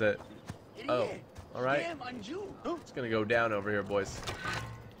that was it. Oh. Alright. It's gonna go down over here, boys.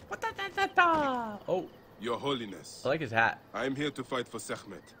 Oh. Your Holiness. I like his hat. I am here to fight for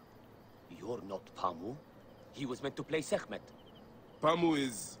Sekhmet. You're not Pamu. He was meant to play Sekhmet. Pamu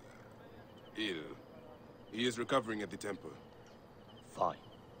is ill. He is recovering at the temple. Fine.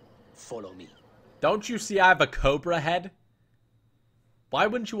 Follow me. Don't you see I have a cobra head? Why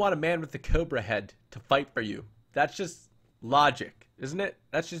wouldn't you want a man with a cobra head to fight for you? That's just logic, isn't it?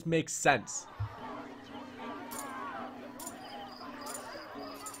 That just makes sense.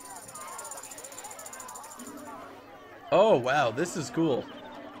 Oh, wow, this is cool.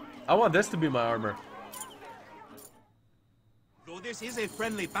 I want this to be my armor. Though this is a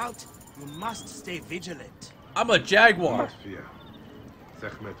friendly bout, you must stay vigilant. I'm a jaguar. Do not fear.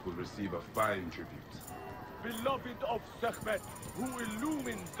 Sekhmet will receive a fine tribute. Beloved of Sekhmet, who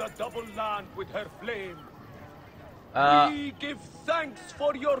illumines the double land with her flame. We give thanks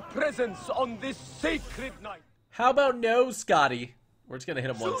for your presence on this sacred night. How about no, Scotty? We're just gonna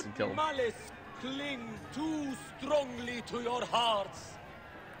hit him once and kill him. Malice cling too strongly to your hearts.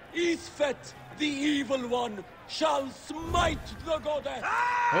 Isfet, the evil one, shall smite the goddess.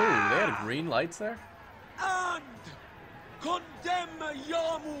 Oh, they had green lights there? And condemn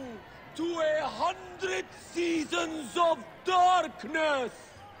Yamu to 100 seasons of darkness.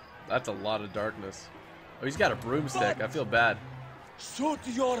 That's a lot of darkness. Oh, he's got a broomstick. I feel bad. Should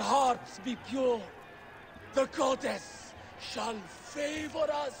your hearts be pure, the goddess shall favor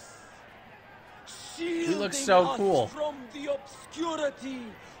us. He looks so cool. From the obscurity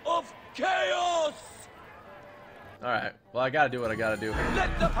of chaos. All right. Well, I gotta do what I gotta do.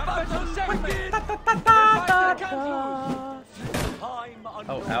 Let the battle begin.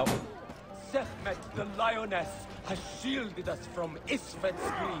 Oh, ow. Sekhmet the lioness has shielded us from Isfet's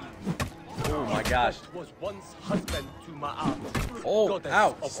greed. Oh my gosh. Was once husband to Ma'at. Oh,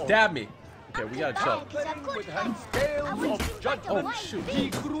 ow. Stab me. Okay, we gotta chill. With her scales of judgment, oh, shoot. He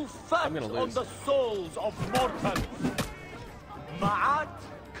grew fat I'm gonna lose. on the souls of mortals. Ma'at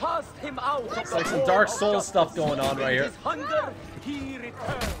cast him out. It's like some Dark Souls stuff going on right here. His hunger, he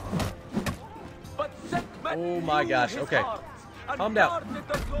returned. But Sekhmet oh my gosh. knew his Okay. heart and Calm down. guarded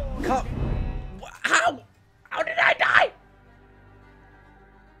the glory. Calm. How? How did I die?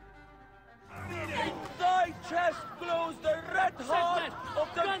 In thy chest glows the red heart of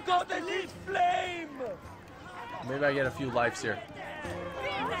the goddess's flame. Maybe I get a few lives here.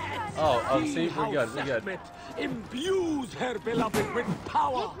 Oh, see, we're good, we're good. Imbues her beloved with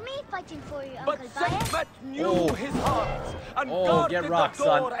power. Take me fighting for you, But Uncle Bias. Sekhmet knew his heart and get guarded rocked, the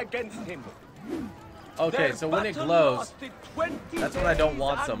door son. against him. Okay, Their so when it battle glows, lasted 20 that's when I don't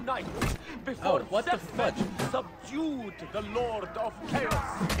want days some. and nights Oh, before what the Sekhmet fudge? subdued the Lord of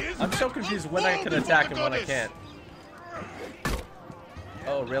Chaos. I'm so confused when I can attack and when I can't.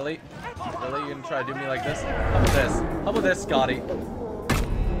 Oh, really? Really? You gonna try to do me like this? How about this? How about this, Scotty?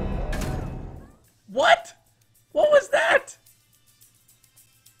 What? What was that?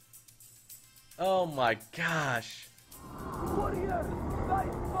 Oh my gosh. Warrior, thy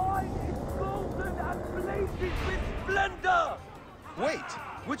spine is golden and blazes with splendor. Wait,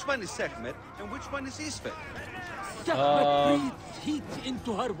 which one is Sekhmet and which one is Isfet? Sekhmet breathes heat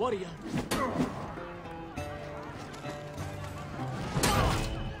into her warrior.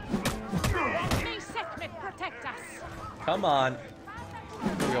 May Sekhmet protect us. Come on.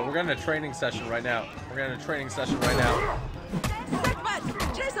 Here we go. We're gonna a training session right now. We're gonna a training session right now.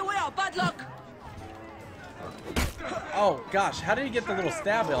 Sekhmet, chase away our bad luck. Oh gosh, how did he get the little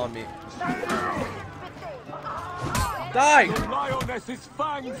stab on me? Die! The lioness's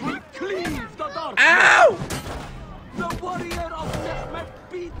fangs will cleave the dark. Ow! The warrior of Sekhmet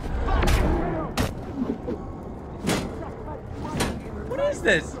beats back. What is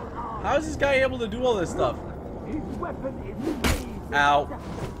this? How is this guy able to do all this stuff? His weapon is Ow.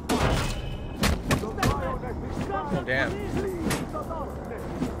 Oh damn.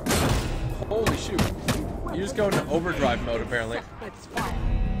 Holy shoot. You just go into overdrive mode apparently.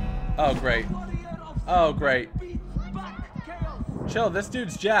 Oh great. Oh great. Chill, this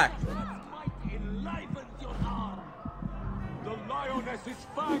dude's jacked. The lioness's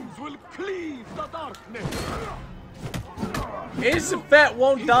fangs will cleave the darkness. Isfet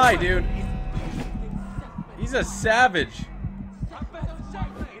won't die, dude. He's a savage.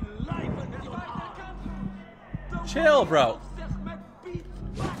 Chill, bro.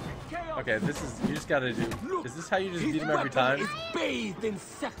 Okay, this is, you just gotta do, is this how you just beat him every time? His weapon is bathed in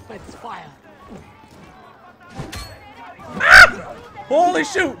Sekhmet's fire. Ah! Holy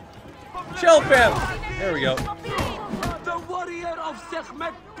shoot! Chill, fam. There we go. The warrior of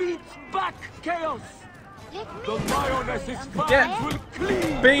Sekhmet beats back chaos. The lioness's fangs will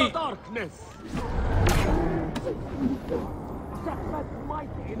cleave the darkness. Sekhmet's might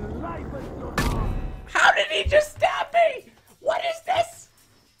enlivens your heart. How did he just stab me? What is this?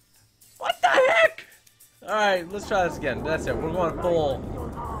 What the heck? Alright, let's try this again. That's it. We're going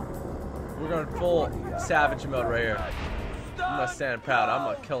full savage mode right here. I'm gonna stand proud. I'm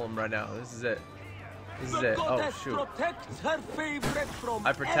gonna kill him right now. This is it. This is it. Oh shoot.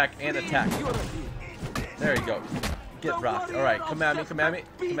 I protect and attack. There you go. Get rocked. Alright, come at me, come at me,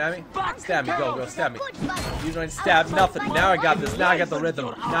 come at me. Stab me, go, stab me. You don't stab nothing. Now I got this. Now I got the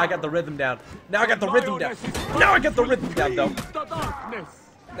rhythm. Now I got the rhythm down. Now I got the rhythm down. Now I got the rhythm down though.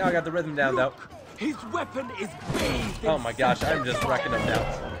 Now I got the rhythm down though. His weapon is bathed. Oh my gosh, I'm just wrecking him now.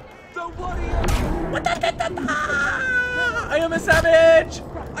 What the? I am a savage!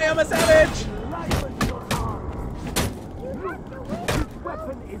 I am a savage!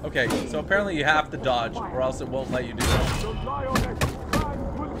 Okay, so apparently you have to dodge, or else it won't let you do it.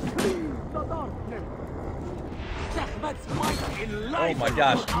 Oh my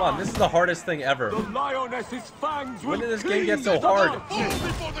gosh, come on, this is the hardest thing ever. When did this game get so hard?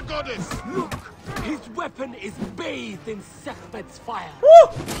 Before the goddess. Look, his weapon is bathed in Sekhmet's fire. Woo!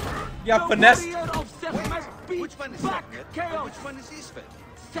 You got finessed. Which one is Sekhmet and which one is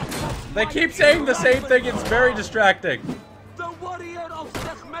Isfet? They keep saying the same thing, it's very distracting. The warrior of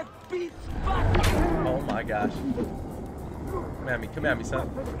Sekhmet Oh my gosh. Come at me, son.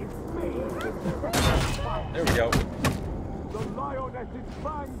 There we go. The lioness's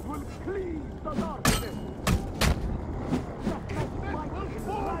fangs will cleave the darkness.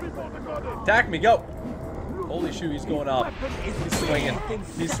 Attack me, go! Holy shoot, he's going up. He's swinging.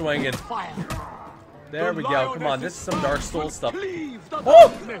 He's swinging. There we go. Come on, this is some Dark Souls stuff.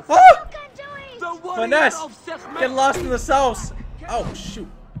 Oh! Oh! Finesse! Get lost in the sauce! Oh, shoot.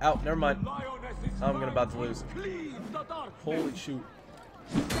 Out, never mind. I'm about to lose. Holy shoot.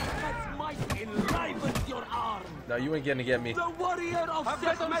 No, you ain't gonna get me. You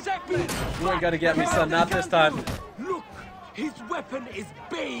ain't gonna get me, son. Not this time. Look, his weapon is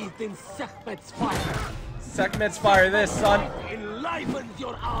bathed in Sekhmet's fire. Sekhmet's fire this, son. Enlivens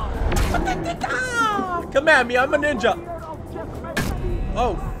your arm. Come at me, I'm a ninja.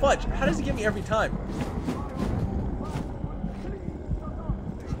 Oh, fudge. How does he get me every time?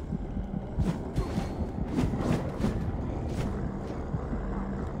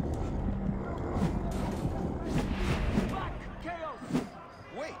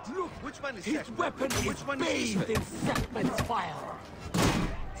 His weapon is bathed in Sekhmet's fire.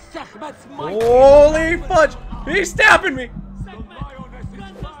 Sekhmet's might. Holy fudge! He's stabbing me!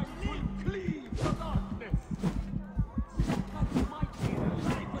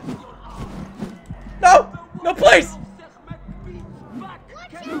 No! No, please!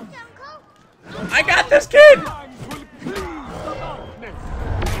 I got this, kid!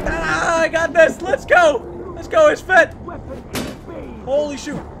 Ah, I got this! Let's go! Let's go, it's fit! Holy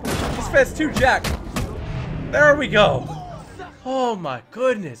shoot! This fit's too jacked. There we go. Oh my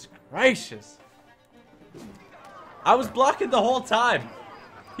goodness gracious. I was blocking the whole time.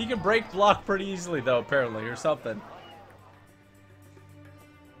 He can break block pretty easily though, apparently, or something.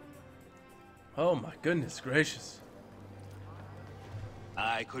 Oh my goodness gracious.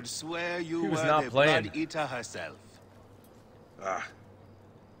 I could swear you He was were not the playing. Blood Eater herself. Ah.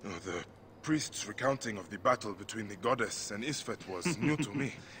 No, the priest's recounting of the battle between the goddess and Isfet was new to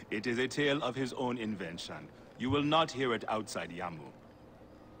me. It is a tale of his own invention. You will not hear it outside Yamu.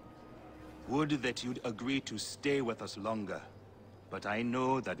 Would that you'd agree to stay with us longer. But I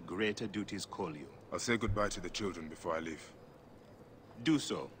know that greater duties call you. I'll say goodbye to the children before I leave. Do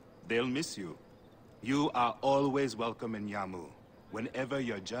so. They'll miss you. You are always welcome in Yamu, whenever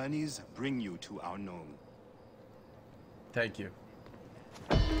your journeys bring you to our gnome. Thank you.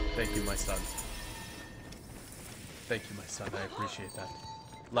 Thank you, my son. Thank you, my son. I appreciate that.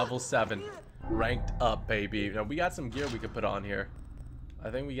 Level 7. Ranked up, baby. Now, we got some gear we could put on here. I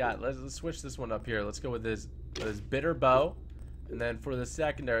think we got... Let's switch this one up here. Let's go with this bitter bow. And then for the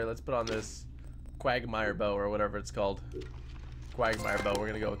secondary, let's put on this quagmire bow or whatever it's called. Quagmire bow. We're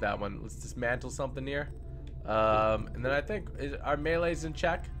going to go with that one. Let's dismantle something here. And then I think... Our melee's in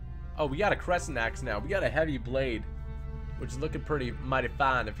check. Oh, we got a crescent axe now. We got a heavy blade. Which is looking pretty mighty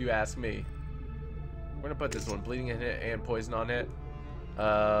fine if you ask me. We're gonna put this one, bleeding in it and poison on it.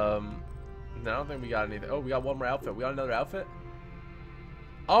 I don't think we got anything. Oh, we got one more outfit. We got another outfit?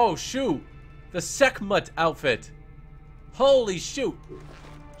 Oh shoot! The Sekhmet outfit. Holy shoot!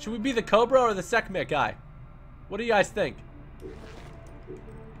 Should we be the Cobra or the Sekhmet guy? What do you guys think?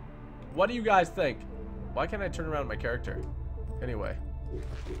 What do you guys think? Why can't I turn around my character? Anyway.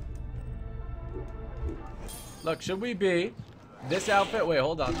 Look, should we be this outfit? Wait,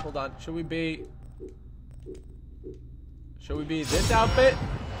 hold on, hold on. Should we be this outfit?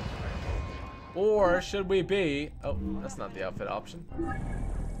 Or should we be... Oh, that's not the outfit option.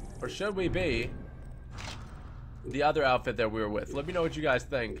 Or should we be the other outfit that we were with? Let me know what you guys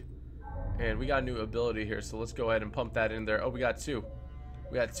think. And we got a new ability here, so let's go ahead and pump that in there. Oh, we got two.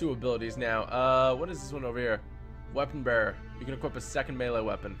 We got two abilities now. What is this one over here? Weapon bearer. You can equip a second melee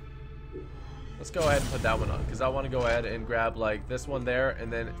weapon. Let's go ahead and put that one on, because I want to go ahead and grab like this one there,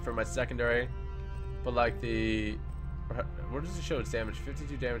 and then for my secondary, put like the... Where does it show its damage?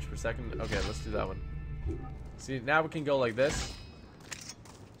 52 damage per second? Okay, let's do that one. See, now we can go like this,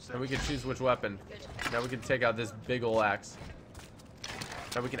 and we can choose which weapon. Now we can take out this big ol' axe.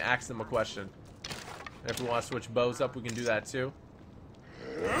 Now we can ask them a question. And if we want to switch bows up, we can do that too.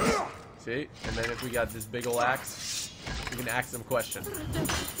 See? And then if we got this big ol' axe, we can ask them a question.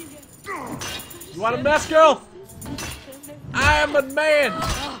 You want a mess, girl? I am a man.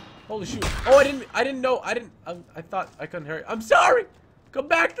 Holy shoot! Oh, I didn't know. I thought I couldn't hear you. I'm sorry. Come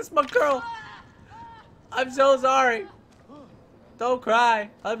back, this is my girl. I'm so sorry. Don't cry.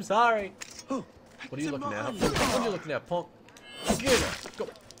 I'm sorry. What are you looking at? What are you looking at, punk?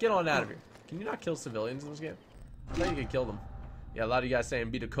 Get on out of here. Can you not kill civilians in this game? I thought you could kill them. Yeah, a lot of you guys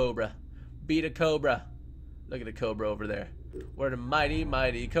saying beat a cobra. Beat a cobra. Look at the cobra over there. We're the mighty,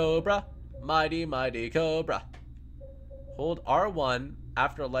 mighty cobra. Mighty, mighty cobra. Hold R1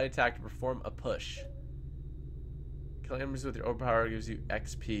 after a light attack to perform a push. Killing enemies with your overpower gives you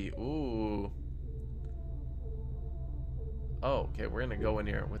XP. Ooh. Oh, okay, we're gonna go in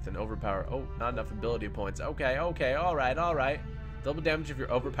here with an overpower. Oh, not enough ability points. Okay, okay, alright, alright. Double damage of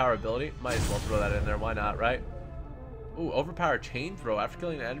your overpower ability. Might as well throw that in there, why not, right? Ooh, overpower chain throw. After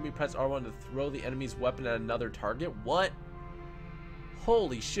killing an enemy, press R1 to throw the enemy's weapon at another target. What?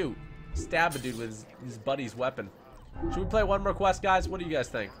 Holy shoot. Stab a dude with his buddy's weapon. Should we play one more quest, guys? What do you guys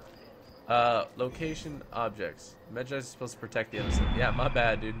think? Location objects. Majesty is supposed to protect the innocent. Yeah, my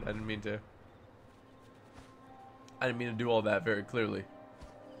bad, dude. I didn't mean to. I didn't mean to do all that very clearly.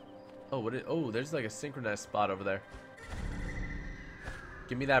 Oh, oh, there's like a synchronized spot over there.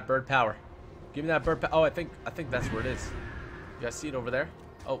 Give me that bird power. Give me that bird power. Oh, I think that's where it is. You guys see it over there?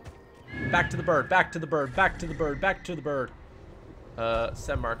 Oh, back to the bird. Back to the bird. Back to the bird. Back to the bird.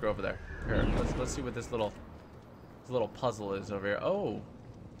 Set marker over there. Here, let's see what this little puzzle is over here. Oh,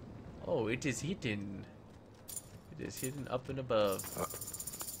 oh, it is hidden. It is hidden up and above.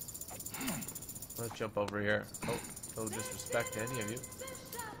 Let's jump over here. Oh, no disrespect to any of you.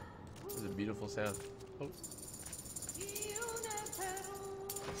 This is a beautiful sound. Oh.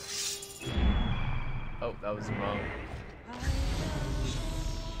 Oh, that was wrong.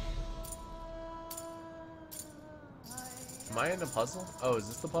 Am I in a puzzle? Oh, is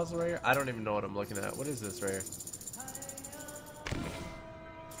this the puzzle right here? I don't even know what I'm looking at. What is this right here?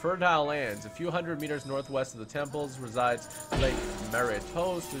 Fertile lands. A few hundred meters northwest of the temples resides Lake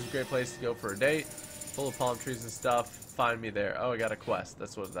Meritos. This is a great place to go for a date. Full of palm trees and stuff. Find me there. Oh, I got a quest.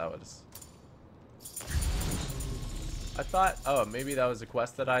 That's what that was. I thought, oh, maybe that was a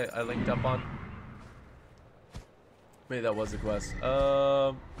quest that I linked up on. Maybe that was a quest.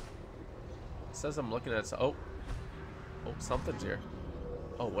 It says I'm looking at, oh, something's here.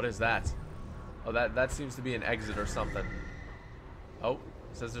 Oh, what is that? Oh, that seems to be an exit or something. Oh,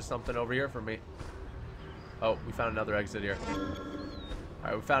 it says there's something over here for me. Oh, we found another exit here.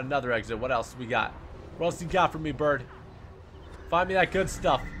 Alright, we found another exit. What else we got? What else you got for me, bird? Find me that good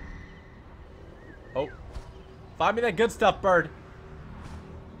stuff. Oh. Find me that good stuff, bird.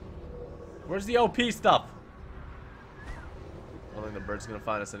 Where's the OP stuff? I don't think the bird's gonna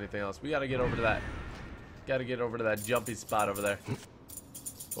find us anything else. We gotta get over to that. Gotta get over to that jumpy spot over there.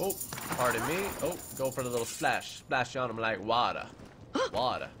 Oh, pardon me. Oh, go for the little splash. Splash on him like water.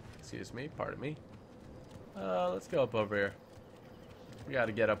 Water. Excuse me, pardon me. Let's go up over here. We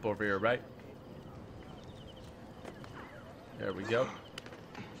gotta get up over here, right? There we go.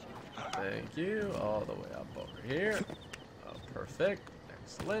 Thank you. All the way up over here. Oh, perfect.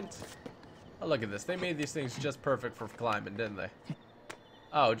 Excellent. Oh, look at this. They made these things just perfect for climbing, didn't they?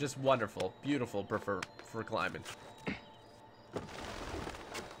 Oh, just wonderful. Beautiful for climbing.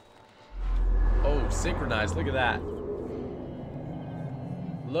 Oh, synchronized. Look at that.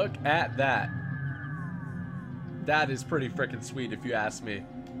 Look at that. That is pretty freaking sweet if you ask me.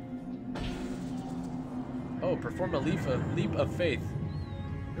 Oh, perform a leap of faith.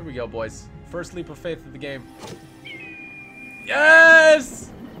 Here we go, boys. First leap of faith of the game.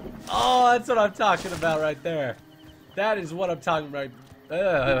 Yes! Oh, that's what I'm talking about right there. That is what I'm talking about.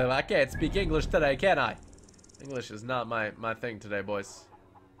 I can't speak English today, can I? English is not my thing today, boys.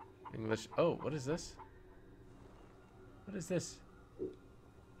 English. Oh, what is this? What is this?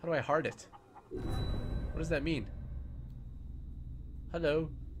 How do I heart it? What does that mean? Hello.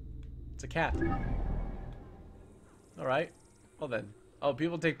 It's a cat. Alright. Well then. Oh,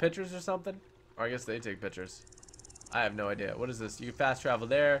 people take pictures or something? Or I guess they take pictures. I have no idea. What is this? You can fast travel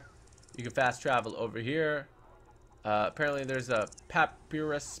there. You can fast travel over here. Apparently there's a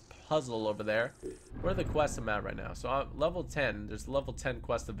papyrus puzzle over there. Where are the quests I'm at right now? So I'm level 10. There's level 10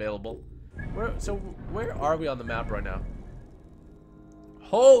 quest available. Where are we on the map right now?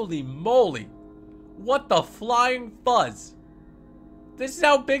 Holy moly. What the flying fuzz? This is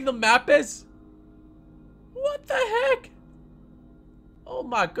how big the map is? What the heck? Oh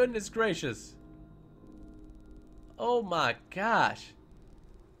my goodness gracious. Oh my gosh.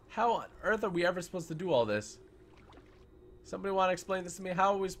 How on earth are we ever supposed to do all this? Somebody want to explain this to me?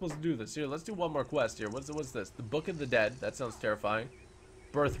 How are we supposed to do this? Here, let's do one more quest here. What's this? The Book of the Dead. That sounds terrifying.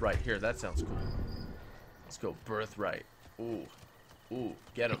 Birthright. Here, that sounds cool. Let's go. Birthright. Ooh. Ooh.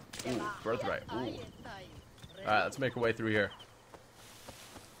 Get him. Ooh. Birthright. Ooh. Alright, let's make our way through here.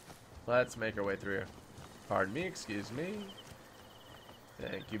 Let's make our way through here. Pardon me. Excuse me.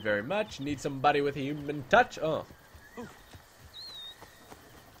 Thank you very much. Need somebody with a human touch. Oh.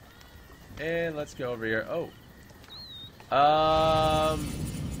 And let's go over here. Oh.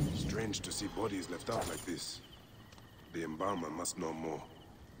 Strange to see bodies left out like this. The embalmer must know more.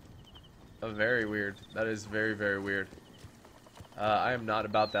 Oh, very weird. That is very, very weird. I am not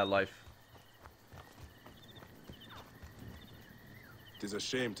about that life. It is a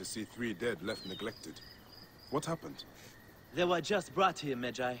shame to see 3 dead left neglected. What happened? They were just brought here,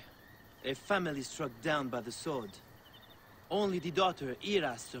 Magi. A family struck down by the sword. Only the daughter,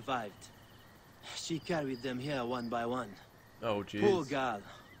 Ira, survived. She carried them here one by one. Oh, jeez. Poor girl.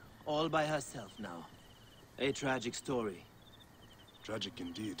 All by herself now. A tragic story. Tragic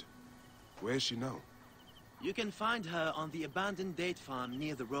indeed. Where is she now? You can find her on the abandoned date farm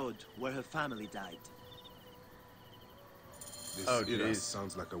near the road where her family died. This Oh, Ira jeez.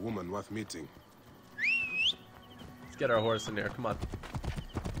 sounds like a woman worth meeting. Let's get our horse in there. Come on.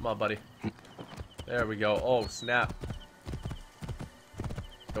 Come on, buddy. There we go. Oh, snap.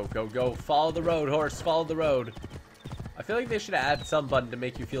 Go, go, go. Follow the road, horse. Follow the road. I feel like they should add some button to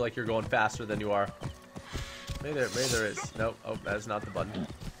make you feel like you're going faster than you are. Maybe there is. Nope. Oh, that is not the button.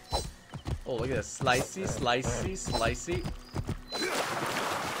 Oh, look at this. Slicey, slicey, slicey.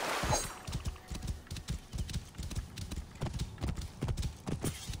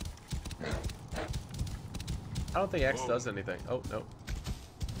 I don't think X does anything. Oh, no.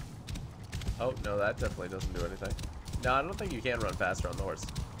 Oh, no, that definitely doesn't do anything. No, I don't think you can run faster on the horse.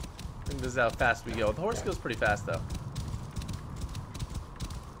 I think this is how fast we go. The horse goes pretty fast, though.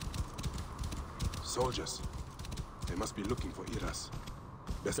 Soldiers. They must be looking for Iras.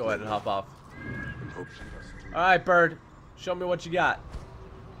 Let's go ahead and hop off. And hope she does. Alright, bird. Show me what you got.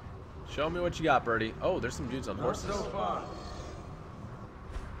 Show me what you got, birdie. Oh, there's some dudes on horses. Not so far.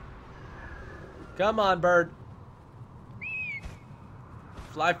 Come on, bird.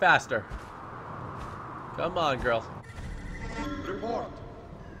 Fly faster. Come on, girl. Report.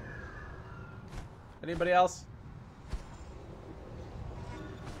 Anybody else?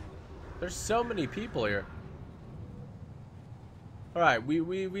 There's so many people here. Alright,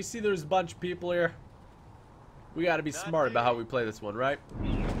 we see there's a bunch of people here. We gotta be smart about how we play this one, right?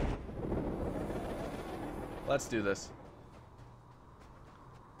 Let's do this.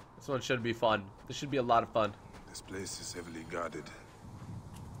 This one should be fun. This should be a lot of fun. This place is heavily guarded.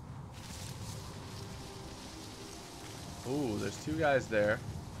 Ooh, there's 2 guys there.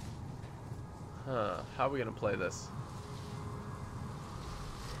 Huh, how are we gonna play this?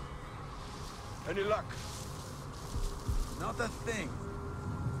 Any luck? Not a thing.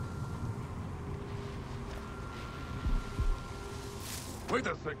 Wait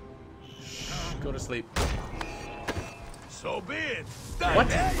a sec. Go to sleep. So be it. What?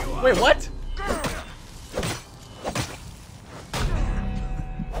 Wait, what?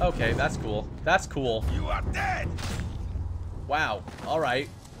 Okay, that's cool. That's cool. You are dead. Wow. Alright.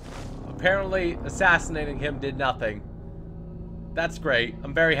 Apparently, assassinating him did nothing. That's great.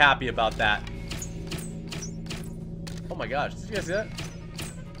 I'm very happy about that. Oh my gosh. Did you guys see that?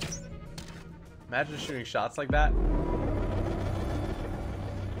 Imagine shooting shots like that.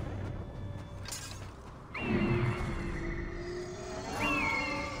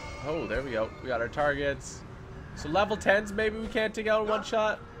 Oh, there we go. We got our targets. So level 10s, maybe we can't take out in one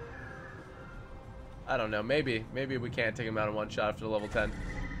shot? I don't know. Maybe. Maybe we can't take him out in one shot after level 10.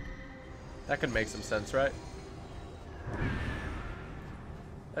 That could make some sense, right?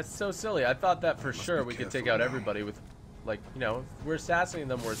 That's so silly. I thought that for sure we could take out everybody with, like, you know, if we're assassinating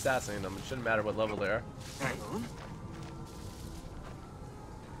them, we're assassinating them. It shouldn't matter what level they are. Hang on.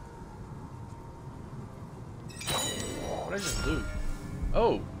 What did I just loot?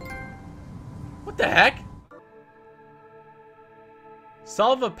 Oh. What the heck?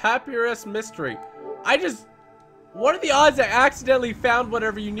 Solve a papyrus mystery. What are the odds I accidentally found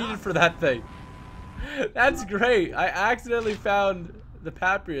whatever you needed for that thing? That's great. I accidentally found the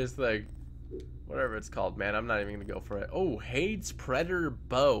papyrus thing. Whatever it's called, man. I'm not even gonna go for it. Oh, Hade's Predator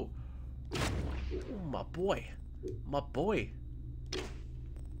Bow. Oh, my boy. My boy.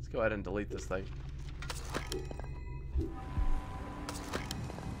 Let's go ahead and delete this thing.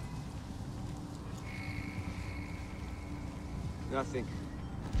 Nothing.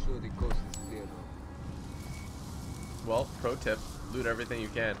 Sure the coast is clear now. Well, pro tip, loot everything you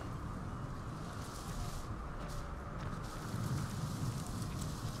can.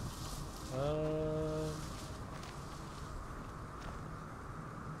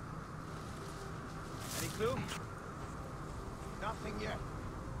 Any clue? Nothing yet.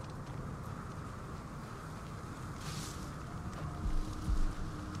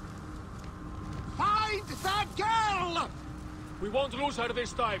 Find that girl! We won't lose her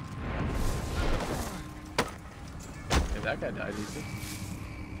this time. Hey, that guy died easy.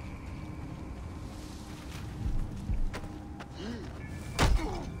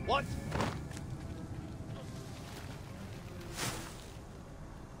 What?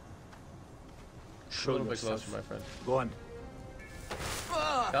 a little bit closer, my friend. Go on.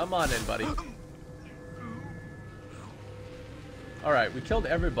 Come on in, buddy. Alright, we killed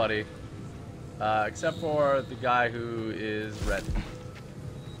everybody. Except for the guy who is red.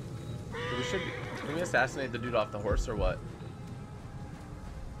 Can we assassinate the dude off the horse or what?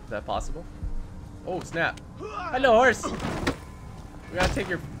 Is that possible? Oh, snap. Hello, horse! We gotta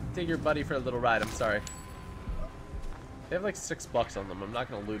take your buddy for a little ride, I'm sorry. They have like $6 on them. I'm not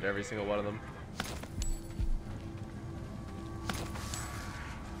gonna loot every single one of them.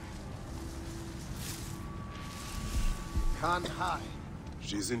 Can't hide.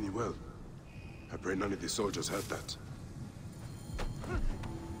 She's in you well. I pray none of the soldiers heard that.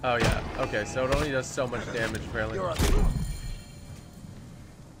 Oh yeah. Okay, so it only does so much damage apparently.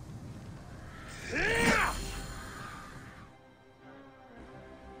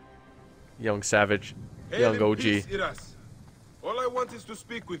 Young savage. Young OG. Peace, Iras. All I want is to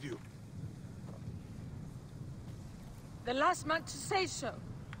speak with you. The last man to say so.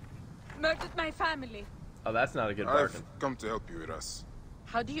 Murdered my family. Oh, that's not a good bargain. I've come to help you, Iras.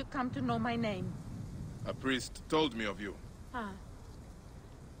 How do you come to know my name? A priest told me of you. Ah.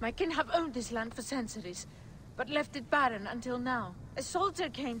 My kin have owned this land for centuries, but left it barren until now. A soldier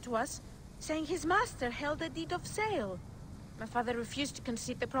came to us, saying his master held a deed of sale. My father refused to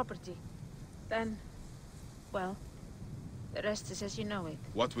concede the property. Then, well, the rest is as you know it.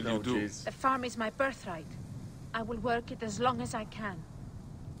 What will you do? The farm is my birthright. I will work it as long as I can.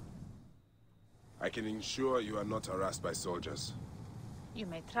 I can ensure you are not harassed by soldiers. You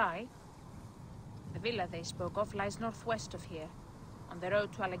may try. The villa they spoke of lies northwest of here, on the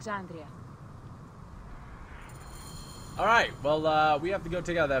road to Alexandria. Alright, well, we have to go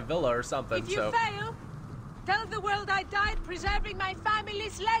take out that villa or something, If you so... fail, tell the world I died preserving my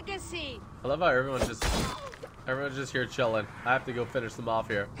family's legacy! I love how everyone's just here chilling. I have to go finish them off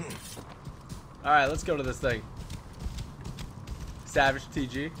here. Alright, let's go to this thing. Savage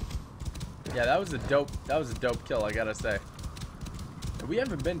TG. Yeah, that was a dope kill, I gotta say. We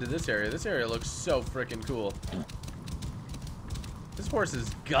haven't been to this area. This area looks so freaking cool. This horse is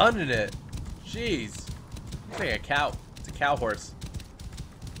gunning it. Jeez. It's like a cow. It's a cow horse.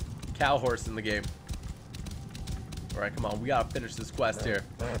 Cow horse in the game. Alright, come on. We gotta finish this quest here.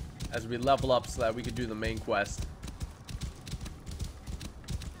 As we level up so that we can do the main quest.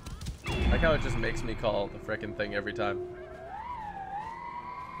 I like how it just makes me call the frickin' thing every time.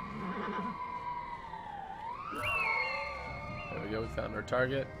 There we go. We found our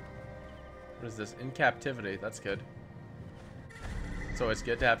target. What is this? In captivity. That's good. It's always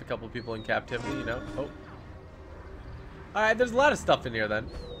good to have a couple people in captivity, you know? Oh. Alright, there's a lot of stuff in here then.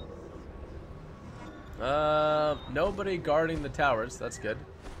 Nobody guarding the towers. That's good.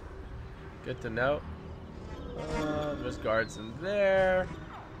 Good to know. There's guards in there.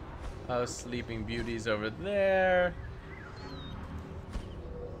 Sleeping beauties over there.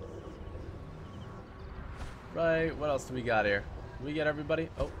 Right, what else do we got here? Did we get everybody?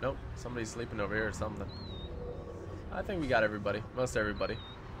 Oh, nope. Somebody's sleeping over here or something. I think we got everybody. Most everybody.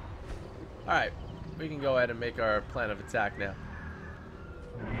 Alright, we can go ahead and make our plan of attack now.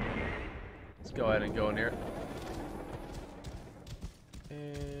 Let's go ahead and go in here.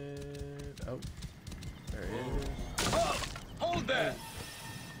 And... oh. There he is. Hold there!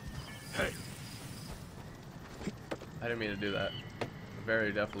 Hey! I didn't mean to do that.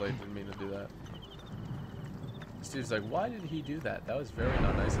 Very definitely didn't mean to do that. This dude's like, why did he do that? That was very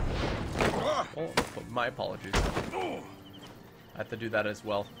not nice of him. Oh, my apologies. I have to do that as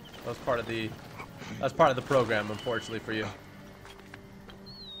well. That was part of the program, unfortunately for you.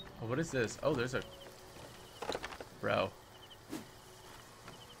 Oh, what is this? Oh, there's a... bro.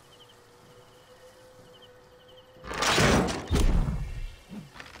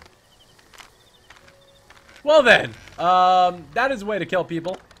 Well then, that is a way to kill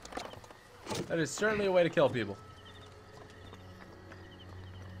people. That is certainly a way to kill people.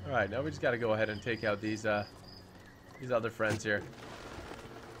 Alright, now we just gotta go ahead and take out these other friends here.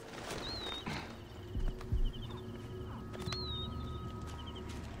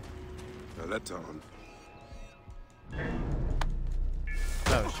 Now that's on.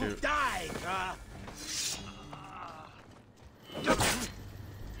 Oh shoot. Die!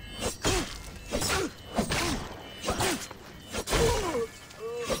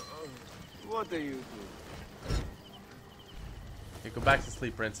 What are you doing? Okay, go back to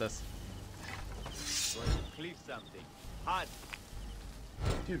sleep, princess. Going to cleave something. Hot.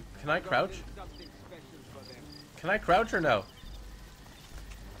 Dude, can I crouch? Can I crouch or no?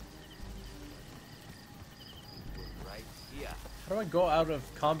 Right here. How do I go out of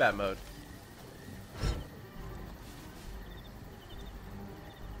combat mode?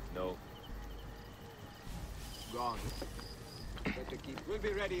 No. gone. Better keep. We'll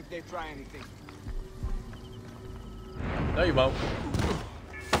be ready if they try anything. No, you won't.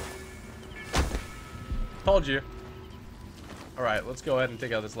 Told you. Alright, let's go ahead and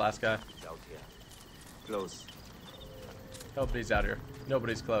take out this last guy. He's out here. Close. Nobody's out here.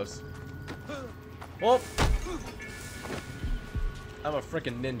 Nobody's close. Whoop! I'm a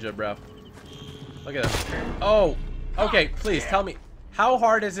freaking ninja, bro. Look at this. Oh! Okay, please tell me. How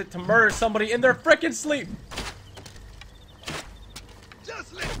hard is it to murder somebody in their freaking sleep?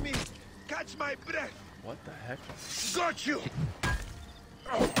 Just let me catch my breath. What the heck? Got you!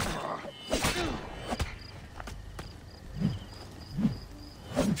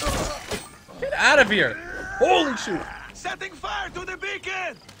 Get out of here! Holy shoot! Setting fire to the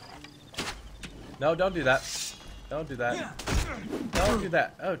beacon! No, don't do that. Don't do that. Don't do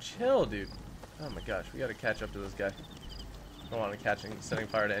that. Oh, chill, dude. Oh my gosh, we gotta catch up to this guy. I don't want to setting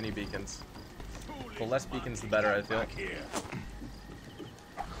fire to any beacons. The less beacons, the better, I feel.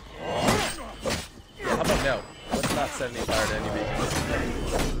 How about no? Let's not set any fire to any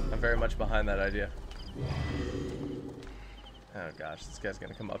beacons. I'm very much behind that idea. Oh gosh, this guy's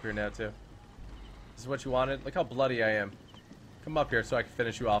gonna come up here now too. This is what you wanted? Look how bloody I am. Come up here so I can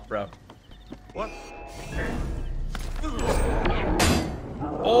finish you off, bro. What?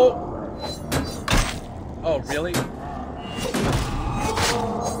 Oh! Oh, really?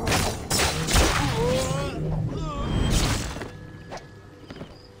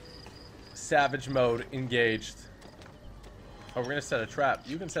 Savage mode engaged. Oh, we're gonna set a trap.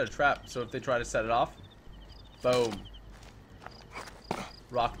 You can set a trap, so if they try to set it off, boom.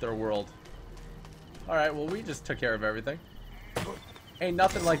 Rock their world. Alright, well, we just took care of everything. Ain't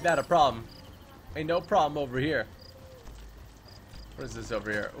nothing like that a problem. Ain't no problem over here. What is this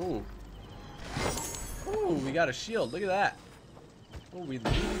over here? Ooh. Ooh, we got a shield. Look at that. Ooh, we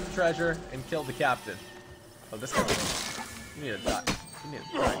looted the treasure and killed the captain. Oh, this guy. You need to die. You need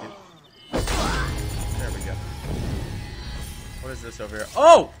to die, dude. There we go. What is this over here?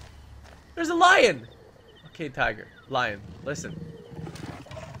 Oh! There's a lion! Okay, tiger. Lion. Listen.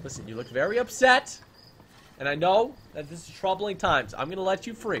 Listen, you look very upset. And I know that this is troubling times. I'm going to let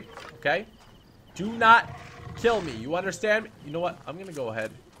you free. Okay? Do not kill me. You understand? You know what? I'm going to go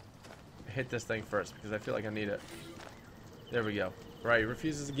ahead and hit this thing first because I feel like I need it. There we go. Right. He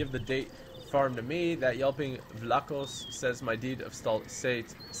refuses to give the date farm to me. That yelping Vlakos says my deed of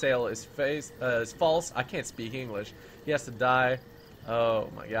sale is false. I can't speak English. He has to die. Oh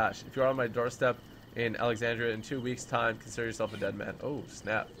my gosh. If you're on my doorstep in Alexandria in 2 weeks' time, consider yourself a dead man. Oh,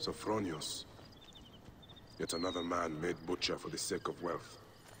 snap. Sophronios. Yet another man made butcher for the sake of wealth.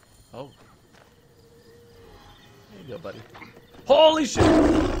 Oh. There you go, buddy. Holy shit!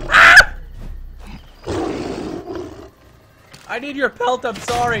 Ah! I need your pelt, I'm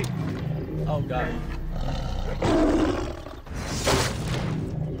sorry. Oh, God.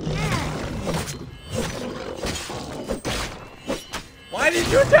 Why did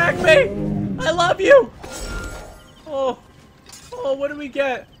you attack me? I love you! Oh. Oh, what do we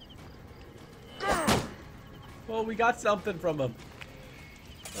get? Oh, we got something from him.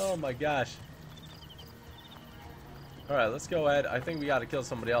 Oh, my gosh. Alright, let's go ahead. I think we gotta kill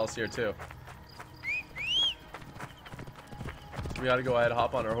somebody else here, too. We gotta go ahead,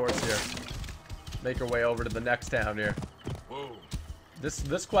 hop on our horse here. Make our way over to the next town here. Whoa.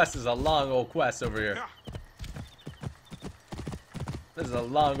 This quest is a long old quest over here. This is a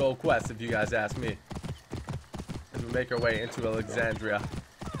long old quest, if you guys ask me. As we make our way into Alexandria.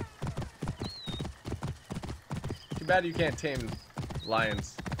 Too bad you can't tame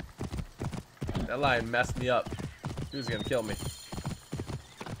lions. That lion messed me up. He was gonna kill me.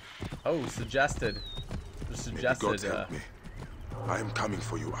 Oh, suggested. Suggested. May the gods help me. I am coming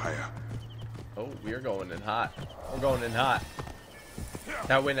for you, Aya. Oh, we're going in hot. We're going in hot.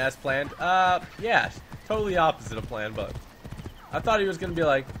 That went as planned? Yeah, totally opposite of plan, but I thought he was gonna be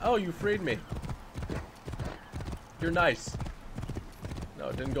like, oh, you freed me. You're nice. No,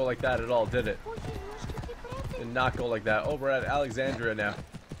 it didn't go like that at all, did it? Did not go like that. Oh, we're at Alexandria now.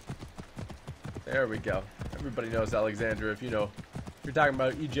 There we go. Everybody knows Alexandria. If you know, if you're talking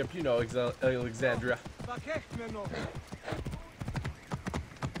about Egypt, you know Alexandria.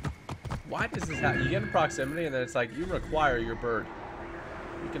 Why does this happen? You get in proximity and then it's like, you require your bird.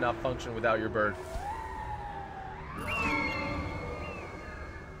 You cannot function without your bird.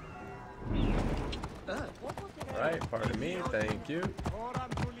 Alright, pardon me, thank you.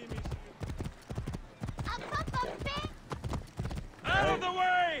 Out of the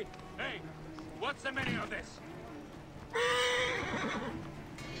way! Hey, what's the meaning of this?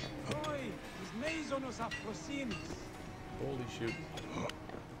 Holy shoot.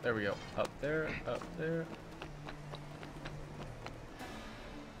 There we go. Up there, up there.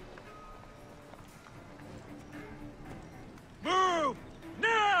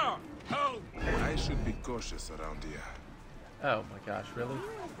 cautious around here. Oh my gosh, really?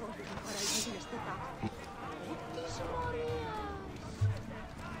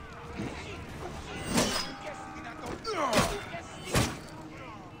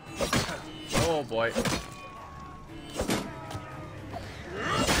 Oh boy.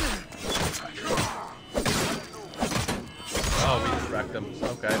 Oh, we just wrecked them.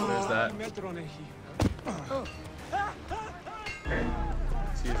 Okay, there's that.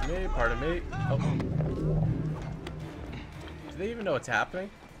 Excuse me, pardon me. Oh. Do they even know what's happening?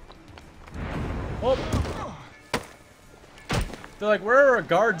 Oh! They're like, where are our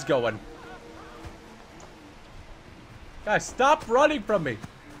guards going? Guys, stop running from me!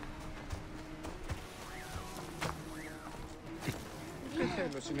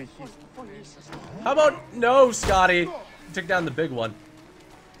 How about no, Scotty? We took down the big one.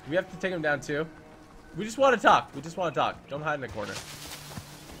 We have to take him down too. We just want to talk. We just want to talk. Don't hide in the corner.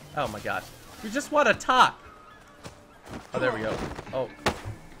 Oh my gosh. We just want to talk. Oh, there we go. Oh.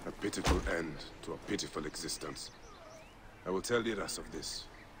 A pitiful end to a pitiful existence. I will tell Iras of this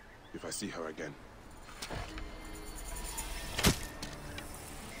if I see her again.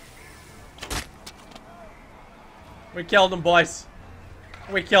 We killed him, boys.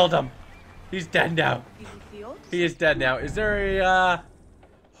 We killed him. He's dead now. He is dead now. Is there a,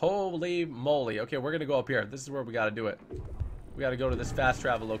 holy moly. Okay, we're gonna go up here. This is where we gotta do it. We gotta go to this fast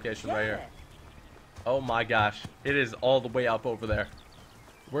travel location right here. Oh my gosh. It is all the way up over there.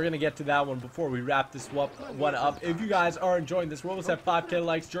 We're gonna get to that one before we wrap this one up. If you guys are enjoying this, we're almost at 5K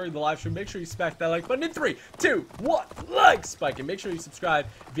likes during the live stream. Make sure you smack that like button in 3, 2, 1, like spike, and make sure you subscribe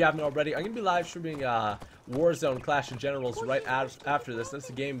if you haven't already. I'm gonna be live streaming Warzone Clash of Generals right after this. That's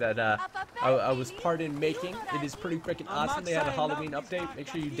a game that I was part in making. It is pretty freaking awesome. They had a Halloween update. Make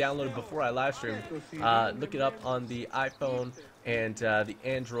sure you download it before I live stream. Look it up on the iPhone and the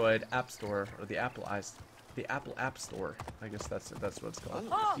Android App Store, or the Apple App Store. I guess that's what it's called.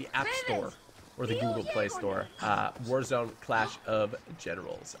 The App Store or the Google Play Store. Warzone Clash of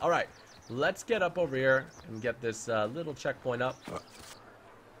Generals. All right, let's get up over here and get this little checkpoint up.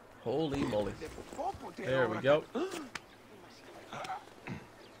 Holy moly! There we go.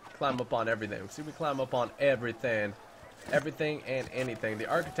 Climb up on everything. See, we climb up on everything, everything and anything. The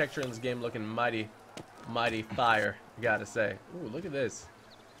architecture in this game looking mighty fire. I gotta say. Ooh, look at this.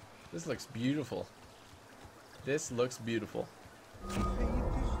 This looks beautiful. This looks beautiful.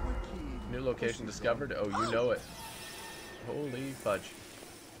 New location discovered. Oh, you know it. Holy fudge.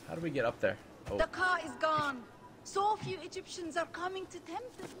 How do we get up there? Oh. The car is gone. So few Egyptians are coming to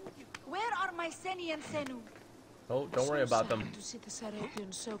temple. Where are my Seni and Senu? Oh, don't worry about them. To see the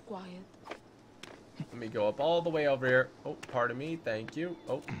Serapians so quiet. Let me go up all the way over here. Oh, pardon me. Thank you.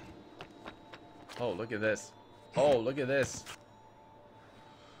 Oh. Oh, look at this. Oh, look at this.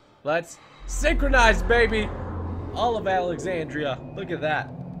 Let's synchronize, baby. All of Alexandria. Look at that.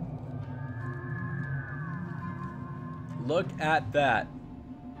 Look at that.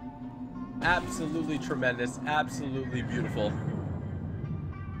 Absolutely tremendous. Absolutely beautiful.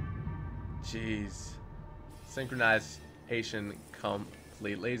 Jeez. Synchronization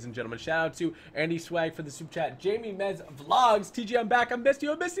complete. Ladies and gentlemen, shout out to Andy Swag for the super chat. Jamie Mez Vlogs. TG, I'm back. I missed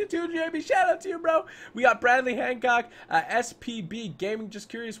you. I missed you too, Jamie. Shout out to you, bro. We got Bradley Hancock, SPB Gaming. Just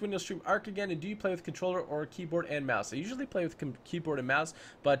curious when you'll stream Ark again, and do you play with controller or keyboard and mouse? I usually play with keyboard and mouse,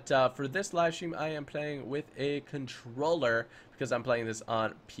 but for this live stream, I am playing with a controller because I'm playing this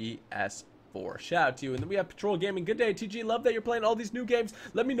on PS4. Shout out to you. And then we have Patrol Gaming. Good day, TG. Love that you're playing all these new games.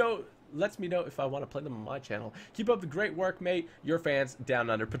 Let me know. Lets me know if I want to play them on my channel. Keep up the great work, mate. Your fans down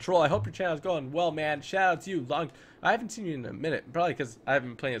under. Patrol, I hope your channel's going well, man. Shout out to you. I haven't seen you in a minute, probably because I haven't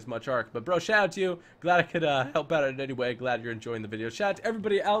been playing as much Ark. But bro, shout out to you. Glad I could help out in any way. Glad you're enjoying the video. Shout out to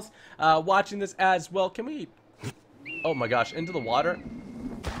everybody else watching this as well. Can we? Oh my gosh, into the water.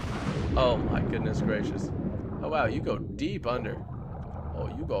 Oh my goodness gracious. Oh wow, you go deep under. Oh,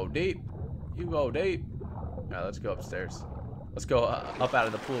 you go deep. You go deep. All right, let's go upstairs. Let's go up out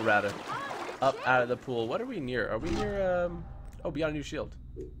of the pool, rather. Up out of the pool. What are we near? Are we near, oh, we got a new shield.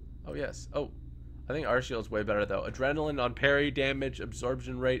 Oh, yes. Oh, I think our shield's way better, though. Adrenaline on parry, damage,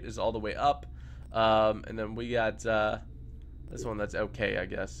 absorption rate is all the way up. And then we got, this one that's okay, I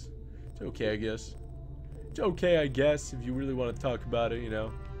guess. It's okay, I guess. It's okay, I guess, if you really want to talk about it, you know.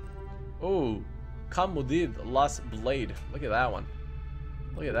 Oh, Kamudid Lost Blade. Look at that one.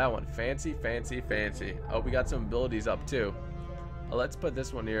 Look at that one. Fancy, fancy, fancy. Oh, we got some abilities up, too. Let's put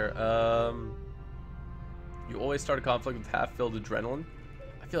this one here. You always start a conflict with half-filled adrenaline.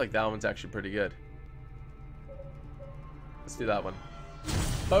 I feel like that one's actually pretty good. Let's do that one.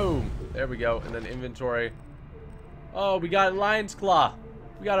 Boom. There we go. And then inventory. Oh, we got Lion's Claw.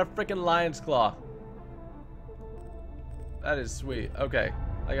 We got a freaking Lion's Claw. That is sweet. Okay.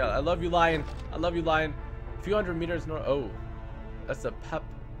 I love you, lion. I love you, lion. A few hundred meters north. Oh. That's the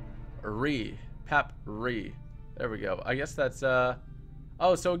Pep-Re. Pep-Re. There we go. I guess that's, oh,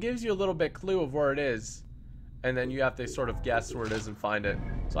 so it gives you a little bit clue of where it is. And then you have to sort of guess where it is and find it.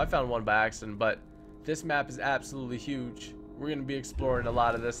 So I found one by accident, but this map is absolutely huge. We're going to be exploring a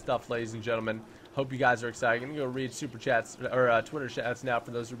lot of this stuff, ladies and gentlemen. Hope you guys are excited. I'm going to go read super chats, or Twitter chats now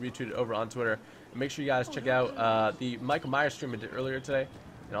for those who retweeted over on Twitter. And make sure you guys check out the Michael Myers stream I did earlier today.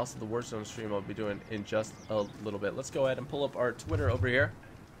 And also the Warzone stream I'll be doing in just a little bit. Let's go ahead and pull up our Twitter over here.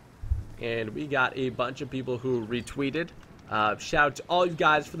 And we got a bunch of people who retweeted. Shout out to all you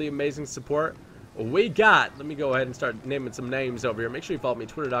guys for the amazing support. We got, let me go ahead and start naming some names over here. Make sure you follow me,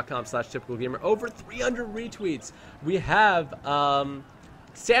 twitter.com/typicalgamer. Over 300 retweets. We have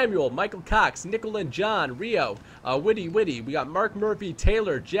Samuel, Michael Cox, Nickel and John, Rio, Witty. We got Mark Murphy,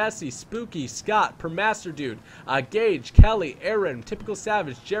 Taylor, Jesse, Spooky, Scott, Permaster Dude, Gage, Kelly, Aaron, Typical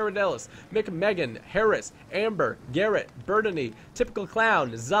Savage, Jared Ellis, Mick Megan, Harris, Amber, Garrett, Burdany, Typical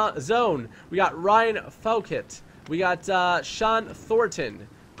Clown, Zone. We got Ryan Falkett. We got Sean Thornton,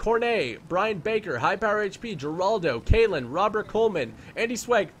 Cornet, Brian Baker, High Power HP, Geraldo, Kalen, Robert Coleman, Andy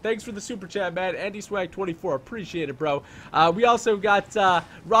Swag. Thanks for the super chat, man. Andy Swag 24, appreciate it, bro. We also got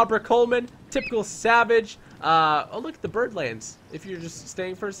Robert Coleman, Typical Savage. Oh, look at the Birdlands. If you're just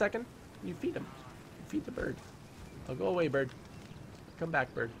staying for a second, you feed him. You feed the bird. Oh, go away, bird. Come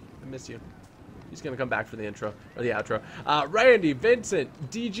back, bird. I miss you. He's going to come back for the intro, or the outro. Randy, Vincent,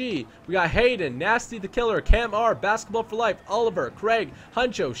 DG. We got Hayden, Nasty the Killer, Cam R, Basketball for Life, Oliver, Craig,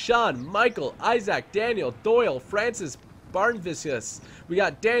 Huncho, Sean, Michael, Isaac, Daniel, Doyle, Francis, Barnvicius. We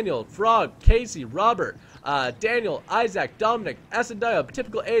got Daniel, Frog, Casey, Robert, Daniel, Isaac, Dominic, Asadaya,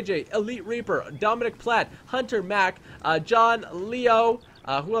 Typical AJ, Elite Reaper, Dominic Platt, Hunter Mac, John, Leo.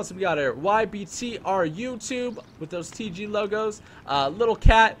 Who else have we got here? YBTR YouTube with those TG logos. Little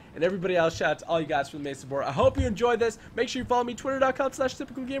Cat and everybody else. Shout out to all you guys for the amazing support. I hope you enjoyed this. Make sure you follow me,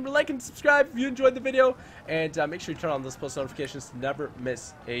 twitter.com/typicalgamer. Like and subscribe if you enjoyed the video. And make sure you turn on those post notifications to never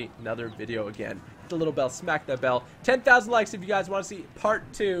miss another video again. Hit the little bell. Smack that bell. 10,000 likes if you guys want to see part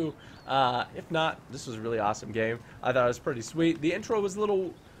 2. If not, this was a really awesome game. I thought it was pretty sweet. The intro was a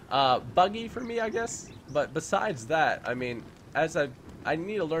little buggy for me, I guess. But besides that, I mean, I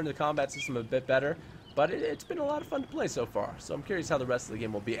need to learn the combat system a bit better, but it's been a lot of fun to play so far. So I'm curious how the rest of the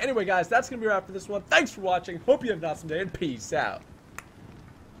game will be. Anyway, guys, that's going to be a wrap for this one. Thanks for watching. Hope you have an awesome day, and peace out.